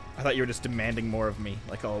 I thought you were just demanding more of me,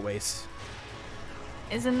 like always.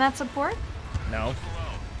 Isn't that support? No.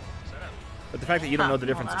 But the fact that you don't know the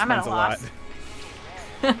difference I'm at explains a a lot.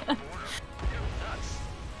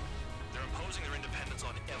 They're imposing their independence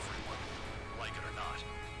on everyone.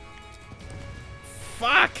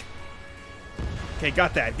 Fuck! Okay,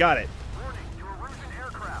 got that. Got it. Warning, you are Russian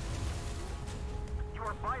aircraft. You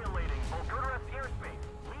are violating Bulgaria's airspace.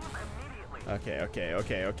 Leave immediately.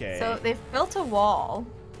 Okay. So they've built a wall.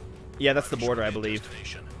 Yeah, that's the border, I believe.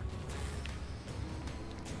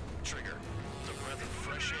 Trigger, it's a breath of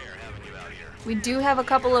fresh air having you out here. We do have a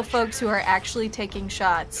couple of folks who are actually taking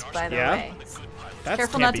shots, by the way. That's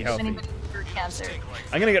Careful can't not be to give healthy. anybody through cancer.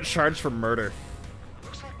 I'm gonna get charged for murder.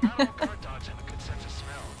 Looks like all guard dogs have a good sense of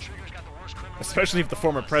smell. Trigger's got the worst criminal. Especially if the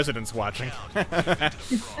former president's watching. Sure as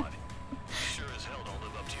hell don't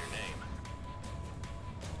live up to your name.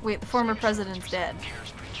 Wait, the former president's dead.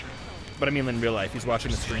 But I mean in real life, he's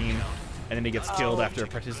watching the stream, and then he gets killed after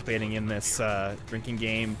participating in this drinking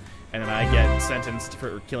game, and then I get sentenced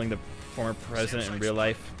for killing the former president in real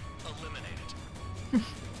life.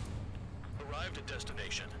 Arrived at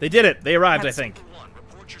destination. They did it! They arrived, I think.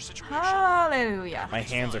 Report your situation. Hallelujah. My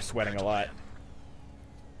hands are sweating a lot.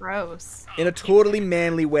 Gross. In a totally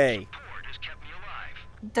manly way. Report has kept me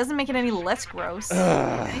alive. Doesn't make it any less gross.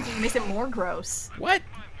 Anything makes it more gross. What?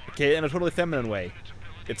 Okay, in a totally feminine way.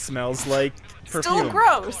 It smells like perfume. Still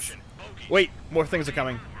gross. Wait, more things are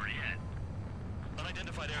coming.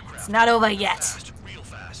 Unidentified aircraft. It's not over yet. Real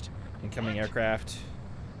fast. Incoming aircraft.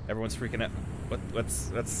 Everyone's freaking out.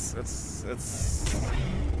 What's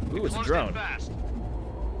Ooh, it's a drone.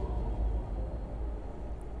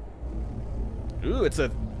 Ooh, it's a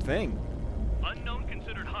thing. Unknown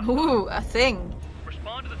considered hostile. Ooh, a thing.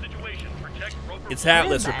 Respond to the situation. Protect broker. It's What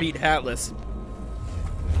hatless. is that? Repeat, hatless.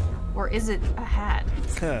 Or is it a hat?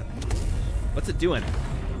 What's it doing?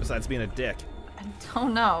 Besides being a dick. I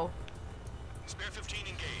don't know. Spare 15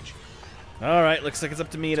 engage. Alright, looks like it's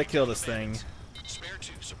up to me to kill this thing. Spare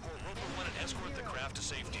 2 support Roper 1 and escort the craft to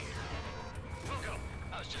safety. Wilco,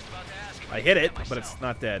 I was just about to ask if I hit it, but it's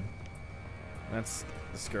not dead. That's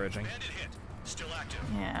discouraging. bandit hit. Still active.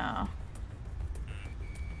 Yeah.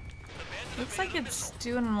 Looks like it's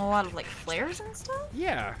doing a lot of like flares and stuff.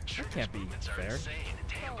 Yeah, that can't be fair.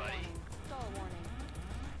 Damn, buddy.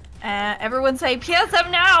 Everyone say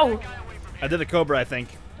PSM now! I did a Cobra, I think.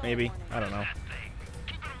 Maybe. I don't know.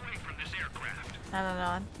 Keep it away from this aircraft. I don't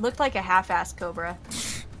know. It looked like a half-assed Cobra.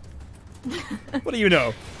 What do you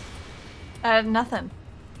know? Nothing.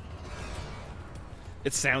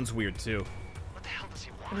 It sounds weird, too. What the hell does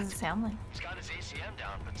he What want? does it sound like? He's got his ACM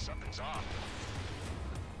down, but something's off.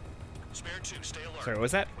 Spare 2, stay alert. Sorry, what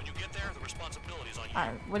was that? When you get there, the responsibility is on you.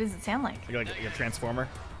 What does it sound like? Like a transformer?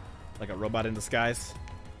 Like a robot in disguise?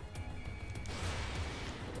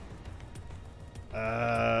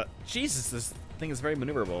 Jesus, this thing is very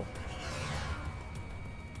maneuverable.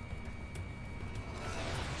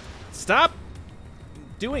 Stop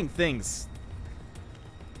doing things.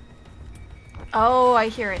 Oh, I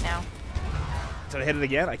hear it now. Did I hit it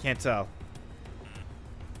again? I can't tell.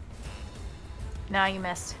 No, you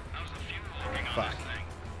missed. How's the fuel looking on Fuck. this thing?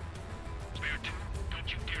 Spare 2, don't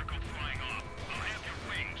you dare go flying off. I'll have your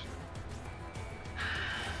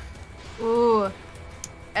wings. Ooh.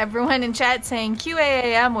 Everyone in chat saying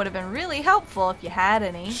QAAM would have been really helpful if you had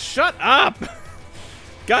any. Shut up!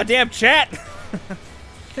 Goddamn chat!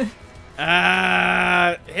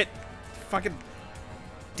 Hit. Fucking.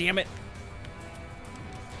 Damn it.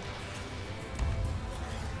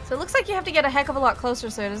 So it looks like you have to get a heck of a lot closer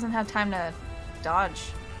so it doesn't have time to dodge.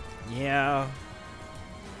 Yeah.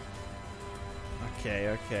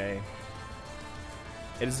 Okay.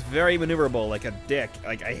 It is very maneuverable, like a dick.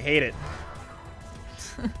 Like, I hate it.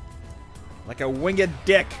 Like a winged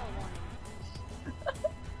dick.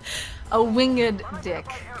 A winged dick.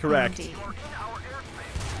 Correct. Indeed.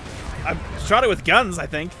 I shot it with guns, I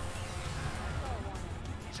think.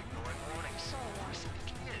 He's ignoring warnings. What does he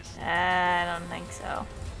think he is? I don't think so.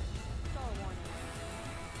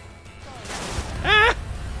 Ah!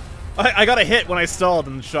 I got a hit when I stalled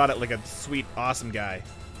and shot it like a sweet, awesome guy.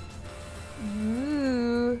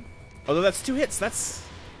 Ooh. Although that's 2 hits, that's...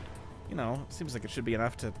 You know, seems like it should be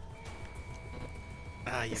enough to...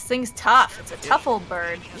 Ah, yeah. This thing's tough. It's a tough old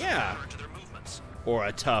bird. Yeah. To their movements. Or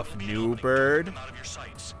a tough new bird. Out of your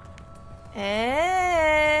sights.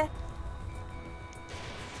 Eh.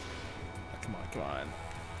 Come on.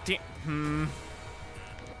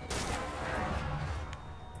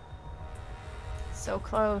 So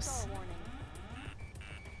close.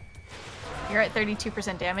 You're at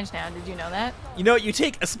 32% damage now. Did you know that? You know, you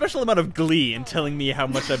take a special amount of glee in telling me how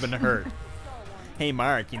much I've been hurt. Hey,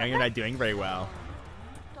 Mark, you know you're not doing very well.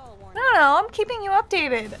 No, I'm keeping you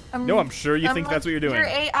updated. No, I'm sure you think that's what you're doing. Your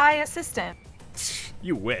AI assistant.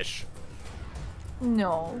 You wish.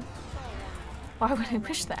 No. Why would I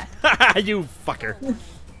wish that? You fucker.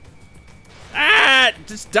 Ah!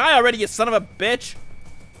 Just die already, you son of a bitch!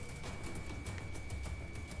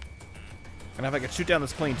 And if I could shoot down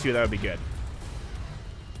this plane too, that would be good.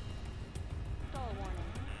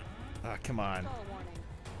 Ah, come on.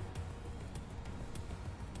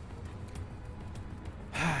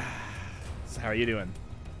 So how are you doing?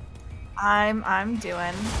 I'm doing.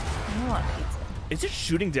 I want pizza. Is it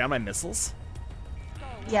shooting down my missiles?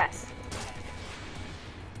 Yes.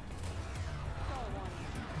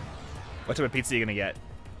 What type of pizza are you gonna get?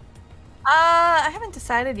 I haven't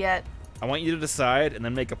decided yet. I want you to decide and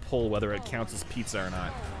then make a poll whether it counts as pizza or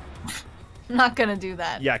not. I'm not gonna do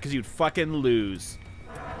that. Yeah, because you'd fucking lose.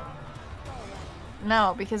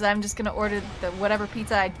 No, because I'm just gonna order whatever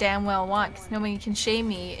pizza I damn well want, because nobody can shame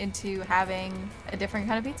me into having a different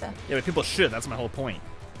kind of pizza. Yeah, but people should. That's my whole point.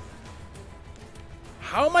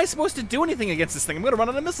 How am I supposed to do anything against this thing? I'm gonna run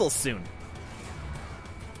out of missiles soon.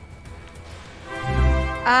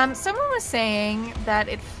 Someone was saying that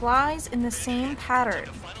it flies in the same pattern.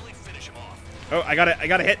 Oh, I got it. I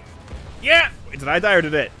got a hit. Yeah! Did I die or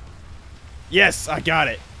did it? Yes, I got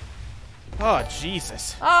it. Oh,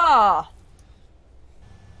 Jesus. Oh!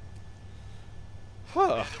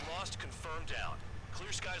 Huh.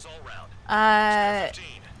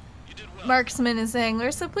 Marksman is saying,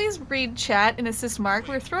 Larissa, please read chat and assist Mark.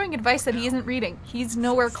 We're throwing advice that he isn't reading. He's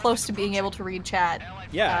nowhere close to being able to read chat.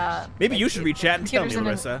 Yeah. Maybe you should read chat and tell me,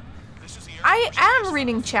 Larissa. I am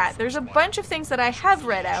reading chat. There's a bunch of things that I have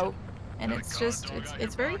read out, and it's just,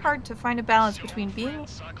 it's very hard to find a balance between being,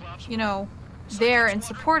 you know, there and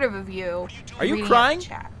supportive of you. Are you crying?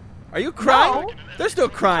 Chat. Are you crying? No. There's no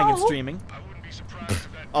crying in streaming.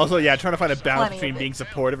 Also, yeah, trying to find a balance Plenty between being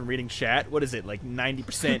supportive and reading chat. What is it, like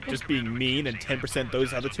 90% just being mean and 10%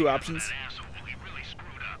 those other two options?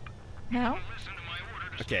 No.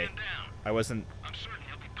 Okay. I wasn't...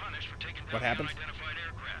 What happened?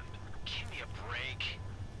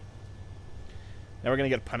 Now we're gonna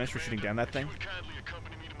get punished for shooting down that thing?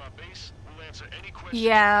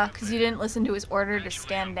 Yeah, because you didn't listen to his order to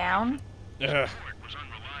stand down. Ugh.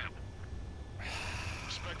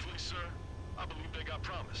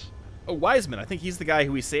 Oh, Wiseman. I think he's the guy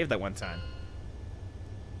who we saved that one time.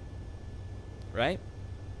 Right?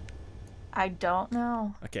 I don't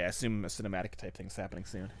know. Okay, I assume a cinematic type thing's happening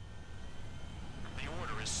soon. The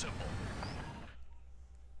order is simple.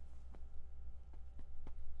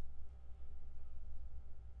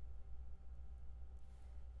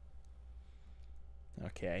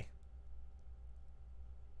 Okay.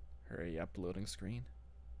 Hurry up, loading screen.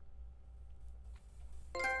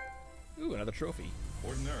 Ooh, another trophy.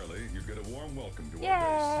 Ordinarily, you'd get a warm welcome to our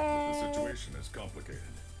base, but the situation is complicated.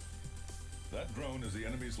 That drone is the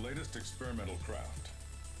enemy's latest experimental craft.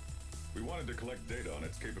 We wanted to collect data on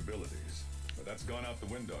its capabilities, but that's gone out the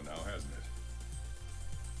window now, hasn't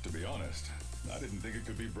it? To be honest, I didn't think it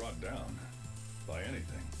could be brought down by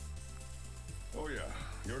anything. Oh yeah,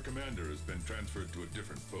 your commander has been transferred to a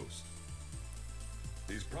different post.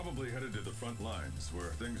 He's probably headed to the front lines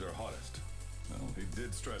where things are hottest. Well, he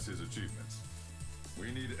did stress his achievements. We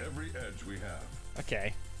need every edge we have.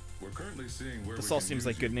 Okay. We're currently seeing where this we all can seems use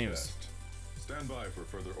like good you news. best. Stand by for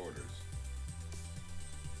further orders.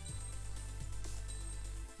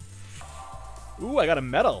 Ooh, I got a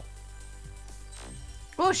medal.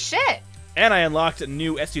 Oh shit! And I unlocked a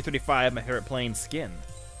new Su-35, my favorite plane skin.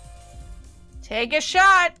 Take a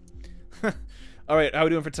shot! Alright, how are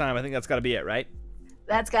we doing for time? I think that's gotta be it, right?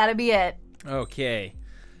 That's gotta be it. Okay.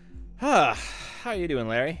 How are you doing,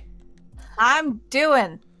 Larry? I'm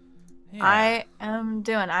doing. Yeah. I am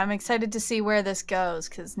doing. I'm excited to see where this goes,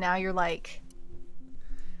 because now you're like,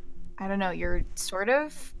 I don't know, you're sort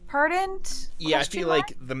of pardoned? Yeah, I feel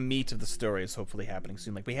like the meat of the story is hopefully happening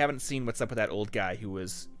soon. Like, we haven't seen what's up with that old guy who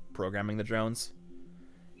was programming the drones.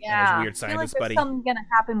 Yeah. And his weird scientist I feel like buddy. there's something gonna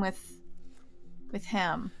happen with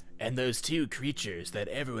him. And those two creatures that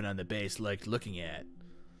everyone on the base liked looking at.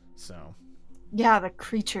 So... Yeah, the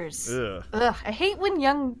creatures. Ugh. Ugh. I hate when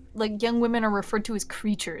young women are referred to as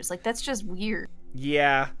creatures. Like, that's just weird.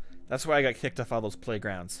 Yeah, that's why I got kicked off all those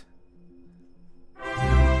playgrounds. ...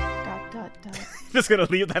 Just gonna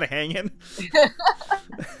leave that hanging?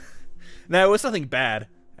 No, it was nothing bad.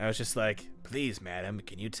 I was just like, please, madam,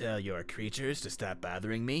 can you tell your creatures to stop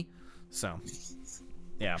bothering me? So,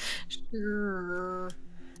 yeah. Sure.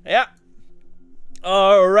 Yeah.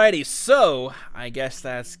 Alrighty, so I guess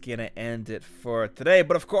that's gonna end it for today.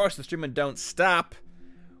 But of course, the streaming don't stop.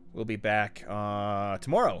 We'll be back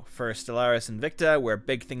tomorrow for Stellaris Invicta, where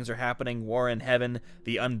big things are happening. War in Heaven,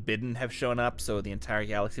 the Unbidden have shown up, so the entire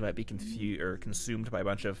galaxy might be consumed by a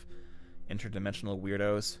bunch of interdimensional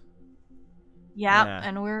weirdos. Yeah,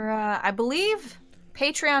 and we're, I believe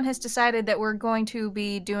Patreon has decided that we're going to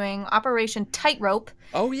be doing Operation Tightrope.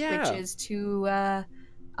 Oh, yeah. Which is to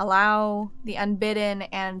allow the Unbidden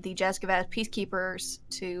and the Jazgavad Peacekeepers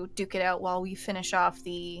to duke it out while we finish off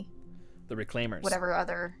the Reclaimers. Whatever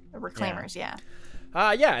other Reclaimers, yeah.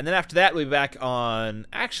 Yeah, and then after that, we'll be back on...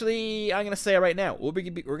 Actually, I'm going to say it right now. We're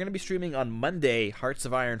going to be streaming on Monday, Hearts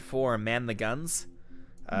of Iron 4, Man the Guns.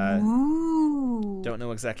 Ooh. Don't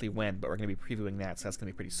know exactly when, but we're going to be previewing that, so that's going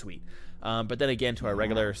to be pretty sweet. But then again, to our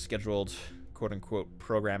regular scheduled, quote-unquote,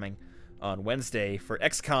 programming on Wednesday for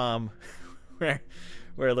XCOM,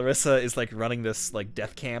 where Larissa is, like, running this, like,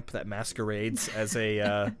 death camp that masquerades as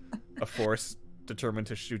a force determined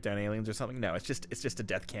to shoot down aliens or something. No, it's just a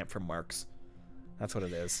death camp for Marcs. That's what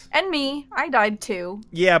it is. And me. I died too.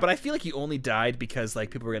 Yeah, but I feel like you only died because,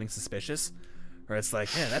 like, people were getting suspicious. Or it's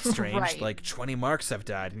like, yeah, that's strange. Right. Like, 20 Marcs have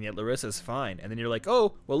died, and yet Larissa's fine. And then you're like,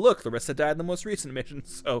 oh, well, look, Larissa died in the most recent mission,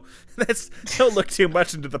 so don't look too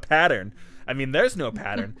much into the pattern. I mean, there's no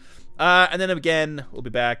pattern. And then again, we'll be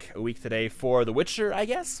back a week today for The Witcher, I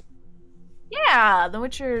guess? Yeah, The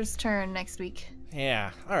Witcher's turn next week.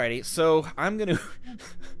 Yeah, alrighty. So I'm gonna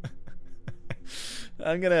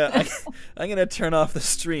turn off the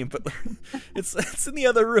stream, but it's in the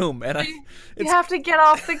other room, and you have to get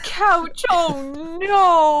off the couch. Oh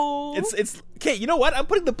no! It's okay. You know what? I'm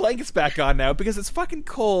putting the blankets back on now because it's fucking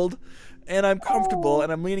cold, and I'm comfortable,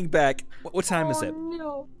 and I'm leaning back. What time is it?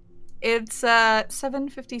 No. It's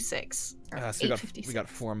 7:56. So we got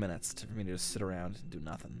 4 minutes for me to just sit around and do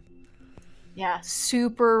nothing. Yeah,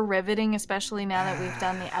 super riveting, especially now that we've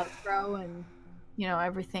done the outro and, you know,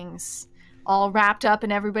 everything's all wrapped up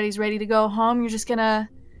and everybody's ready to go home. You're just gonna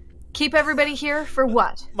keep everybody here for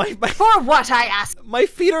what? For what, I ask? My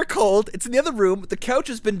feet are cold. It's in the other room. The couch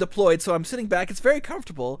has been deployed, so I'm sitting back. It's very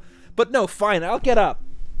comfortable. But no, fine, I'll get up.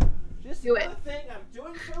 Just do it. Another thing I'm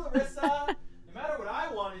doing for Larissa. No matter what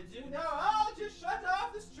I want to do, no, I'll just shut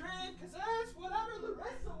off the stream because that's whatever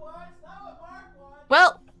Larissa wants, not what Marc wants.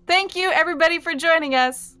 Well, thank you, everybody, for joining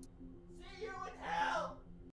us.